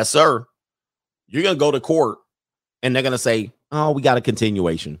 Yes, sir. You're going to go to court and they're going to say, oh, we got a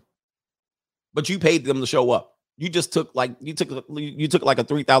continuation. But you paid them to show up. You just took like a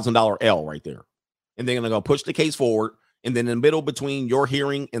 $3,000 L right there. And they're going to go push the case forward. And then in the middle between your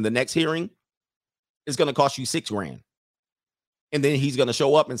hearing and the next hearing, it's going to cost you $6,000. And then he's going to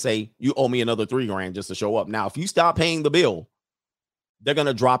show up and say, you owe me another $3,000 just to show up. Now, if you stop paying the bill, they're going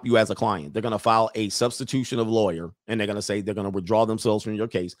to drop you as a client. They're going to file a substitution of lawyer, and they're going to say they're going to withdraw themselves from your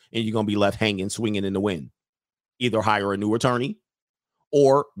case, and you're going to be left hanging, swinging in the wind. Either hire a new attorney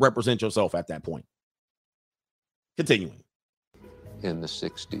or represent yourself at that point. Continuing. In the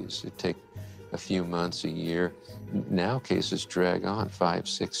 60s, it'd take a few months, a year. Now cases drag on 5,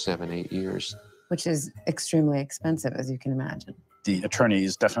 6, 7, 8 years. Which is extremely expensive, as you can imagine. The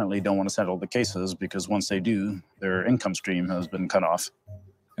attorneys definitely don't want to settle the cases because once they do, their income stream has been cut off.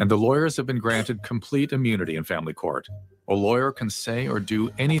 And the lawyers have been granted complete immunity in family court. A lawyer can say or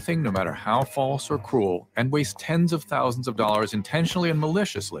do anything, no matter how false or cruel, and waste tens of thousands of dollars intentionally and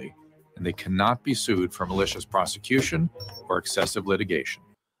maliciously, and they cannot be sued for malicious prosecution or excessive litigation.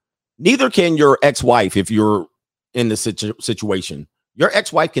 Neither can your ex-wife if you're in the situation. Your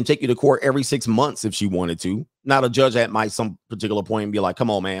ex-wife can take you to court every 6 months if she wanted to. Not a judge at some particular point and be like, come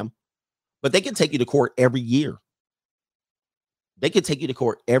on, ma'am. But they can take you to court every year. They can take you to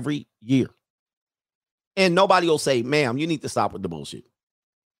court every year. And nobody will say, ma'am, you need to stop with the bullshit.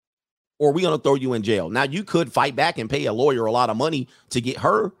 Or we're going to throw you in jail. Now, you could fight back and pay a lawyer a lot of money to get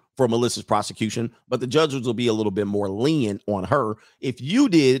her for malicious prosecution, but the judges will be a little bit more lenient on her. If you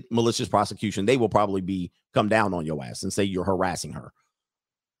did malicious prosecution, they will probably come down on your ass and say you're harassing her.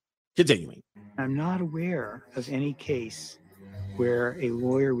 Continuing. I'm not aware of any case where a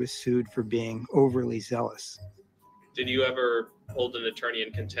lawyer was sued for being overly zealous. Did you ever hold an attorney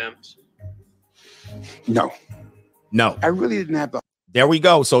in contempt? No. No. I really didn't have the There we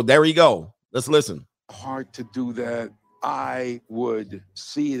go. So there we go. Let's listen. heart to do that. I would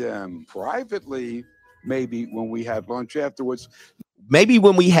see them privately, maybe when we had lunch afterwards. Maybe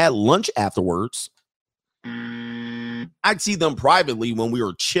when we had lunch afterwards. I'd see them privately when we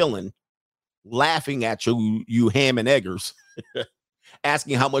were chilling, laughing at you ham and eggers,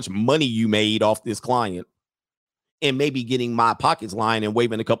 asking how much money you made off this client, and maybe getting my pockets lined and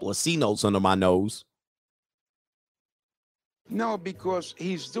waving a couple of C notes under my nose. No, because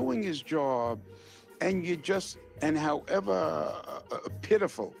he's doing his job, and however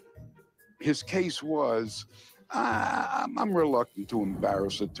pitiful his case was, I'm reluctant to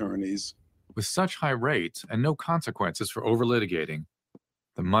embarrass attorneys. With such high rates and no consequences for over-litigating,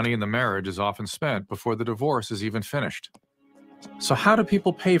 the money in the marriage is often spent before the divorce is even finished. So how do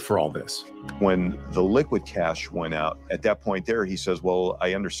people pay for all this? When the liquid cash went out, at that point there, he says, well,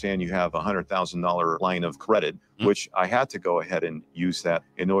 I understand you have a $100,000 line of credit, which I had to go ahead and use that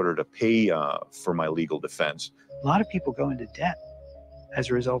in order to pay for my legal defense. A lot of people go into debt as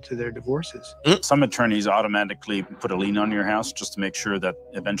a result of their divorces. Some attorneys automatically put a lien on your house just to make sure that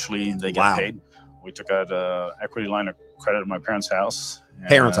eventually they get paid. We took out an equity line of credit at my parents' house.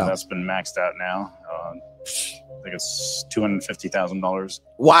 Parents' house. That's been maxed out now. I think it's $250,000.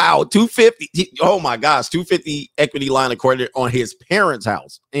 Wow, $250. Oh my gosh, $250 equity line of credit on his parents'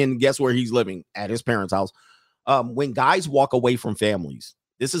 house. And guess where he's living? At his parents' house. When guys walk away from families,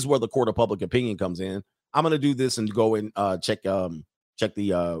 this is where the court of public opinion comes in. I'm going to do this and go and check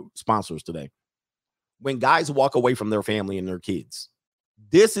the sponsors today. When guys walk away from their family and their kids,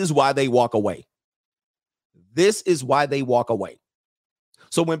 this is why they walk away. This is why they walk away.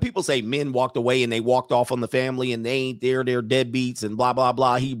 So when people say men walked away and they walked off on the family and they ain't there, they're deadbeats and blah, blah,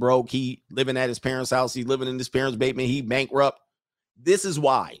 blah. He broke. He living at his parents' house. He's living in his parents' basement. He bankrupt. This is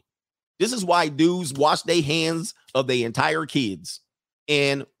why. This is why dudes wash their hands of their entire kids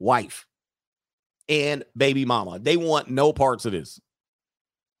and wife and baby mama. They want no parts of this.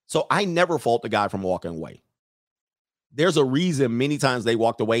 So I never fault the guy from walking away. There's a reason many times they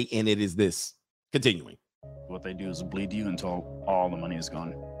walked away, and it is this. Continuing. What they do is bleed you until all the money is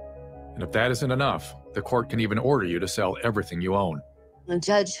gone. And if that isn't enough, the court can even order you to sell everything you own. The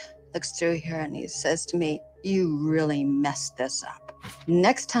judge looks through here and he says to me, "You really messed this up.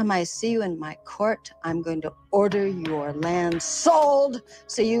 Next time I see you in my court, I'm going to order your land sold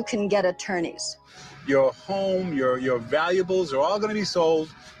so you can get attorneys." Your home, your valuables are all going to be sold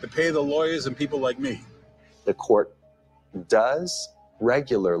to pay the lawyers and people like me. The court does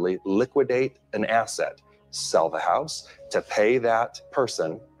regularly liquidate an asset, sell the house to pay that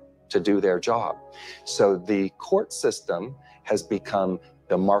person to do their job. So the court system has become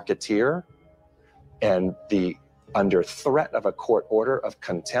the marketeer, and under threat of a court order of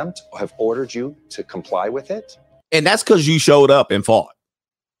contempt have ordered you to comply with it. And that's because you showed up and fought.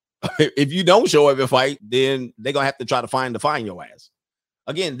 If you don't show up and fight, then they're going to have to try to find your ass.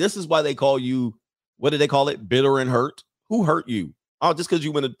 Again, this is why they call you, what do they call it? Bitter and hurt. Who hurt you? Oh, just because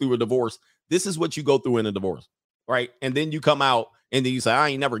you went through a divorce. This is what you go through in a divorce, right? And then you come out and then you say, I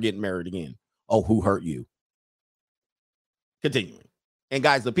ain't never getting married again. Oh, who hurt you? Continuing. And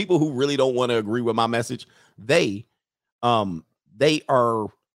guys, the people who really don't want to agree with my message, they are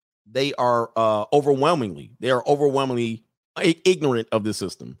overwhelmingly ignorant of the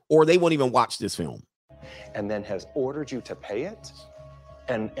system, or they won't even watch this film. And then has ordered you to pay it,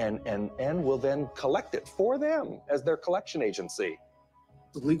 and will then collect it for them as their collection agency.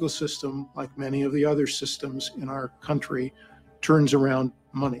 The legal system, like many of the other systems in our country, turns around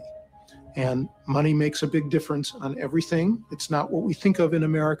money. And money makes a big difference on everything. It's not what we think of in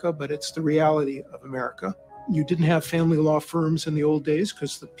America, but it's the reality of America. You didn't have family law firms in the old days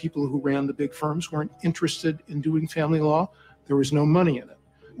because the people who ran the big firms weren't interested in doing family law. There was no money in it.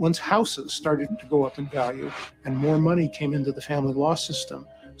 Once houses started to go up in value and more money came into the family law system,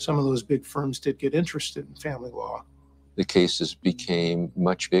 some of those big firms did get interested in family law. The cases became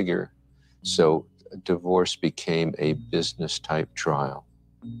much bigger, so divorce became a business type trial.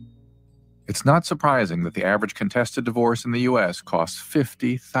 It's not surprising that the average contested divorce in the U.S. costs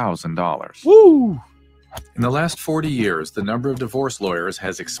 $50,000. Woo! In the last 40 years, the number of divorce lawyers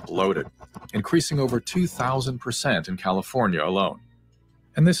has exploded, increasing over 2,000% in California alone.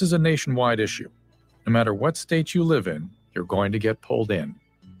 And this is a nationwide issue. No matter what state you live in, you're going to get pulled in.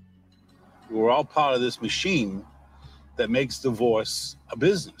 We're all part of this machine that makes divorce a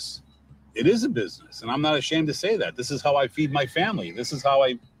business. It is a business, and I'm not ashamed to say that. This is how I feed my family. This is how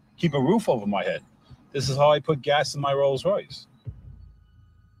I keep a roof over my head. This is how I put gas in my Rolls Royce.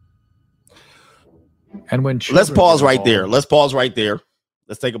 And when let's pause right there. Let's pause right there.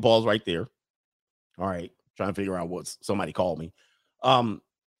 Let's take a pause right there. All right. Trying to figure out what somebody called me.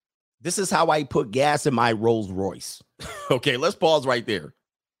 This is how I put gas in my Rolls Royce. Okay, let's pause right there.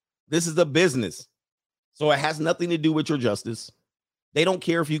 This is a business. So it has nothing to do with your justice. They don't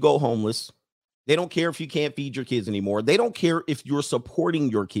care if you go homeless. They don't care if you can't feed your kids anymore. They don't care if you're supporting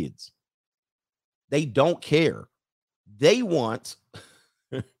your kids. They don't care. They want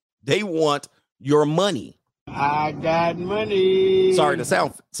your money. I got money. Sorry, the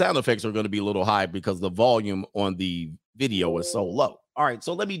sound effects are going to be a little high because the volume on the video is so low. All right,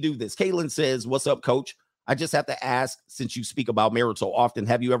 so let me do this. Kaylin says, what's up, coach? I just have to ask, since you speak about marriage so often,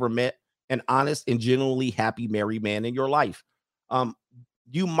 have you ever met an honest and genuinely happy married man in your life?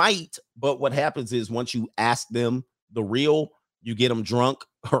 You might, but what happens is once you ask them the real, you get them drunk,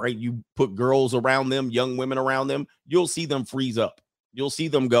 all right, you put girls around them, young women around them, you'll see them freeze up. You'll see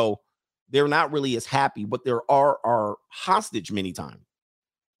them go, they're not really as happy, but they are hostage many times.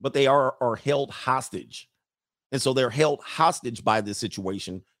 But they are held hostage. And so they're held hostage by this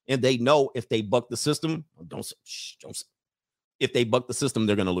situation. And they know if they buck the system, if they buck the system,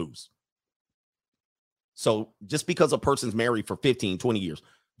 they're going to lose. So just because a person's married for 15, 20 years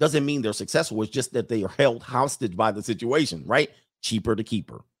doesn't mean they're successful. It's just that they are held hostage by the situation, right? Cheaper to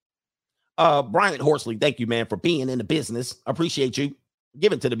keep her. Brian Horsley, thank you, man, for being in the business. Appreciate you.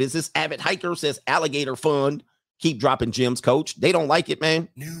 Give it to the business. Avid Hiker says Alligator Fund. Keep dropping gems, coach. They don't like it, man.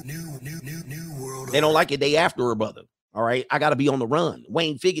 New world. They don't like it. They after her brother. All right. I got to be on the run.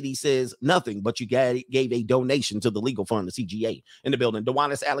 Wayne Figgity says nothing, but you gave a donation to the legal fund, the CGA in the building.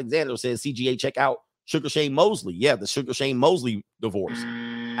 Dewanis Alexander says CGA, check out Sugar Shane Mosley. Yeah, the Sugar Shane Mosley divorce.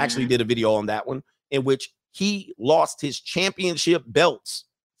 Actually did a video on that one in which he lost his championship belts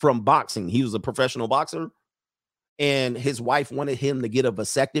from boxing. He was a professional boxer. And his wife wanted him to get a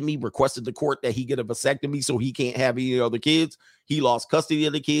vasectomy, requested the court that he get a vasectomy so he can't have any other kids. He lost custody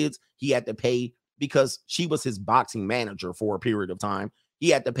of the kids. He had to pay because she was his boxing manager for a period of time. He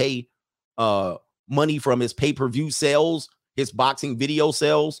had to pay money from his pay-per-view sales, his boxing video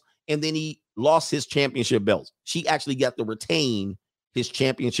sales, and then he lost his championship belts. She actually got to retain his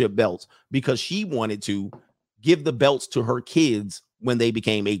championship belts because she wanted to give the belts to her kids when they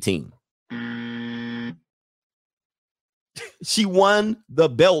became 18. She won the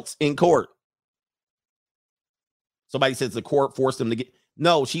belts in court. Somebody says the court forced them to get.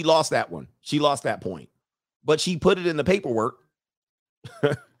 No, she lost that one. She lost that point. But she put it in the paperwork.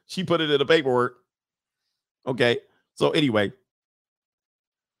 She put it in the paperwork. Okay. So anyway.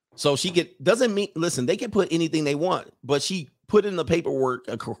 So she doesn't mean, listen, they can put anything they want, but she put in the paperwork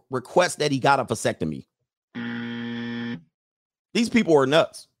a request that he got a vasectomy. These people are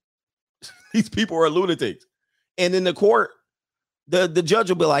nuts. These people are lunatics. And in the court, the judge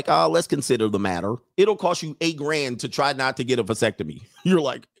will be like, oh, let's consider the matter. It'll cost you $8,000 to try not to get a vasectomy. You're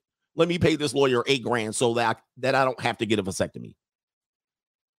like, let me pay this lawyer $8,000 so that I don't have to get a vasectomy.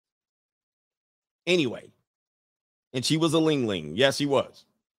 Anyway, and she was a ling-ling. Yes, she was.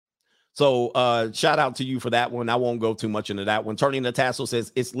 So shout out to you for that one. I won't go too much into that one. Turning the Tassel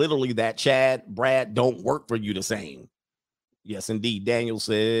says, it's literally that Chad, Brad don't work for you the same. Yes, indeed. Daniel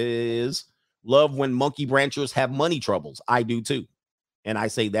says, love when monkey branchers have money troubles. I do too. And I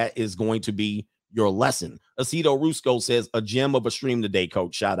say that is going to be your lesson. Aceto Rusco says, a gem of a stream today,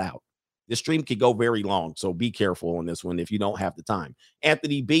 coach. Shout out. This stream could go very long, so be careful on this one if you don't have the time.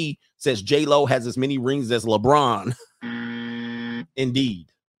 Anthony B says, J-Lo has as many rings as LeBron.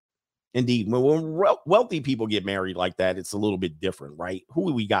 Indeed. Indeed. When wealthy people get married like that, it's a little bit different, right?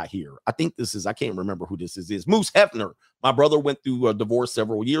 Who we got here? I think this is, I can't remember who this is. Moose Hefner. My brother went through a divorce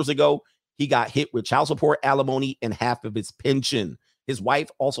several years ago. He got hit with child support, alimony, and half of his pension. His wife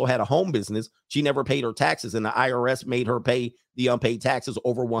also had a home business. She never paid her taxes, and the IRS made her pay the unpaid taxes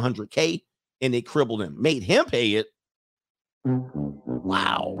over $100K, and it crippled him. Made him pay it.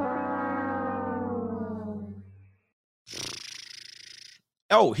 Wow.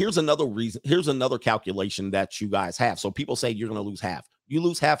 Oh, here's another reason. Here's another calculation that you guys have. So people say you're going to lose half. You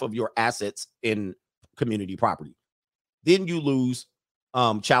lose half of your assets in community property. Then you lose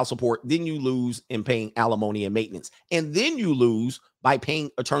child support. Then you lose in paying alimony and maintenance. And then you lose by paying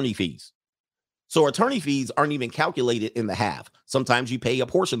attorney fees. So attorney fees aren't even calculated in the half. Sometimes you pay a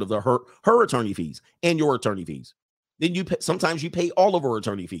portion of her attorney fees and your attorney fees. Then sometimes you pay all of her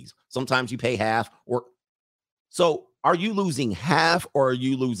attorney fees. Sometimes you pay half. Or so are you losing half or are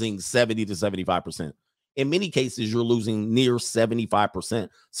you losing 70 to 75%? In many cases, you're losing near 75%.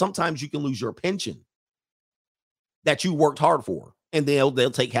 Sometimes you can lose your pension that you worked hard for, and they'll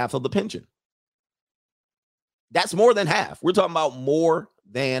take half of the pension. That's more than half. We're talking about more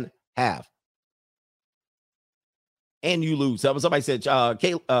than half. And you lose. Somebody said,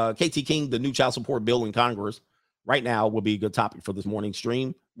 KT King, the new child support bill in Congress right now will be a good topic for this morning's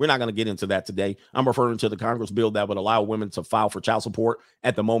stream. We're not going to get into that today. I'm referring to the Congress bill that would allow women to file for child support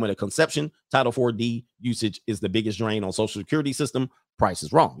at the moment of conception. Title 4D usage is the biggest drain on Social Security system. Price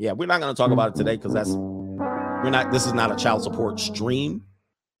is wrong. Yeah, we're not going to talk about it today because this is not a child support stream.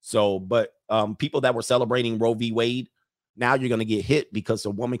 So, but people that were celebrating Roe v. Wade, now you're going to get hit because a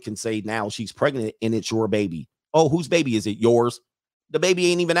woman can say now she's pregnant and it's your baby. Oh, whose baby is it? Yours. The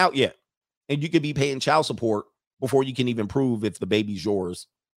baby ain't even out yet. And you could be paying child support before you can even prove if the baby's yours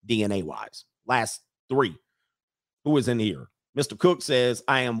DNA wise. Last three. Who is in here? Mr. Cook says,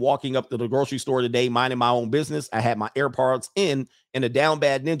 I am walking up to the grocery store today, minding my own business. I had my AirPods in, and a down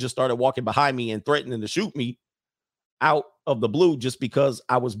bad ninja started walking behind me and threatening to shoot me out of the blue just because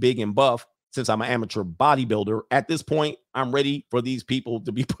I was big and buff. Since I'm an amateur bodybuilder, at this point, I'm ready for these people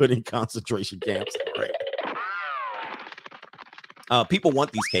to be put in concentration camps. Right. People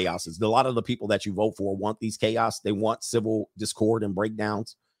want these chaoses. A lot of the people that you vote for want these chaos. They want civil discord and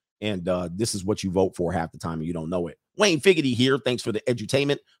breakdowns. And this is what you vote for half the time and you don't know it. Wayne Figgity here. Thanks for the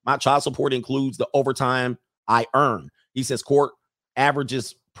edutainment. My child support includes the overtime I earn. He says court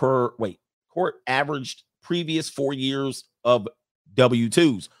averaged previous 4 years of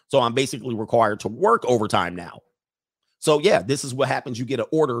W-2s. So I'm basically required to work overtime now. So yeah, this is what happens. You get an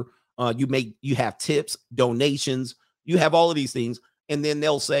order. You have tips, donations. You have all of these things. And then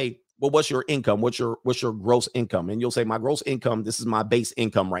they'll say, well, what's your income? What's your gross income? And you'll say, my gross income, this is my base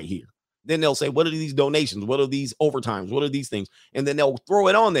income right here. Then they'll say, what are these donations? What are these overtimes? What are these things? And then they'll throw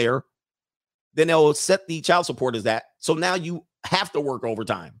it on there. Then they'll set the child support as that. So now you have to work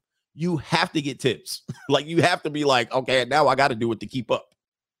overtime. You have to get tips. Like you have to be like, okay, now I got to do it to keep up.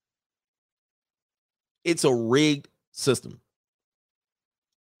 It's a rigged system.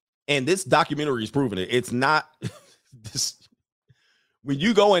 And this documentary is proving it. It's not this. When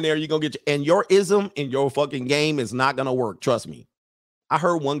you go in there, you're going to get and your ism in your fucking game is not going to work. Trust me. I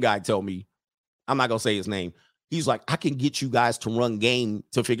heard one guy tell me, I'm not going to say his name. He's like, I can get you guys to run game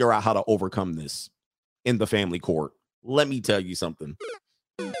to figure out how to overcome this in the family court. Let me tell you something.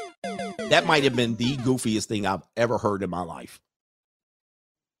 That might have been the goofiest thing I've ever heard in my life.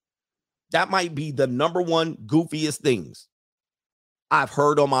 That might be the number one goofiest things I've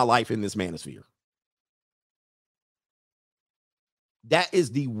heard on my life in this manosphere. That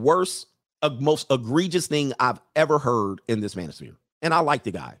is the worst, most egregious thing I've ever heard in this manosphere. And I like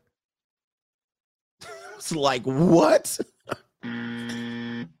the guy. It's like, what?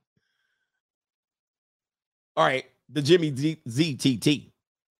 All right, the Jimmy ZTT.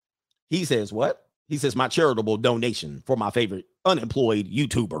 He says, what? He says, my charitable donation for my favorite unemployed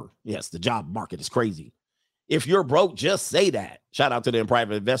YouTuber. Yes, the job market is crazy. If you're broke, just say that. Shout out to them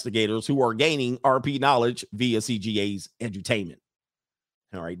private investigators who are gaining RP knowledge via CGA's edutainment.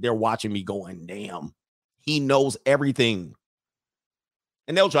 All right, they're watching me going, damn, he knows everything.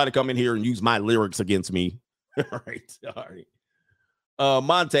 And they'll try to come in here and use my lyrics against me. All right.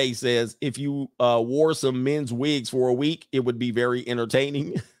 Monte says, if you wore some men's wigs for a week, it would be very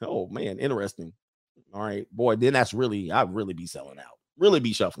entertaining. Oh, man, interesting. All right, boy, then I'd really be selling out. Really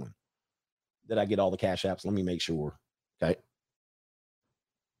be shuffling. Did I get all the cash apps? Let me make sure. Okay.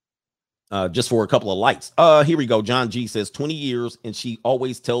 Just for a couple of likes. Here we go. John G says 20 years, and she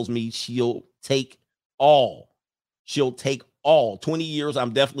always tells me she'll take all. She'll take all. 20 years,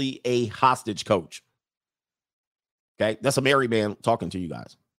 I'm definitely a hostage coach. Okay, that's a married man talking to you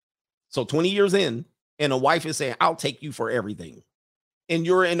guys. So 20 years in, and a wife is saying, I'll take you for everything. And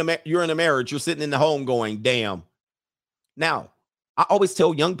you're in a marriage, you're sitting in the home going, damn. Now, I always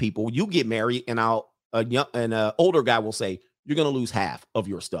tell young people, you get married, and an older guy will say, you're going to lose half of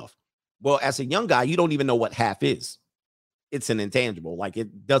your stuff. Well, as a young guy, you don't even know what half is. It's an intangible, like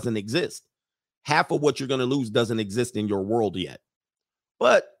it doesn't exist. Half of what you're going to lose doesn't exist in your world yet.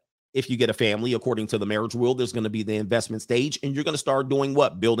 But if you get a family, according to the marriage will, there's going to be the investment stage, and you're going to start doing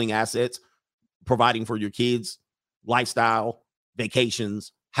what? Building assets, providing for your kids, lifestyle,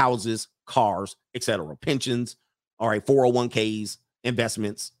 vacations, houses, cars, etc., pensions, all right, 401ks,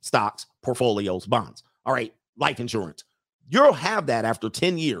 investments, stocks, portfolios, bonds, all right, life insurance. You'll have that after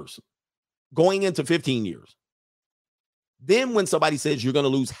 10 years, going into 15 years. Then when somebody says you're going to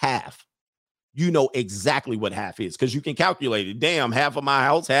lose half, you know exactly what half is because you can calculate it. Damn, half of my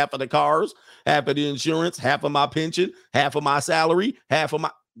house, half of the cars, half of the insurance, half of my pension, half of my salary, half of my...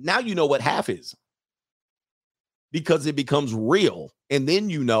 Now you know what half is because it becomes real. And then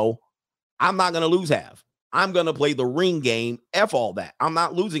you know, I'm not going to lose half. I'm going to play the ring game. F all that. I'm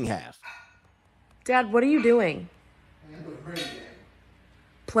not losing half. Dad, what are you doing?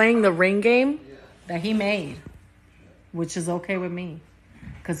 Playing the ring game? That he made, which is okay with me.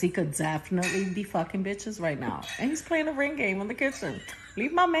 Because he could definitely be fucking bitches right now. And he's playing a ring game in the kitchen.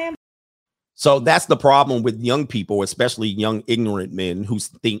 Leave my man. So that's the problem with young people, especially young, ignorant men who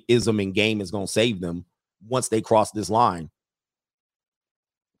think ism and game is going to save them once they cross this line.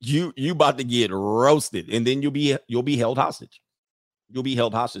 You about to get roasted, and then you'll be held hostage. You'll be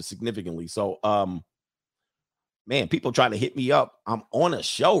held hostage significantly. So, man, people trying to hit me up. I'm on a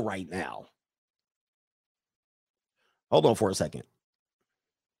show right now. Hold on for a second.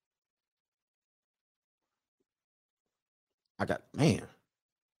 Man.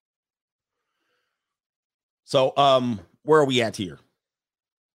 So, where are we at here?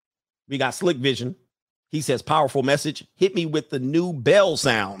 We got Slick Vision. He says, powerful message. Hit me with the new bell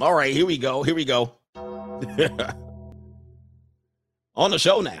sound. All right, here we go. On the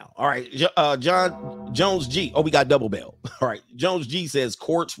show now. All right, John Jones G. Oh, we got double bell. All right, Jones G says,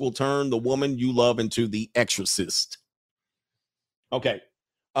 courts will turn the woman you love into the exorcist. Okay.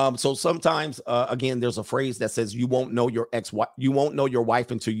 So sometimes, again, there's a phrase that says you won't know your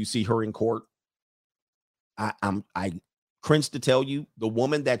wife until you see her in court. I cringe to tell you, the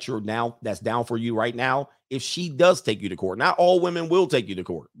woman that's down for you right now, if she does take you to court, not all women will take you to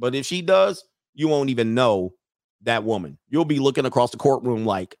court, but if she does, you won't even know that woman. You'll be looking across the courtroom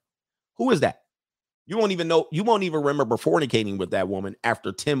like, who is that? You won't even know. You won't even remember fornicating with that woman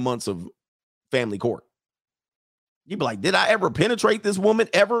after 10 months of family court. You'd be like, did I ever penetrate this woman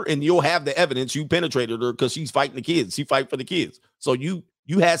ever? And you'll have the evidence you penetrated her because she's fighting the kids. She fight for the kids. So you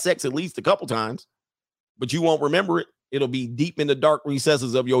had sex at least a couple times, but you won't remember it. It'll be deep in the dark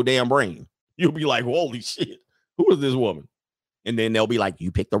recesses of your damn brain. You'll be like, holy shit, who is this woman? And then they'll be like, you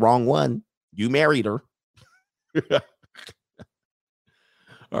picked the wrong one. You married her.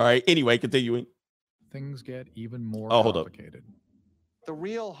 All right. Anyway, continuing. Things get even more complicated. The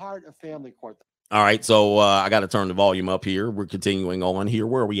real heart of family court. All right, so I got to turn the volume up here. We're continuing on here.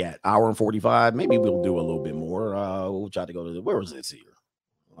 Where are we at? Hour and 45. Maybe we'll do a little bit more. We'll try to go to where was this here?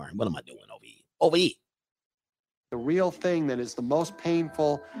 All right, what am I doing over here? Over here. The real thing that is the most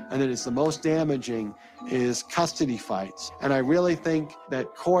painful and that is the most damaging is custody fights. And I really think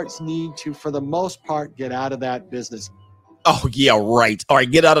that courts need to, for the most part, get out of that business. Oh, yeah, right. All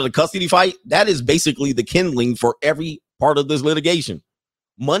right, get out of the custody fight. That is basically the kindling for every part of this litigation.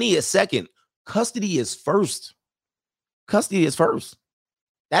 Money is second. Custody is first. Custody is first.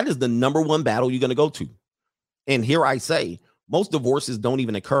 That is the number one battle you're going to go to. And here I say, most divorces don't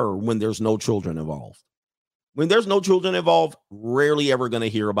even occur when there's no children involved. When there's no children involved, rarely ever going to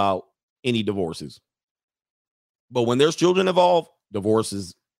hear about any divorces. But when there's children involved, divorce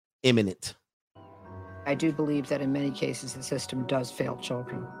is imminent. I do believe that in many cases the system does fail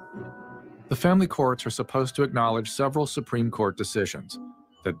children. The family courts are supposed to acknowledge several Supreme Court decisions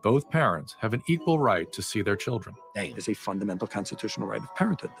that both parents have an equal right to see their children. It is a fundamental constitutional right of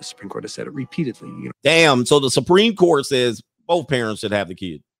parenthood. The Supreme Court has said it repeatedly. Damn. So the Supreme Court says both parents should have the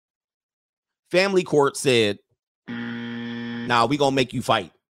kid. Family court said, nah, we gonna make you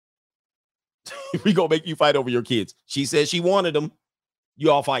fight. We gonna make you fight over your kids. She said she wanted them.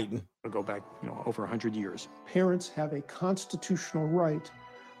 You all fighting. I'll go back, over 100 years. Parents have a constitutional right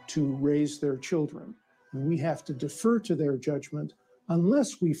to raise their children. And we have to defer to their judgment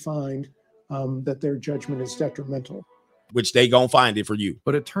unless we find that their judgment is detrimental. Which they gonna find it for you.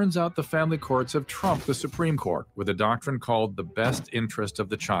 But it turns out the family courts have trumped the Supreme Court with a doctrine called the best interest of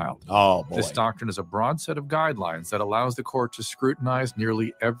the child. Oh, boy. This doctrine is a broad set of guidelines that allows the court to scrutinize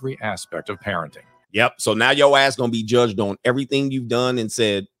nearly every aspect of parenting. Yep. So now your ass gonna be judged on everything you've done and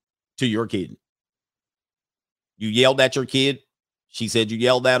said to your kid. You yelled at your kid. She said you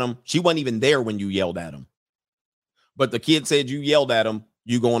yelled at him. She wasn't even there when you yelled at him. But the kid said you yelled at him.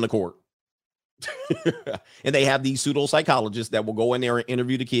 You go on to court. And they have these pseudo psychologists that will go in there and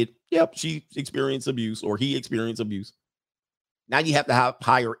interview the kid. Yep, she experienced abuse or he experienced abuse. Now you have to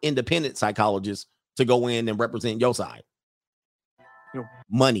hire independent psychologists to go in and represent your side.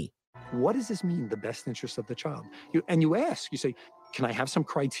 Money. What does this mean, the best interest of the child? You ask, you say, can I have some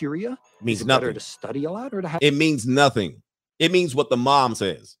criteria? It means is it nothing. better to study a lot or to have? It means nothing. It means what the mom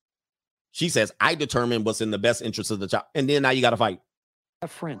says. She says, I determine what's in the best interest of the child. And then now you got to fight. Have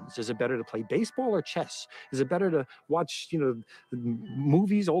friends. Is it better to play baseball or chess? Is it better to watch,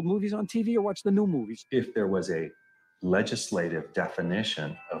 movies, old movies on TV, or watch the new movies? If there was a legislative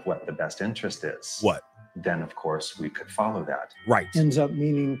definition of what the best interest is, what? Then of course we could follow that. Right. Ends up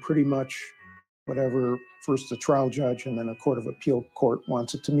meaning pretty much whatever first the trial judge and then a court of appeal court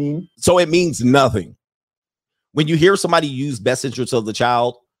wants it to mean. So it means nothing. When you hear somebody use best interest of the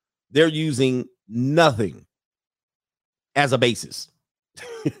child, they're using nothing as a basis.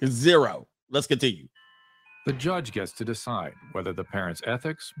 Zero. Let's continue. The judge gets to decide whether the parent's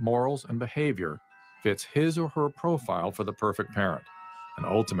ethics, morals, and behavior fits his or her profile for the perfect parent. And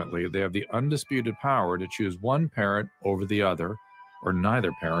ultimately, they have the undisputed power to choose one parent over the other, or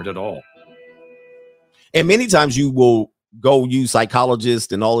neither parent at all. And many times you will go use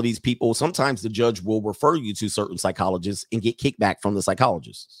psychologists and all of these people. Sometimes the judge will refer you to certain psychologists and get kickback from the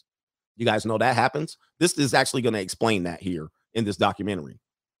psychologists. You guys know that happens. This is actually going to explain that here in this documentary.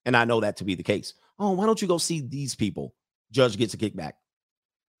 And I know that to be the case. Oh, why don't you go see these people? Judge gets a kickback.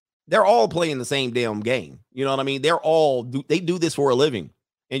 They're all playing the same damn game. You know what I mean? They do this for a living.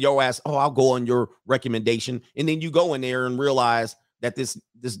 And your ass, oh, I'll go on your recommendation. And then you go in there and realize that this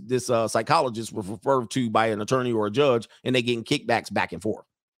psychologist was referred to by an attorney or a judge, and they getting kickbacks back and forth.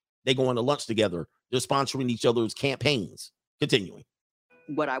 They go on to lunch together. They're sponsoring each other's campaigns. Continuing.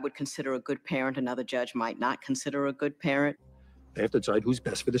 What I would consider a good parent, another judge might not consider a good parent. They have to decide who's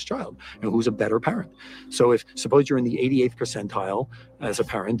best for this child, who's a better parent. So suppose you're in the 88th percentile as a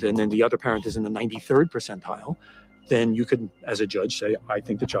parent, and then the other parent is in the 93rd percentile, then you could, as a judge, say, I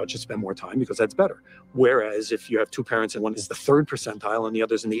think the child should spend more time because that's better. Whereas if you have two parents and one is the 3rd percentile and the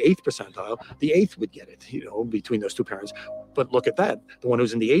other's in the 8th percentile, the 8th would get it, between those two parents. But look at that. The one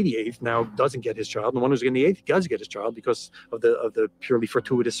who's in the 88th now doesn't get his child. And the one who's in the 8th does get his child because of the purely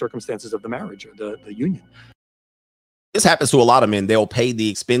fortuitous circumstances of the marriage or the union. This happens to a lot of men. They'll pay the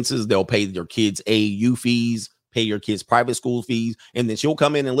expenses. They'll pay their kids' AAU fees, pay your kids' private school fees, and then she'll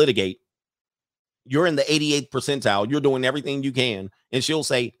come in and litigate. You're in the 88th percentile. You're doing everything you can. And she'll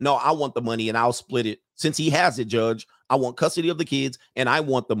say, no, I want the money and I'll split it. Since he has it, judge, I want custody of the kids and I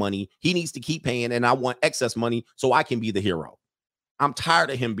want the money. He needs to keep paying and I want excess money so I can be the hero. I'm tired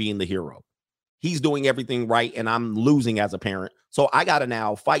of him being the hero. He's doing everything right and I'm losing as a parent. So I got to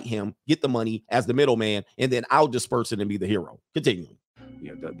now fight him, get the money as the middleman, and then I'll disperse it and be the hero. Continuing.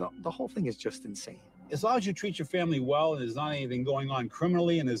 The whole thing is just insane. As long as you treat your family well and there's not anything going on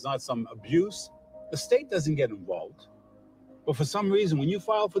criminally and there's not some abuse, the state doesn't get involved. But for some reason, when you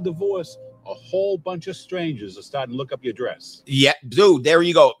file for divorce, a whole bunch of strangers are starting to look up your dress. Yeah, dude, there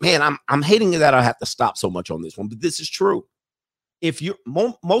you go. Man, I'm hating that I have to stop so much on this one, but this is true. If you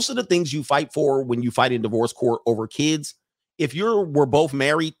most of the things you fight for when you fight in divorce court over kids, if we're both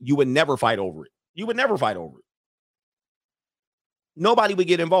married, you would never fight over it. You would never fight over it. Nobody would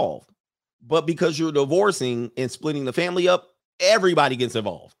get involved. But because you're divorcing and splitting the family up, everybody gets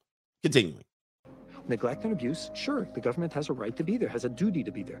involved. Continuing. Neglect and abuse, sure, the government has a right to be there, has a duty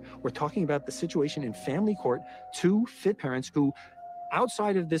to be there. We're talking about the situation in family court, two fit parents who,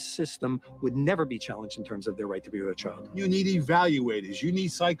 outside of this system, would never be challenged in terms of their right to be with their child. You need evaluators, you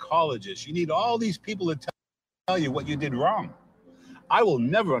need psychologists, you need all these people to tell you what you did wrong. I will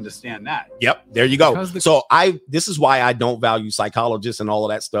never understand that. Yep, there you go. So this is why I don't value psychologists and all of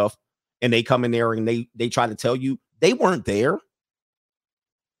that stuff. And they come in there and they try to tell you they weren't there.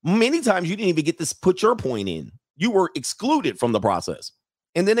 Many times you didn't even get to put your point in. You were excluded from the process.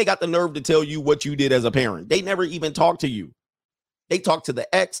 And then they got the nerve to tell you what you did as a parent. They never even talked to you. They talked to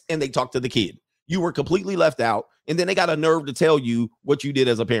the ex and they talked to the kid. You were completely left out. And then they got a nerve to tell you what you did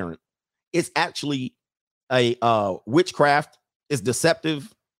as a parent. It's actually a witchcraft. It's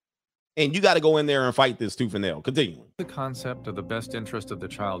deceptive. And you got to go in there and fight this tooth and nail. Continuing. The concept of the best interest of the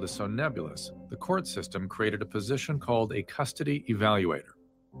child is so nebulous. The court system created a position called a custody evaluator.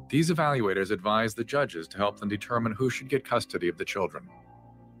 These evaluators advise the judges to help them determine who should get custody of the children.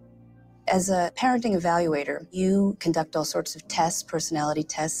 As a parenting evaluator, you conduct all sorts of tests, personality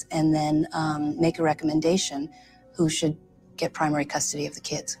tests, and then make a recommendation who should get primary custody of the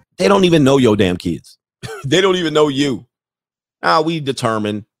kids. They don't even know your damn kids. They don't even know you.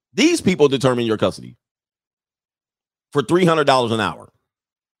 These people determine your custody for $300 an hour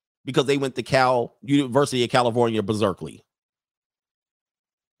because they went to University of California, Berkeley.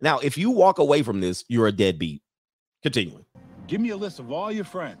 Now, if you walk away from this, you're a deadbeat. Continuing. Give me a list of all your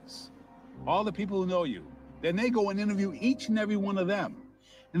friends, all the people who know you. Then they go and interview each and every one of them.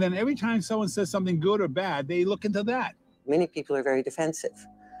 And then every time someone says something good or bad, they look into that. Many people are very defensive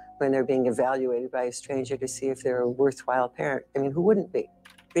when they're being evaluated by a stranger to see if they're a worthwhile parent. I mean, who wouldn't be?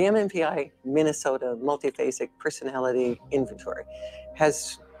 The MMPI Minnesota Multiphasic Personality Inventory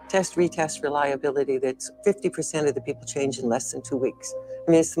has retest reliability that's 50% of the people change in less than 2 weeks.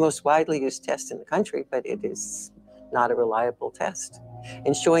 I mean, it's the most widely used test in the country, but it is not a reliable test.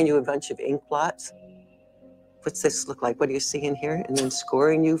 And showing you a bunch of ink blots, what's this look like? What do you see in here? And then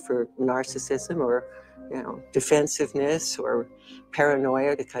scoring you for narcissism or, defensive-ness or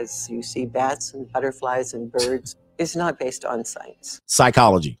paranoia because you see bats and butterflies and birds is not based on science.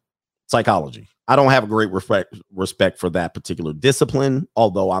 Psychology. I don't have a great respect for that particular discipline,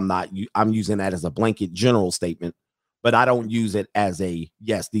 although I'm using that as a blanket general statement, but I don't use it as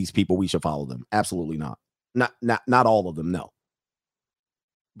yes, these people, we should follow them. Absolutely not. Not all of them, no.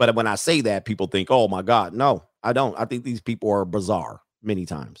 But when I say that, people think, oh my God, no, I don't. I think these people are bizarre many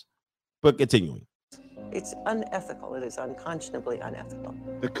times. But continuing. It's unethical. It is unconscionably unethical.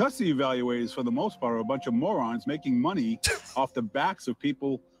 The custody evaluators, for the most part, are a bunch of morons making money off the backs of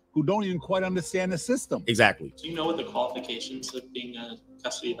people who don't even quite understand the system. Exactly. Do you know what the qualifications of being a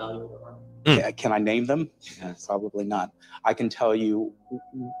custody evaluator are? Can I name them? Probably not. I can tell you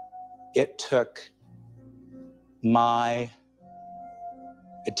it took my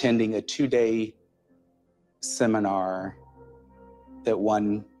attending a 2-day seminar that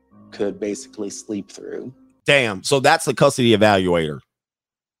one could basically sleep through. Damn. So that's the custody evaluator.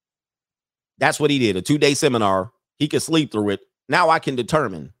 That's what he did. A 2-day seminar. He could sleep through it. Now I can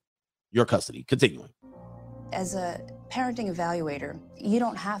determine your custody. Continuing. As a parenting evaluator, you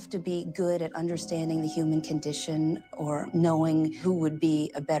don't have to be good at understanding the human condition or knowing who would be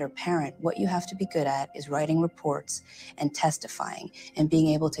a better parent. What you have to be good at is writing reports and testifying and being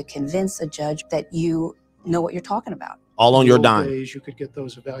able to convince a judge that you know what you're talking about. All on your old dime. days, you could get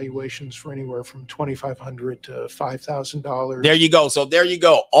those evaluations for anywhere from $2,500 to $5,000. There you go. So there you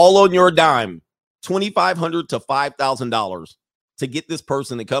go. All on your dime. $2,500 to $5,000 to get this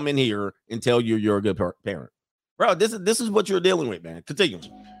person to come in here and tell you you're a good parent. Bro, this is what you're dealing with, man. Continue.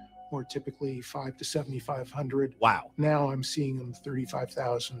 Or typically $5,000 to $7,500. Wow. Now I'm seeing them $35,000,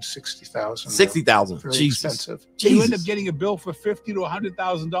 $60,000. $60,000. Very Jesus. expensive. You end up getting a bill for $50,000 to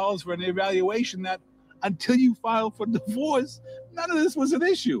 $100,000 for an evaluation that, until you file for divorce, none of this was an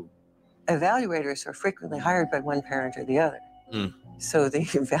issue. Evaluators are frequently hired by one parent or the other. So the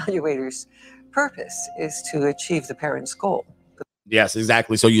evaluator's purpose is to achieve the parent's goal. Yes,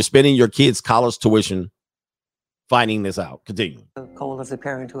 exactly. So you're spending your kid's college tuition finding this out. Continue. The goal of the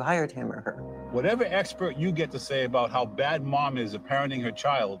parent who hired him or her. Whatever expert you get to say about how bad mom is at parenting her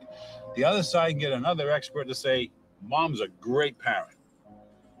child, the other side can get another expert to say, mom's a great parent.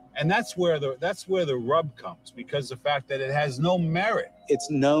 And that's where the rub comes, because the fact that it has no merit. It's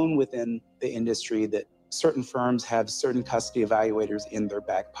known within the industry that certain firms have certain custody evaluators in their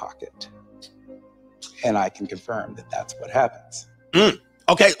back pocket. And I can confirm that that's what happens.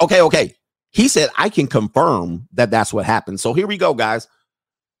 Okay. He said, I can confirm that that's what happens. So here we go, guys.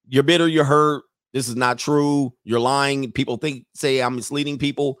 You're bitter, you're hurt. This is not true. You're lying. People say I'm misleading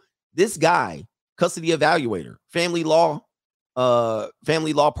people. This guy, custody evaluator, family law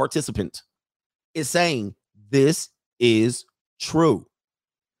participant, is saying this is true.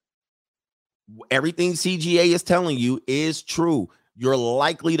 Everything CGA is telling you is true. You're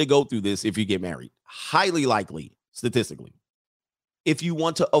likely to go through this if you get married. Highly likely, statistically. If you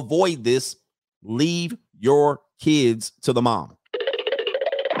want to avoid this, leave your kids to the mom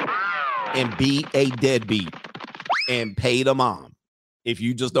and be a deadbeat and pay the mom if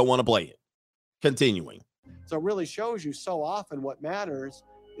you just don't want to play it. Continuing. So it really shows you so often what matters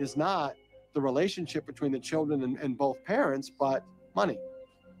is not the relationship between the children and both parents, but money.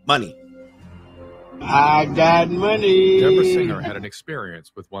 Money. I got money. Deborah Singer had an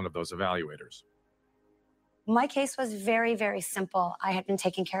experience with one of those evaluators. My case was very, very simple. I had been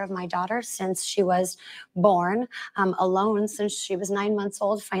taking care of my daughter since she was born, alone since she was 9 months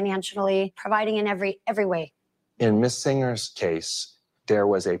old, financially providing in every way. In Miss Singer's case, there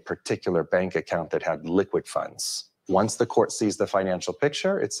was a particular bank account that had liquid funds. Once the court sees the financial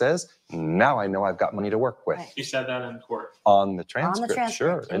picture, it says, now I know I've got money to work with. You said that in court. On the transcript, transcript,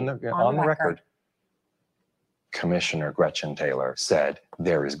 sure, on the record. Commissioner Gretchen Taylor said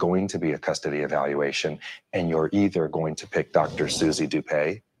there is going to be a custody evaluation, and you're either going to pick Dr. Susie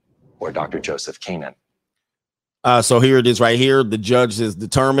Dupay or Dr. Joseph Keenan. So here it is right here. The judge is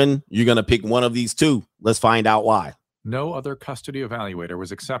determined. You're going to pick one of these two. Let's find out why. No other custody evaluator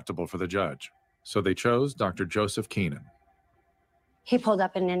was acceptable for the judge, so they chose Dr. Joseph Keenan. He pulled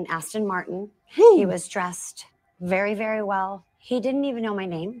up in an Aston Martin. He was dressed very, very well. He didn't even know my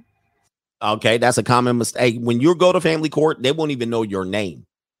name. Okay, that's a common mistake. When you go to family court, they won't even know your name.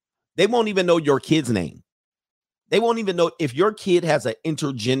 They won't even know your kid's name. They won't even know if your kid has an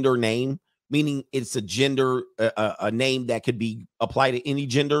intergender name, meaning it's a gender, a name that could be applied to any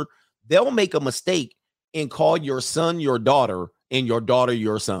gender. They'll make a mistake and call your son your daughter and your daughter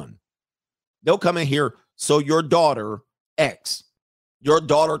your son. They'll come in here, so your daughter X, your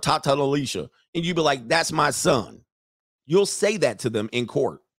daughter Tata Alicia, and you be like, that's my son. You'll say that to them in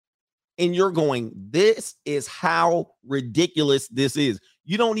court. And you're going, this is how ridiculous this is.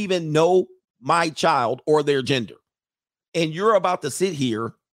 You don't even know my child or their gender. And you're about to sit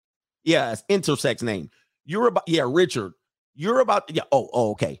here. Yeah, it's intersex name. You're about, yeah, Richard. You're about, yeah,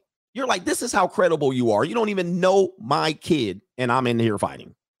 okay. You're like, this is how credible you are. You don't even know my kid, and I'm in here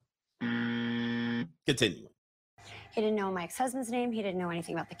fighting. Continue. He didn't know my ex-husband's name. He didn't know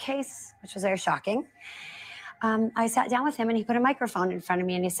anything about the case, which was very shocking. I sat down with him, and he put a microphone in front of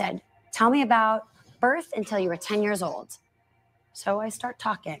me, and he said, tell me about birth until you were 10 years old. So I start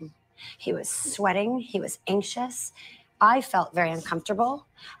talking. He was sweating. He was anxious. I felt very uncomfortable.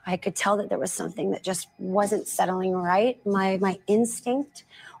 I could tell that there was something that just wasn't settling right. My instinct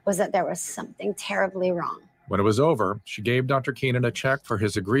was that there was something terribly wrong. When it was over, she gave Dr. Keenan a check for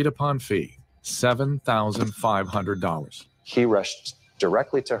his agreed-upon fee, $7,500. He rushed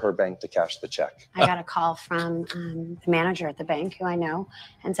directly to her bank to cash the check. I got a call from the manager at the bank, who I know,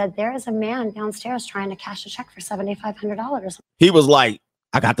 and said, there is a man downstairs trying to cash a check for $7,500. He was like,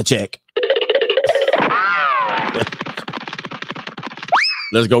 I got the check.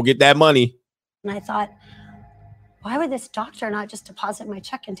 Let's go get that money. And I thought, why would this doctor not just deposit my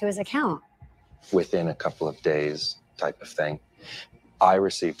check into his account? Within a couple of days type of thing, I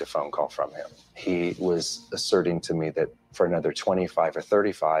received a phone call from him. He was asserting to me that for another 25 or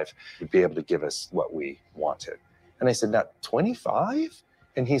 35, he'd be able to give us what we wanted. And I said, not 25?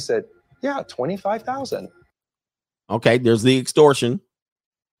 And he said, yeah, 25,000. Okay, there's the extortion.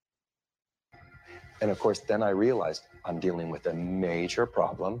 And of course, then I realized I'm dealing with a major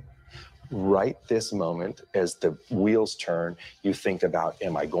problem. Right this moment, as the wheels turn, you think about,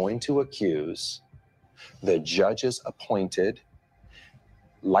 am I going to accuse the judge's appointed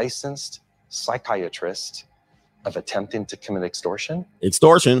licensed psychiatrist of attempting to commit extortion?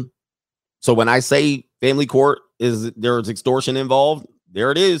 Extortion. So when I say family court, there's extortion involved,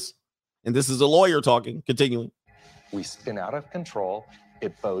 there it is. And this is a lawyer talking. Continuing. We spin out of control.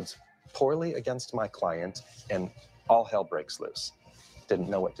 It bodes poorly against my client, and all hell breaks loose. Didn't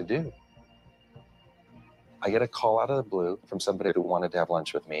know what to do. I get a call out of the blue from somebody who wanted to have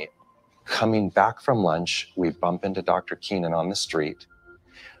lunch with me. Coming back from lunch, we bump into Dr. Keenan on the street.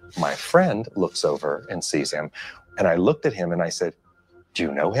 My friend looks over and sees him. And I looked at him and I said, do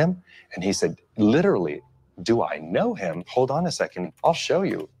you know him? And he said, literally, do I know him? Hold on a second. I'll show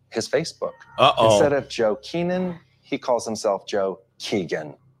you his Facebook. Uh-oh. Instead of Joe Keenan, he calls himself Joe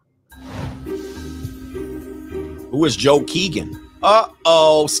Keegan. Who is Joe Keegan?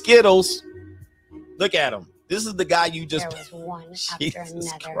 Uh-oh, Skittles. Look at him. This is the guy you just... There was one after Jesus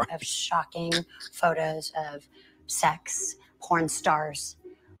another Christ. of shocking photos of sex, porn stars,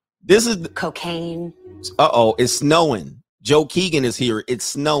 This is... cocaine. Uh-oh, it's snowing. Joe Keegan is here. It's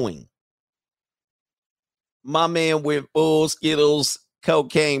snowing. My man with full Skittles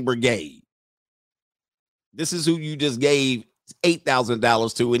cocaine brigade. This is who you just gave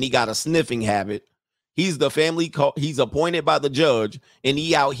 $8,000 to, and he got a sniffing habit. He's the family. He's appointed by the judge, and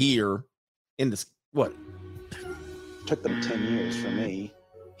he out here in this. What? Took them 10 years for me.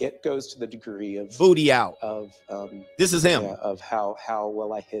 It goes to the degree of booty out. Of this is him. Yeah, of how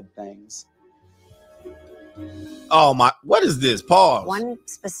well I hid things. Oh my! What is this? Pause. One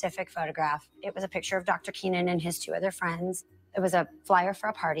specific photograph. It was a picture of Dr. Keenan and his two other friends. It was a flyer for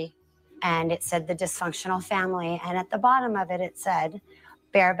a party, and it said the dysfunctional family. And at the bottom of it, it said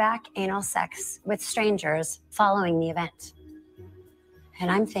bareback anal sex with strangers following the event. And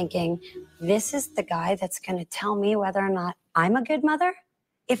I'm thinking, this is the guy that's going to tell me whether or not I'm a good mother?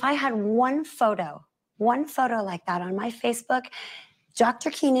 If I had one photo like that on my Facebook, Dr.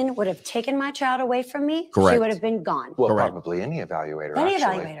 Keenan would have taken my child away from me. Correct. She would have been gone. Well, probably any evaluator, Any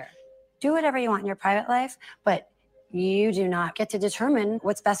actually. evaluator. Do whatever you want in your private life, but you do not get to determine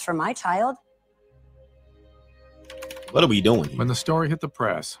what's best for my child. What are we doing here? When the story hit the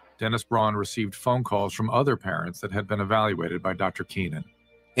press, Dennis Braun received phone calls from other parents that had been evaluated by Dr. Keenan.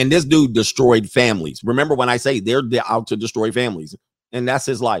 And this dude destroyed families. Remember when I say they're out to destroy families, and that's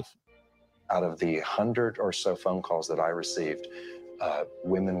his life. Out of the 100 or so phone calls that I received,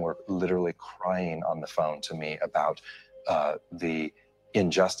 women were literally crying on the phone to me about the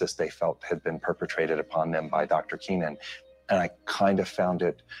injustice they felt had been perpetrated upon them by Dr. Keenan. And I kind of found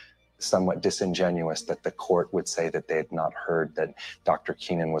it somewhat disingenuous that the court would say that they had not heard that Dr.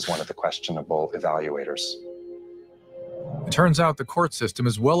 Keenan was one of the questionable evaluators. It turns out the court system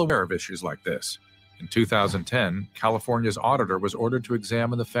is well aware of issues like this. In 2010, California's auditor was ordered to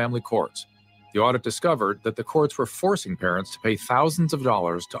examine the family courts. The audit discovered that the courts were forcing parents to pay thousands of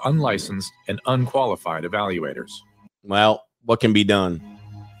dollars to unlicensed and unqualified evaluators. Well, what can be done?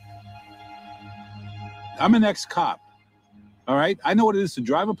 I'm an ex-cop. All right. I know what it is to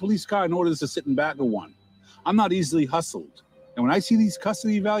drive a police car. I know what it is to sit in back of one. I'm not easily hustled. And when I see these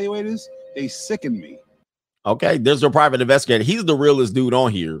custody evaluators, they sicken me. Okay, there's a private investigator. He's the realest dude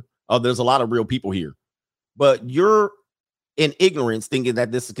on here. Oh, there's a lot of real people here. But you're in ignorance thinking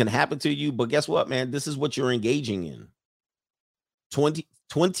that this can happen to you. But guess what, man? This is what you're engaging in.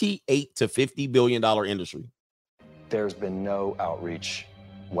 28 to $50 billion industry. There's been no outreach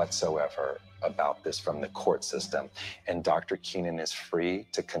whatsoever about this from the court system. And Dr. Keenan is free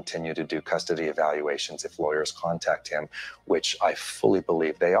to continue to do custody evaluations if lawyers contact him, which I fully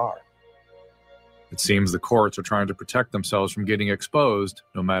believe they are. It seems the courts are trying to protect themselves from getting exposed,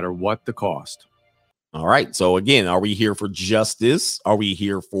 no matter what the cost. All right. So again, are we here for justice? Are we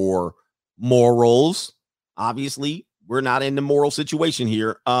here for morals? Obviously, we're not in the moral situation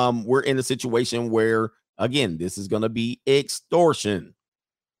here. We're in a situation where, again, this is going to be extortion.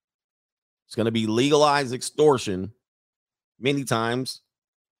 It's going to be legalized extortion. Many times,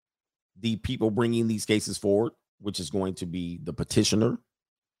 the people bringing these cases forward, which is going to be the petitioner,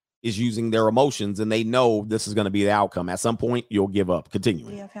 is using their emotions, and they know this is going to be the outcome. At some point, you'll give up.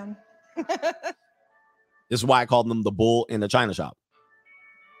 Continuing. Of him. This is why I called them the bull in the china shop.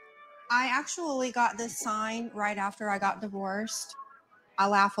 I actually got this sign right after I got divorced. I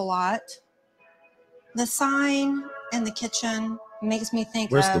laugh a lot. The sign in the kitchen makes me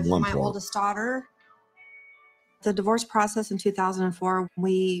think Where's the of one my part? oldest daughter. The divorce process in 2004,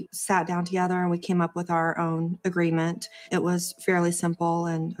 we sat down together and we came up with our own agreement. It was fairly simple,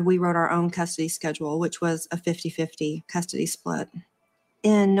 and we wrote our own custody schedule, which was a 50-50 custody split.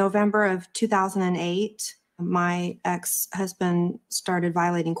 In November of 2008, my ex-husband started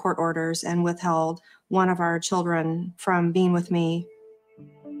violating court orders and withheld one of our children from being with me.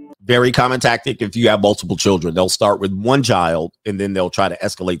 Very common tactic if you have multiple children. They'll start with one child, and then they'll try to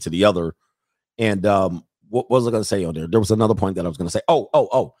escalate to the other. And what was I going to say on there? There was another point that I was going to say.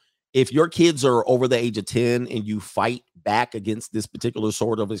 Oh. If your kids are over the age of 10 and you fight back against this particular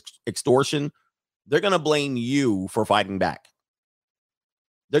sort of extortion, they're going to blame you for fighting back.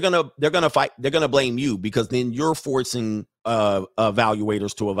 They're gonna fight. They're gonna blame you because then you're forcing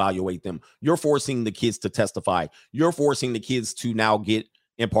evaluators to evaluate them. You're forcing the kids to testify. You're forcing the kids to now get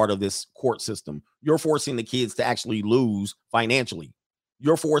in part of this court system. You're forcing the kids to actually lose financially.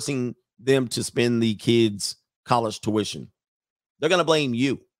 you're forcing them to spend the kids' college tuition. They're going to blame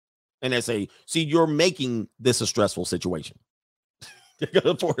you. And they say, see, you're making this a stressful situation.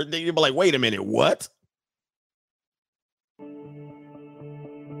 They'll be like, wait a minute, what?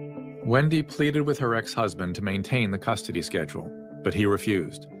 Wendy pleaded with her ex-husband to maintain the custody schedule, but he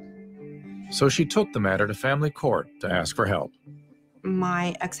refused. So she took the matter to family court to ask for help.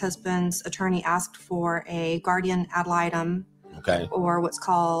 My ex-husband's attorney asked for a guardian ad litem, okay, or what's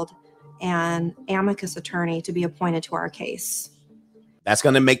called an amicus attorney to be appointed to our case. That's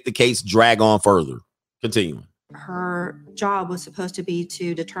going to make the case drag on further. Continuing. Her job was supposed to be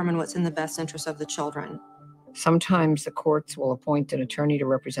to determine what's in the best interest of the children. Sometimes the courts will appoint an attorney to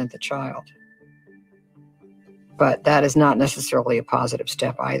represent the child. But that is not necessarily a positive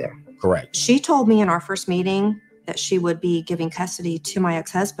step either. Correct. She told me in our first meeting that she would be giving custody to my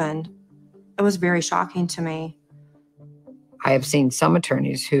ex-husband. It was very shocking to me. I have seen some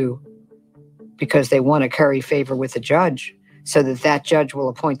attorneys who, because they want to curry favor with the judge so that that judge will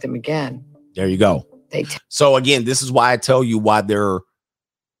appoint them again. There you go. So again, this is why I tell you why they're,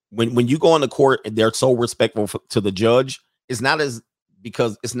 when you go into court and they're so respectful to the judge, it's not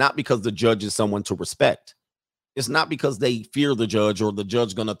because the judge is someone to respect. It's not because they fear the judge or the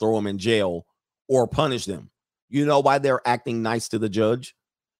judge going to throw them in jail or punish them. You know why they're acting nice to the judge?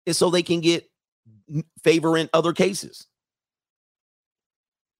 It's so they can get favor in other cases.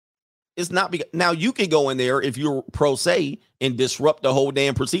 It's not because now you can go in there if you're pro se and disrupt the whole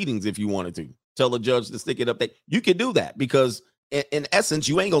damn proceedings if you wanted to. Tell the judge to stick it up there. You can do that because in essence,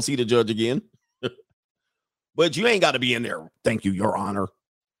 you ain't gonna see the judge again. But you ain't got to be in there. Thank you, Your Honor.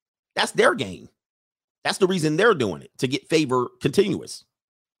 That's their game. That's the reason they're doing it, to get favor continuous.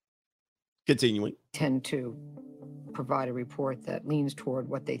 Continuing. Tend to provide a report that leans toward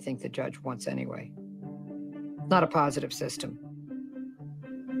what they think the judge wants anyway. Not a positive system.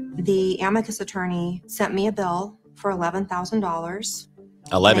 The amicus attorney sent me a bill for $11,000.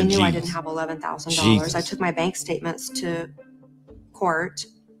 I knew I didn't have $11,000. I took my bank statements to court,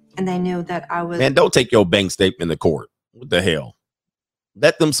 and they knew that I was. Man, don't take your bank statement to court. What the hell?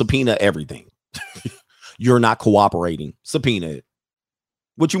 Let them subpoena everything. You're not cooperating. Subpoena it.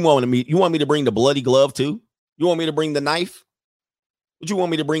 What you want me? You want me to bring the bloody glove too? You want me to bring the knife? What you want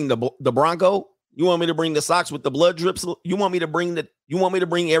me to bring the Bronco? You want me to bring the socks with the blood drips? You want me to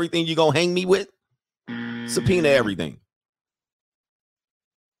bring everything you gonna hang me with? Subpoena everything.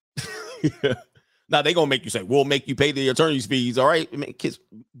 Now they gonna make you say, we'll make you pay the attorney's fees. All right, kids,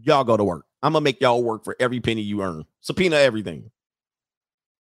 y'all go to work. I'm gonna make y'all work for every penny you earn. Subpoena everything.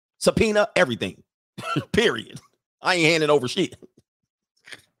 Subpoena everything. Period. I ain't handing over shit.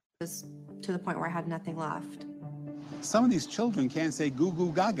 To the point where I had nothing left. Some of these children can't say goo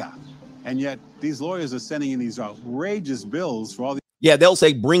goo gaga, and yet these lawyers are sending in these outrageous bills for all the. Yeah, they'll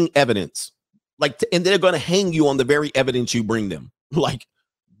say bring evidence, and they're gonna hang you on the very evidence you bring them. Like,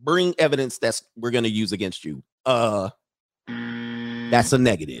 bring evidence that's we're gonna use against you. That's a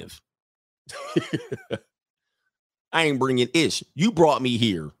negative. I ain't bringing ish. You brought me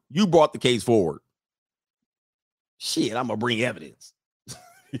here. You brought the case forward. Shit, I'm gonna bring evidence.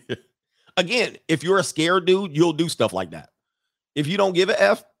 Again, if you're a scared dude, you'll do stuff like that. If you don't give a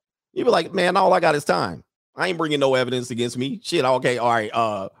F, you'll be like, man, all I got is time. I ain't bringing no evidence against me. Shit, okay, all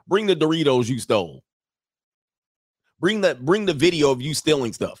right. Bring the Doritos you stole. Bring the video of you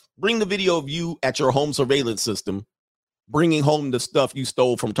stealing stuff. Bring the video of you at your home surveillance system, bringing home the stuff you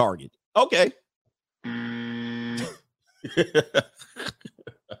stole from Target. Okay.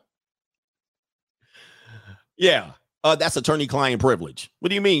 Yeah. That's attorney-client privilege. What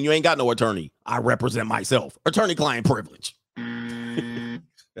do you mean? You ain't got no attorney. I represent myself. Attorney-client privilege.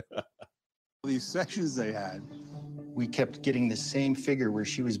 These sections they had. We kept getting the same figure where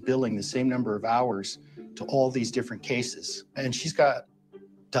she was billing the same number of hours to all these different cases. And she's got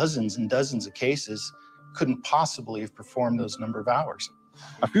dozens and dozens of cases, couldn't possibly have performed those number of hours.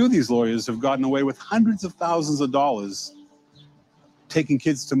 A few of these lawyers have gotten away with hundreds of thousands of dollars taking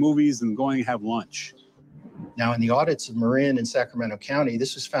kids to movies and going to have lunch. Now, in the audits of Marin and Sacramento County,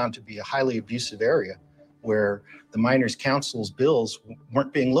 this was found to be a highly abusive area where the minors' counsel's bills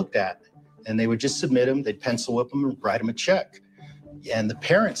weren't being looked at. And they would just submit them, they'd pencil whip them and write them a check. And the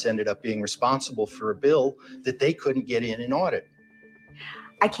parents ended up being responsible for a bill that they couldn't get in an audit.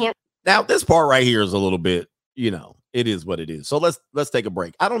 I can't. Now, this part right here is a little bit, it is what it is. So let's take a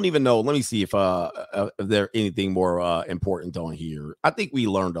break. I don't even know. Let me see if there's anything more important on here. I think we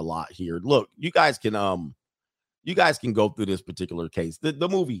learned a lot here. Look, you guys can go through this particular case. The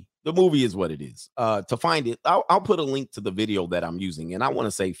movie is what it is. To find it, I'll put a link to the video that I'm using, and I want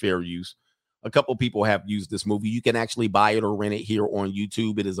to say fair use. A couple people have used this movie. You can actually buy it or rent it here on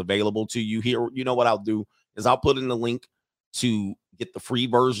YouTube. It is available to you here. You know what I'll do is I'll put in the link to get the free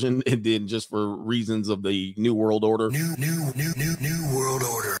version, and then just for reasons of the New World Order, New World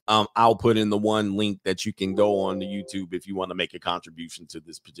Order, I'll put in the one link that you can go on to YouTube if you want to make a contribution to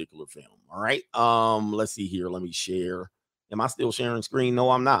this particular film. All right. Let's see here. Let me share. Am I still sharing screen?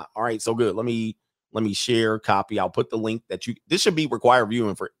 No, I'm not. All right. So good. Let me share, copy. I'll put the link that this should be required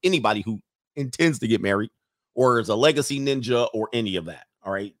viewing for anybody who intends to get married or is a legacy ninja or any of that.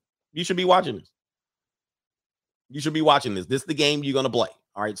 All right. You should be watching this. This is the game you're going to play.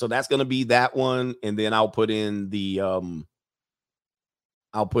 All right. So that's going to be that one. And then I'll put in the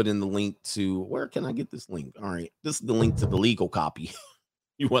link to, where can I get this link? All right. This is the link to the legal copy.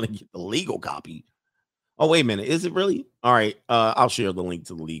 You want to get the legal copy. Oh, wait a minute. Is it really? All right. I'll share the link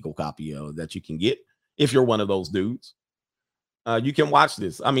to the legal copy that you can get if you're one of those dudes. You can watch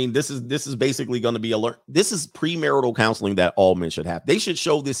this. I mean, this is basically going to be this is premarital counseling that all men should have. They should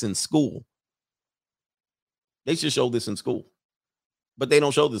show this in school. But they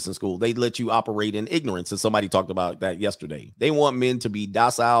don't show this in school. They let you operate in ignorance. And somebody talked about that yesterday. They want men to be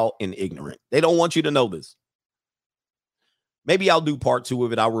docile and ignorant. They don't want you to know this. Maybe I'll do part 2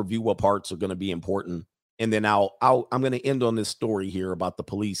 of it. I'll review what parts are going to be important. And then I'm going to end on this story here about the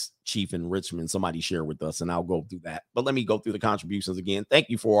police chief in Richmond. Somebody shared with us, and I'll go through that. But let me go through the contributions again. Thank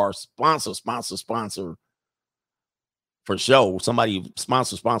you for our sponsor for show. Somebody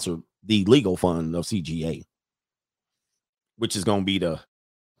sponsor the legal fund of CGA, which is going to be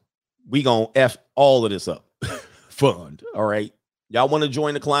we going to F all of this up fund. All right. Y'all want to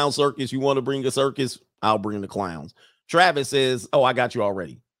join the clown circus? You want to bring a circus? I'll bring the clowns. Travis says, oh, I got you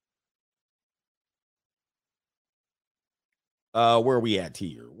already. Where are we at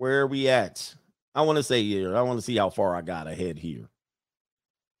here? Where are we at? I want to say here. I want to see how far I got ahead here.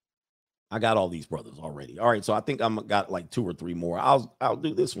 I got all these brothers already. All right. So I think I'm got like 2 or 3 more. I'll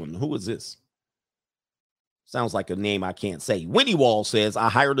do this one. Who is this? Sounds like a name I can't say. Winnie Wall says, I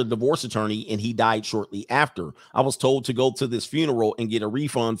hired a divorce attorney and he died shortly after. I was told to go to this funeral and get a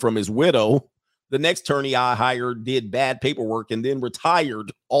refund from his widow. The next attorney I hired did bad paperwork and then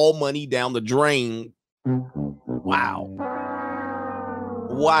retired. All money down the drain. Wow.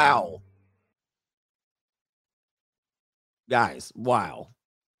 Guys, wow.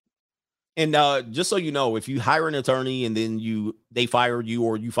 And just so you know, if you hire an attorney and then they fired you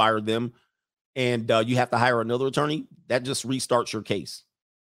or you fired them, and you have to hire another attorney, that just restarts your case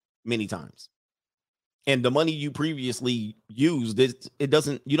many times. And the money you previously used,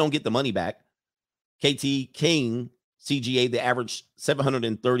 you don't get the money back. KT King, CGA, the average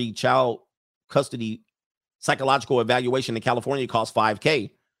 730 child custody psychological evaluation in California costs $5,000.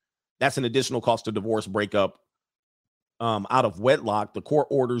 That's an additional cost to divorce, breakup, out of wedlock. The court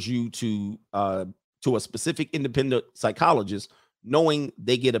orders you to a specific independent psychologist, knowing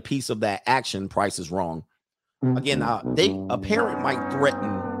they get a piece of that action. Price is wrong. Again, a parent might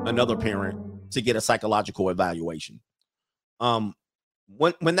threaten another parent to get a psychological evaluation.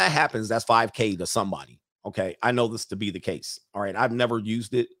 When that happens, that's $5,000 to somebody. Okay, I know this to be the case. All right, I've never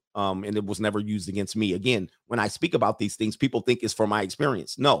used it, and it was never used against me. Again, when I speak about these things, people think it's from my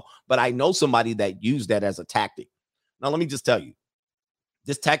experience. No, but I know somebody that used that as a tactic. Now, let me just tell you,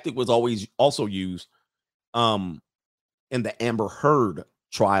 this tactic was also used in the Amber Heard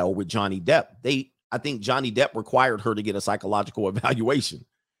trial with Johnny Depp. I think Johnny Depp required her to get a psychological evaluation.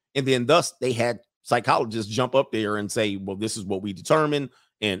 And then thus they had psychologists jump up there and say, well, this is what we determined,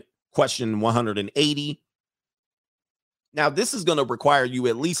 and question 180. Now, this is going to require you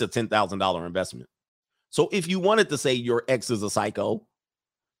at least a $10,000 investment. So if you wanted to say your ex is a psycho,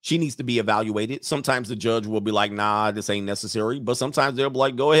 she needs to be evaluated. Sometimes the judge will be like, nah, this ain't necessary. But sometimes they'll be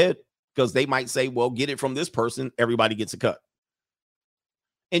like, go ahead. Because they might say, well, get it from this person. Everybody gets a cut.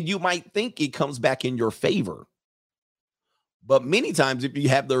 And you might think it comes back in your favor. But many times if you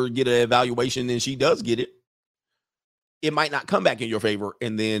have her get an evaluation and she does get it, it might not come back in your favor.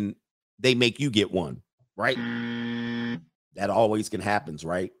 And then they make you get one, right? That always can happen,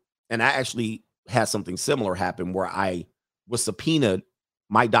 right? And I actually had something similar happen where I was subpoenaed.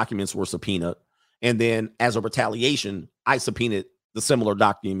 My documents were subpoenaed. And then as a retaliation, I subpoenaed the similar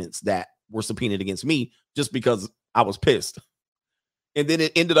documents that were subpoenaed against me just because I was pissed. And then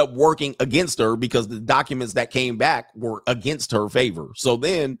it ended up working against her because the documents that came back were against her favor. So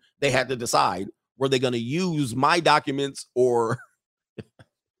then they had to decide, were they going to use my documents or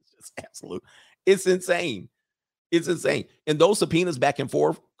it's absolute. It's insane. It's insane. And those subpoenas back and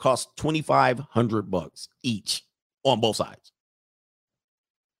forth cost $2,500 each on both sides.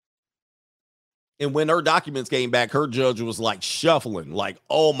 And when her documents came back, her judge was like shuffling, like,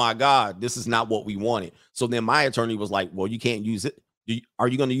 oh my God, this is not what we wanted. So then my attorney was like, well, you can't use it. Are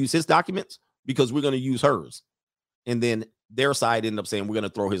you going to use his documents? Because we're going to use hers. And then their side ended up saying, we're going to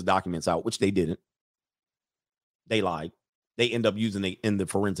throw his documents out, which they didn't. They lied. They end up using it in the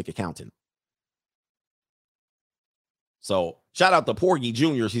forensic accountant. So shout out to Porgy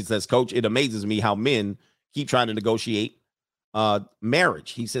Jr. He says, Coach, it amazes me how men keep trying to negotiate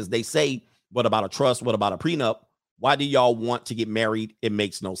marriage. He says, they say, what about a trust? What about a prenup? Why do y'all want to get married? It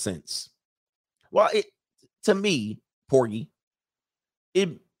makes no sense. Well, to me, Porgy,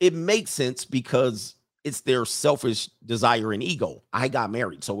 it makes sense because it's their selfish desire and ego. I got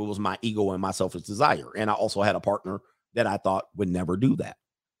married, so it was my ego and my selfish desire. And I also had a partner that I thought would never do that.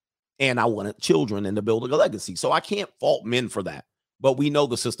 And I wanted children and to build a legacy. So I can't fault men for that. But we know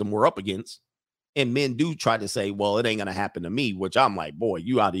the system we're up against. And men do try to say, well, it ain't going to happen to me, which I'm like, boy,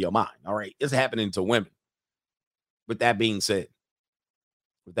 you out of your mind. All right. It's happening to women. With that being said,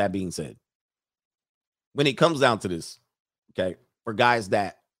 when it comes down to this, okay, for guys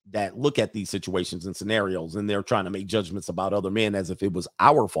that look at these situations and scenarios and they're trying to make judgments about other men as if it was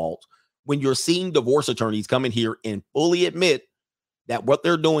our fault, when you're seeing divorce attorneys come in here and fully admit that what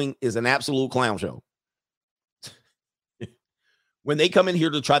they're doing is an absolute clown show. When they come in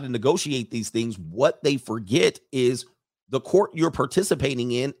here to try to negotiate these things, what they forget is the court you're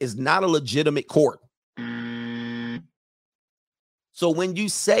participating in is not a legitimate court. So when you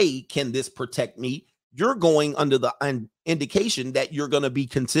say, can this protect me? You're going under the indication that you're going to be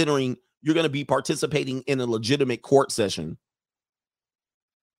considering, you're going to be participating in a legitimate court session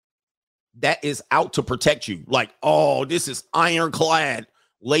that is out to protect you. Like, oh, this is ironclad.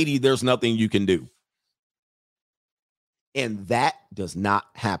 Lady, there's nothing you can do. And that does not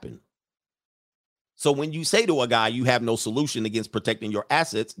happen. So when you say to a guy, you have no solution against protecting your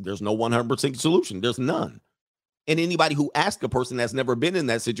assets, there's no 100% solution. There's none. And anybody who asks a person that's never been in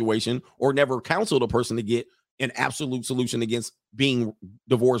that situation or never counseled a person to get an absolute solution against being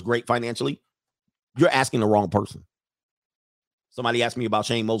divorced great financially, you're asking the wrong person. Somebody asked me about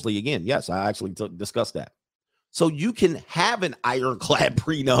Shane Mosley again. Yes, I actually discussed that. So you can have an ironclad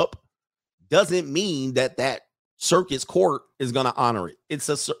prenup. Doesn't mean that circuit court is going to honor it.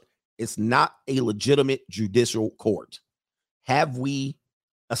 It's not a legitimate judicial court. Have we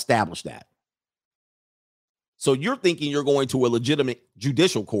established that? So you're thinking you're going to a legitimate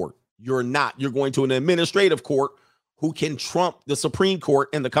judicial court. You're not. You're going to an administrative court who can trump the Supreme Court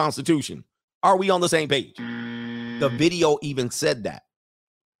and the Constitution. Are we on the same page? The video even said that.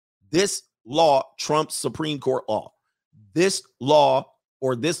 This law trumps Supreme Court law. This law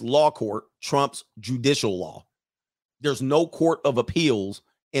or this law court trumps judicial law. There's no court of appeals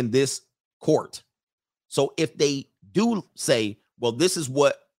in this court. So if they do say, well, this is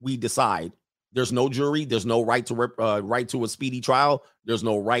what we decide, there's no jury, there's no right to a speedy trial, there's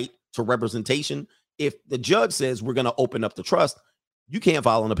no right to representation. If the judge says we're going to open up the trust, you can't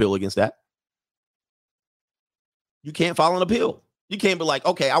file an appeal against that. You can't file an appeal. You can't be like,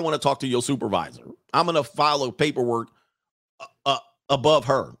 okay, I want to talk to your supervisor. I'm going to file a paperwork above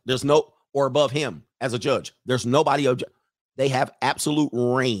her. There's no, or above him as a judge. There's nobody. They have absolute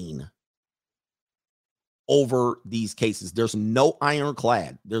reign over these cases. There's no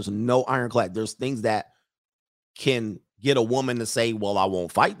ironclad. There's no ironclad. There's things that can get a woman to say, well, I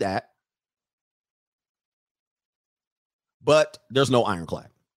won't fight that. But there's no ironclad.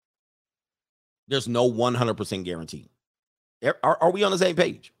 There's no 100% guarantee. Are we on the same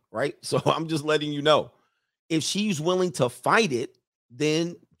page? Right? So I'm just letting you know. If she's willing to fight it,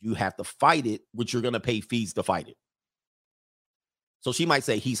 then you have to fight it, which you're going to pay fees to fight it. So she might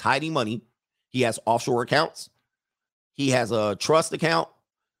say he's hiding money. He has offshore accounts. He has a trust account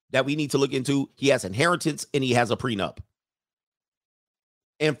that we need to look into. He has inheritance and he has a prenup.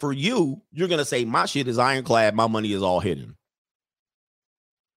 And for you, you're going to say, my shit is ironclad. My money is all hidden.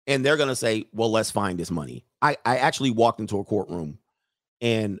 And they're going to say, well, let's find this money. I actually walked into a courtroom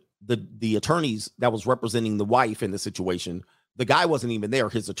and the attorneys that was representing the wife in the situation, the guy wasn't even there.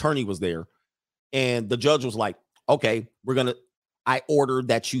 His attorney was there. And the judge was like, okay, I ordered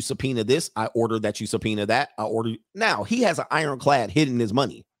that you subpoena this. I ordered that you subpoena that. Now he has an ironclad hidden his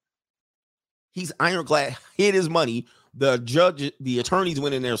money. He's ironclad hid his money. The attorneys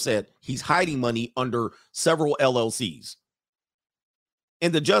went in there and said he's hiding money under several LLCs.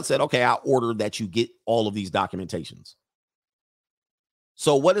 And the judge said, okay, I ordered that you get all of these documentations.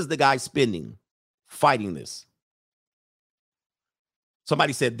 So what is the guy spending fighting this?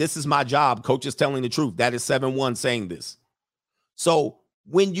 Somebody said, this is my job. Coach is telling the truth. That is 7-1 saying this. So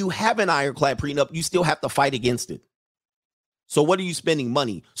when you have an ironclad prenup, you still have to fight against it. So what are you spending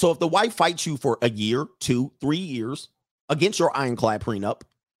money? So if the wife fights you for a year, 2, 3 years against your ironclad prenup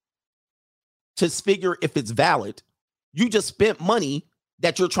to figure if it's valid, you just spent money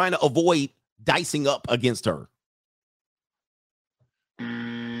that you're trying to avoid dicing up against her.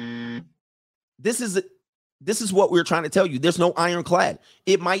 This is what we're trying to tell you. There's no ironclad.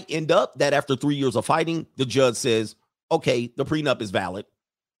 It might end up that after 3 years of fighting, the judge says, okay, the prenup is valid,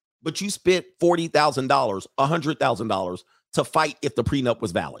 but you spent $40,000, $100,000 to fight if the prenup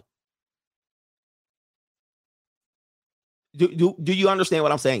was valid. Do you understand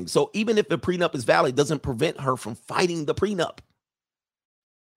what I'm saying? So even if the prenup is valid, it doesn't prevent her from fighting the prenup.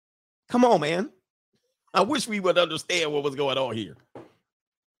 Come on, man. I wish we would understand what was going on here.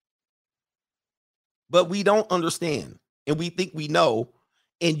 But we don't understand, and we think we know,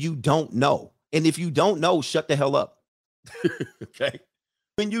 and you don't know. And if you don't know, shut the hell up. Okay?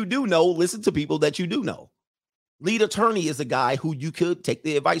 When you do know, listen to people that you do know. Lead attorney is a guy who you could take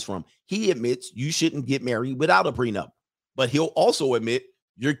the advice from. He admits you shouldn't get married without a prenup, but he'll also admit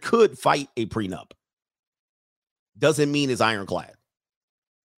you could fight a prenup. Doesn't mean it's ironclad.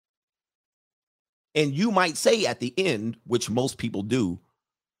 And you might say at the end, which most people do,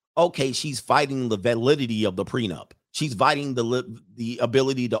 okay, she's fighting the validity of the prenup. She's fighting the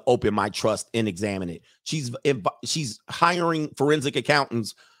ability to open my trust and examine it. She's hiring forensic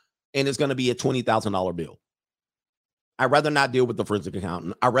accountants, and it's going to be a $20,000 bill. I'd rather not deal with the forensic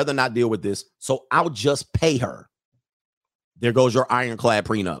accountant. I'd rather not deal with this, so I'll just pay her. There goes your ironclad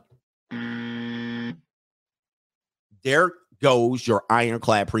prenup. There goes your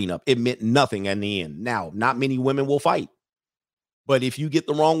ironclad prenup. It meant nothing in the end. Now, not many women will fight. But if you get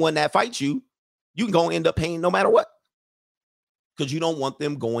the wrong one that fights you, you can go end up paying no matter what. Because you don't want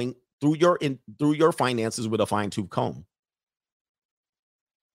them going through your finances with a fine-tooth comb.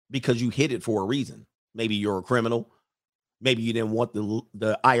 Because you hid it for a reason. Maybe you're a criminal. Maybe you didn't want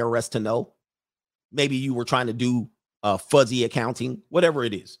the IRS to know. Maybe you were trying to do fuzzy accounting, whatever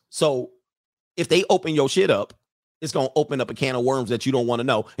it is. So if they open your shit up, it's going to open up a can of worms that you don't want to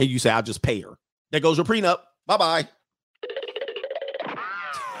know. And you say, I'll just pay her. There goes your prenup. Bye-bye.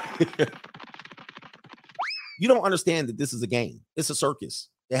 You don't understand that this is a game. It's a circus.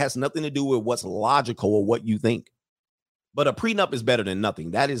 It has nothing to do with what's logical or what you think. But a prenup is better than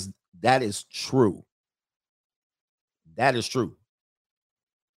nothing. That is true. That is true.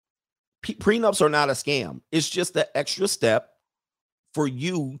 Prenups are not a scam. It's just the extra step for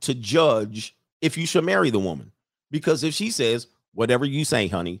you to judge if you should marry the woman. Because if she says, whatever you say,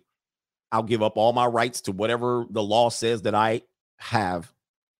 honey, I'll give up all my rights to whatever the law says that I have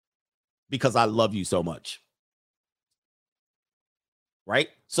because I love you so much. Right?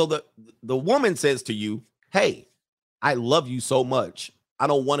 So the woman says to you, hey, I love you so much. I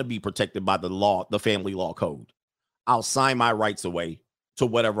don't want to be protected by the law, the family law code. I'll sign my rights away to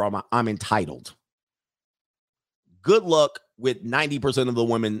whatever I'm entitled. Good luck with 90% of the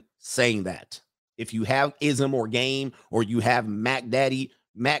women saying that. If you have ism or game, or you have Mac Daddy,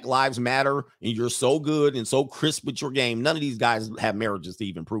 Mac Lives Matter, and you're so good and so crisp with your game, none of these guys have marriages to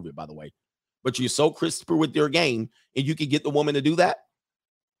even prove it, by the way. But you're so crisp with your game, and you can get the woman to do that,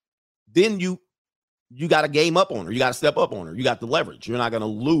 then you got to game up on her. You got to step up on her. You got the leverage. You're not going to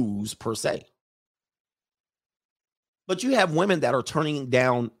lose per se. But you have women that are turning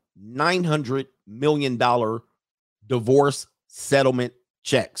down $900 million divorce settlement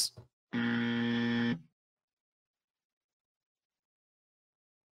checks.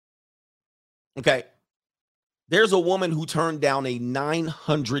 Okay. There's a woman who turned down a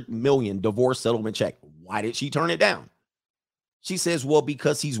 $900 million divorce settlement check. Why did she turn it down? She says, well,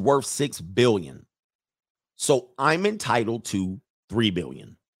 because he's worth $6 billion. So I'm entitled to $3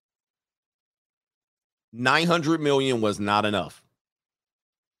 billion. 900 million was not enough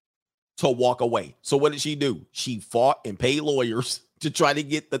to walk away. So what did she do? She fought and paid lawyers to try to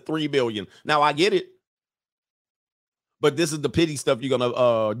get the $3 billion. Now I get it, but this is the pity stuff you're going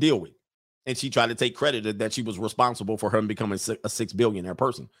to deal with. And she tried to take credit that she was responsible for him becoming a $6 billionaire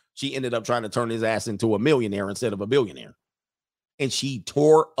person. She ended up trying to turn his ass into a millionaire instead of a billionaire. And she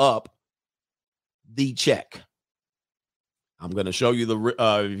tore up the check. I'm going to show you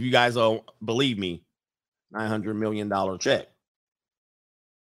if you guys don't believe me, $900 million check.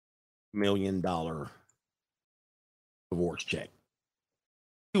 $1 million divorce check.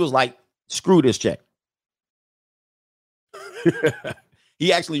 He was like, screw this check.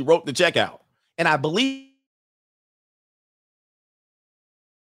 He actually wrote the check out. And I believe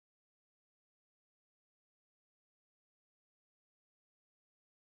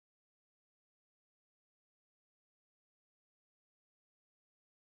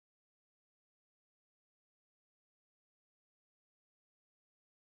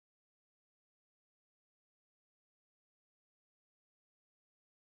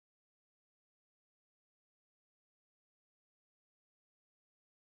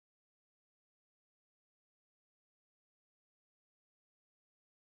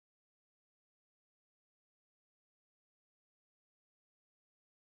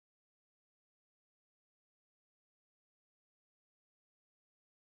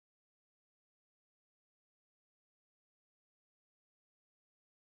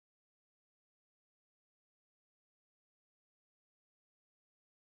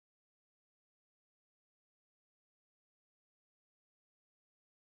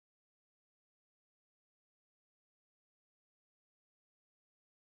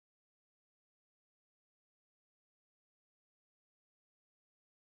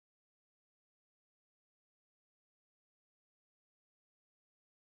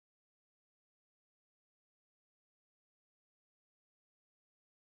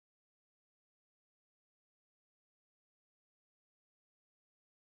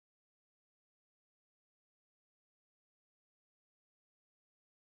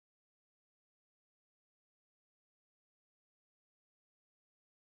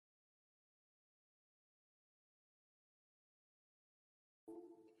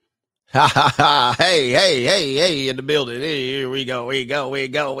Hey, in the building. Hey, here we go. New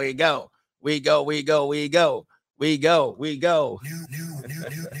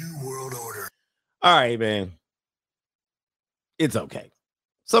world order. All right, man. It's okay.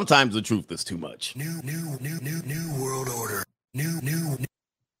 Sometimes the truth is too much. New world order. New world order.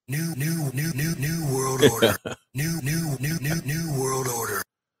 New world order. New world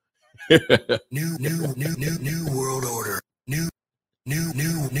order. New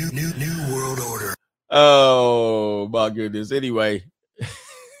world order. Oh my goodness. Anyway.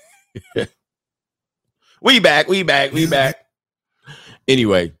 We back.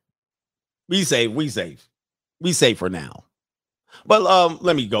 Anyway. We safe for now. But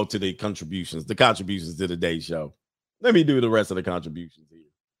let me go to the contributions to today's show. Let me do the rest of the contributions here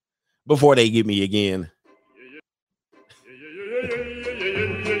before they get me again.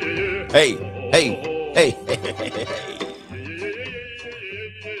 Hey.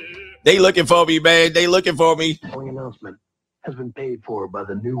 They looking for me, man. They looking for me. The following announcement has been paid for by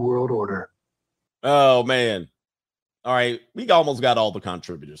the New World Order. Oh, man. All right. We almost got all the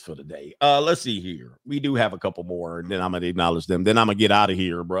contributors for today. Let's see here. We do have a couple more, and then I'm going to acknowledge them. Then I'm going to get out of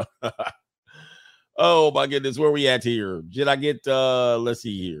here, bro. Oh, my goodness. Where we at here? Did I get, let's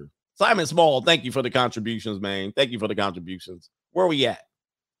see here. Simon Small, thank you for the contributions, man. Thank you for the contributions. Where we at?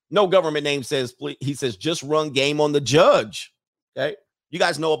 No government name says, he says, just run game on the judge. Okay. You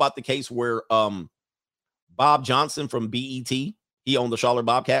guys know about the case where Bob Johnson from BET, he owned the Charlotte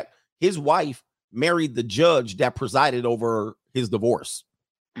Bobcat. His wife married the judge that presided over his divorce.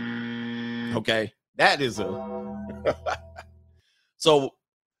 Okay. That is so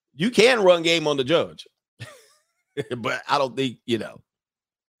you can run game on the judge, but I don't think,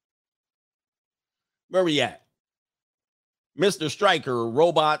 where we at? Mr. Stryker,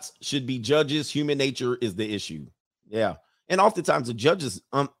 robots should be judges. Human nature is the issue. Yeah. And oftentimes the judges,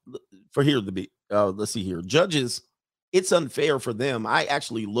 let's see here. Judges, it's unfair for them. I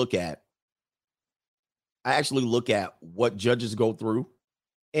actually look at what judges go through,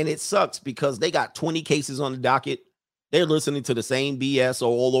 and it sucks because they got 20 cases on the docket. They're listening to the same BS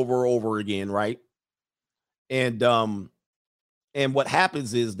all over again, right? And what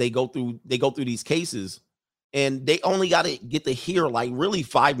happens is they go through these cases, and they only got to get to hear like really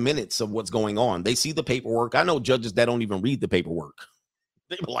 5 minutes of what's going on. They see the paperwork. I know judges that don't even read the paperwork.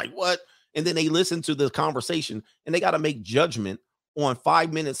 They were like, what? And then they listen to the conversation, and they got to make judgment on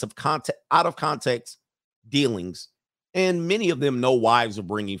 5 minutes of out of context dealings. And many of them know wives are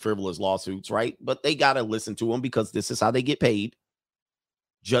bringing frivolous lawsuits, right? But they got to listen to them because this is how they get paid.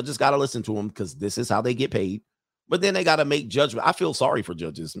 Judges got to listen to them because this is how they get paid. But then they got to make judgment. I feel sorry for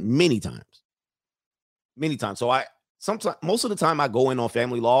judges many times. So most of the time I go in on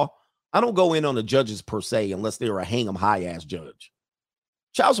family law, I don't go in on the judges per se, unless they're a hang 'em high ass judge.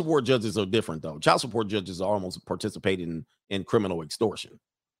 Child support judges are different though. Child support judges are almost participating in criminal extortion.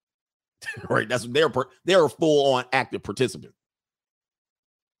 Right? They're a full on active participant.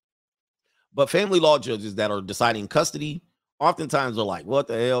 But family law judges that are deciding custody, oftentimes are like, what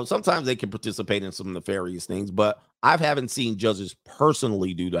the hell? Sometimes they can participate in some nefarious things, but I haven't seen judges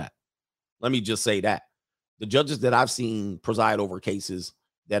personally do that. Let me just say that. The judges that I've seen preside over cases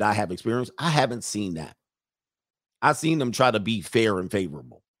that I have experienced, I haven't seen that. I've seen them try to be fair and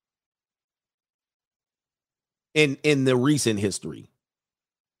favorable in the recent history.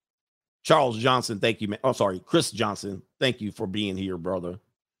 Charles Johnson, thank you, man. Oh, sorry, Chris Johnson, thank you for being here, brother.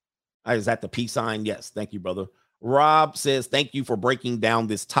 Is that the peace sign? Yes, thank you, brother. Rob says, thank you for breaking down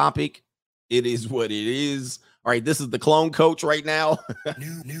this topic. It is what it is. All right, this is the clone coach right now.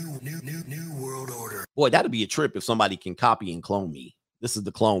 New world order. Boy, that'd be a trip if somebody can copy and clone me. This is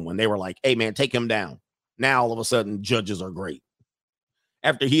the clone when they were like, hey, man, take him down. Now, all of a sudden, judges are great.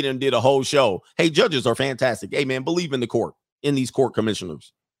 After he done did a whole show, hey, judges are fantastic. Hey, man, believe in the court, in these court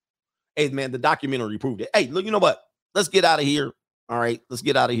commissioners. Hey, man, the documentary proved it. Hey, look, you know what? Let's get out of here. All right, let's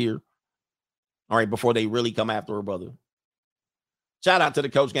get out of here. All right, before they really come after her brother. Shout out to the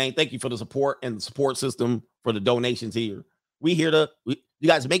Coach Gang. Thank you for the support and the support system for the donations here. You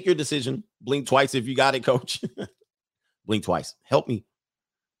guys make your decision. Blink twice if you got it, Coach. Blink twice. Help me.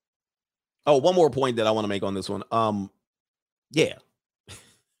 Oh, one more point that I want to make on this one. Yeah.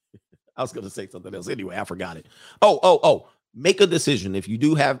 I was going to say something else. Anyway, I forgot it. Oh. Make a decision. If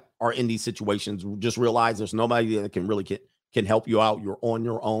you are in these situations, just realize there's nobody that can help you out. You're on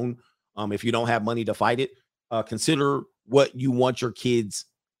your own. If you don't have money to fight it, consider what you want your kids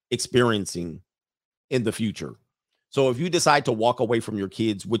experiencing in the future. So if you decide to walk away from your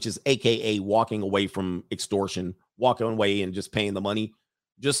kids, which is AKA walking away from extortion, walking away and just paying the money,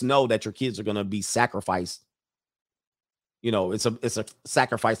 just know that your kids are going to be sacrificed You know, it's a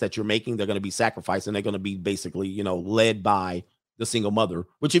sacrifice that you're making. They're going to be sacrificed, and they're going to be basically, you know, led by the single mother,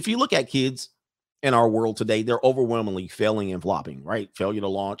 which if you look at kids in our world today, they're overwhelmingly failing and flopping, right? Failure to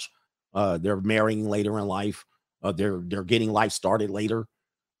launch. They're marrying later in life. They're getting life started later.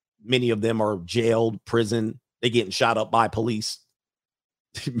 Many of them are jailed, prison. They're getting shot up by police.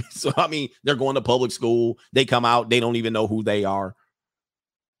 So, I mean, they're going to public school. They come out. They don't even know who they are.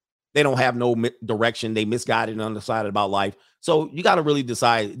 They don't have no direction. They misguided and undecided about life. So you got to really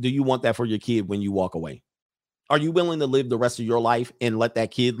decide, do you want that for your kid when you walk away? Are you willing to live the rest of your life and let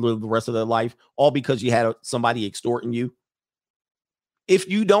that kid live the rest of their life all because you had somebody extorting you? If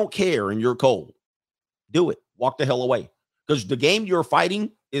you don't care and you're cold, do it. Walk the hell away. Because the game you're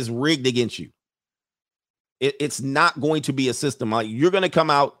fighting is rigged against you. It's not going to be a system. Like, you're going to come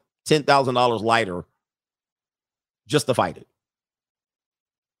out $10,000 lighter just to fight it.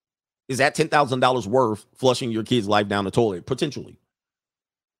 Is that $10,000 worth flushing your kid's life down the toilet? Potentially.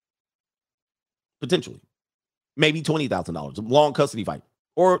 Maybe $20,000, a long custody fight,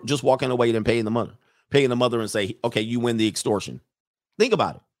 or just walking away and paying the mother and say, okay, you win the extortion. Think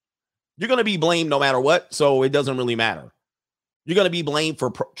about it. You're going to be blamed no matter what, so it doesn't really matter. You're going to be blamed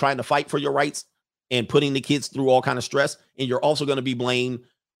for trying to fight for your rights and putting the kids through all kind of stress, and you're also going to be blamed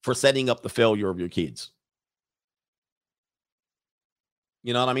for setting up the failure of your kids.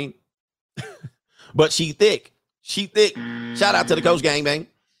 You know what I mean? But she thick. Shout out to the Coach Gangbang.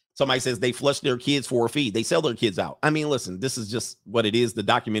 Somebody says they flush their kids for a fee. They sell their kids out. I mean, listen, this is just what it is. The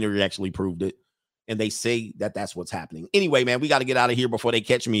documentary actually proved it. And they say that that's what's happening. Anyway, man, we got to get out of here before they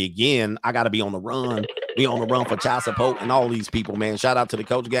catch me again. I got to be on the run. Be on the run for child support and all these people, man. Shout out to the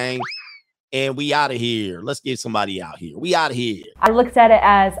Coach Gang. And we out of here. Let's get somebody out here. We out of here. I looked at it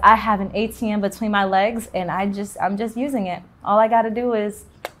as I have an ATM between my legs, and I'm just using it. All I got to do is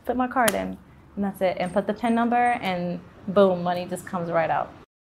put my card in, and that's it. And put the PIN number, and boom, money just comes right out.